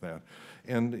 places like that.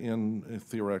 And in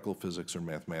theoretical physics or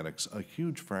mathematics, a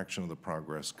huge fraction of the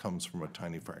progress comes from a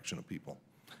tiny fraction of people.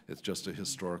 It's just a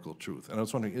historical truth. And I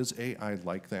was wondering, is AI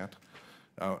like that?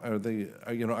 Are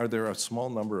there a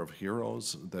small number of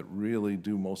heroes that really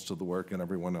do most of the work and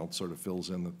everyone else sort of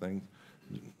fills in the thing?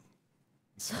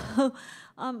 So,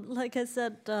 like I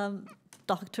said,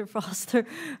 Dr. Foster,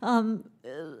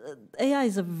 AI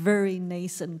is a very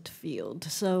nascent field.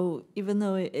 So even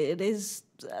though it is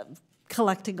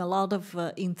collecting a lot of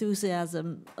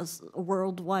enthusiasm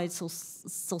worldwide,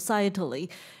 societally,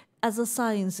 as a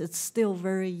science, it's still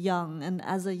very young, and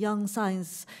as a young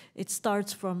science, it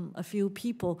starts from a few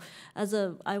people.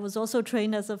 I was also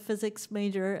trained as a physics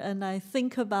major, and I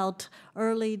think about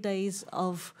early days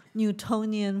of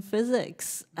Newtonian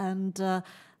physics, and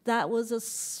that was a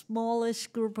smallish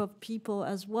group of people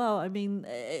as well. I mean,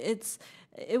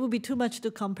 it would be too much to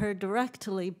compare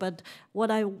directly, but what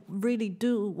I really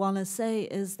do want to say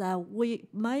is that we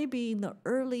might be in the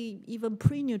early, even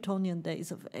pre-Newtonian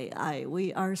days of AI.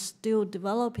 We are still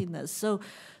developing this. So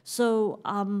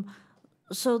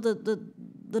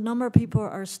the number of people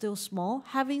are still small.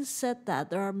 Having said that,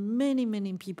 there are many,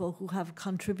 many people who have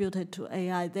contributed to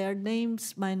AI. Their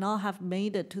names might not have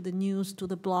made it to the news, to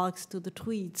the blogs, to the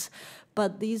tweets,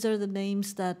 but these are the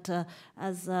names that,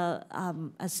 as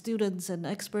students and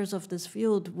experts of this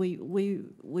field, we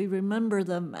remember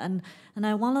them. And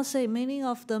I want to say many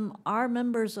of them are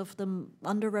members of the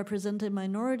underrepresented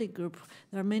minority group.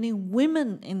 There are many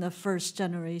women in the first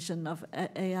generation of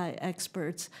AI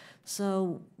experts.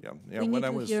 So we need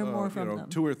to hear more from them.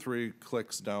 2 or 3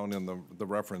 clicks down in the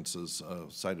references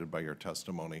cited by your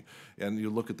testimony, and you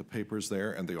look at the papers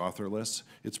there and the author lists,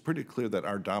 it's pretty clear that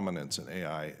our dominance in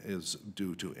AI is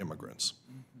due to immigrants.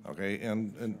 Okay,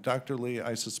 and Dr. Li,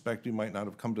 I suspect you might not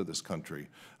have come to this country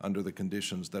under the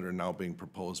conditions that are now being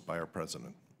proposed by our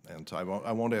president. And so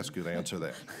I won't ask you to answer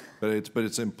that, but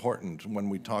it's important when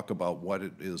we talk about what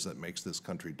it is that makes this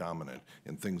country dominant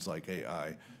in things like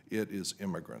AI. It is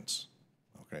immigrants,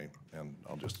 okay? And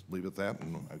I'll just leave it at that,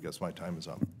 and I guess my time is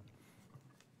up.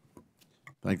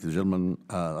 Thank the gentleman.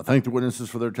 I thank the witnesses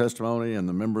for their testimony and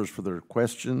the members for their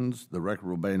questions. The record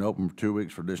will remain open for 2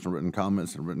 weeks for additional written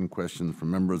comments and written questions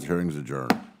from members. The hearing is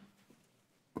adjourned.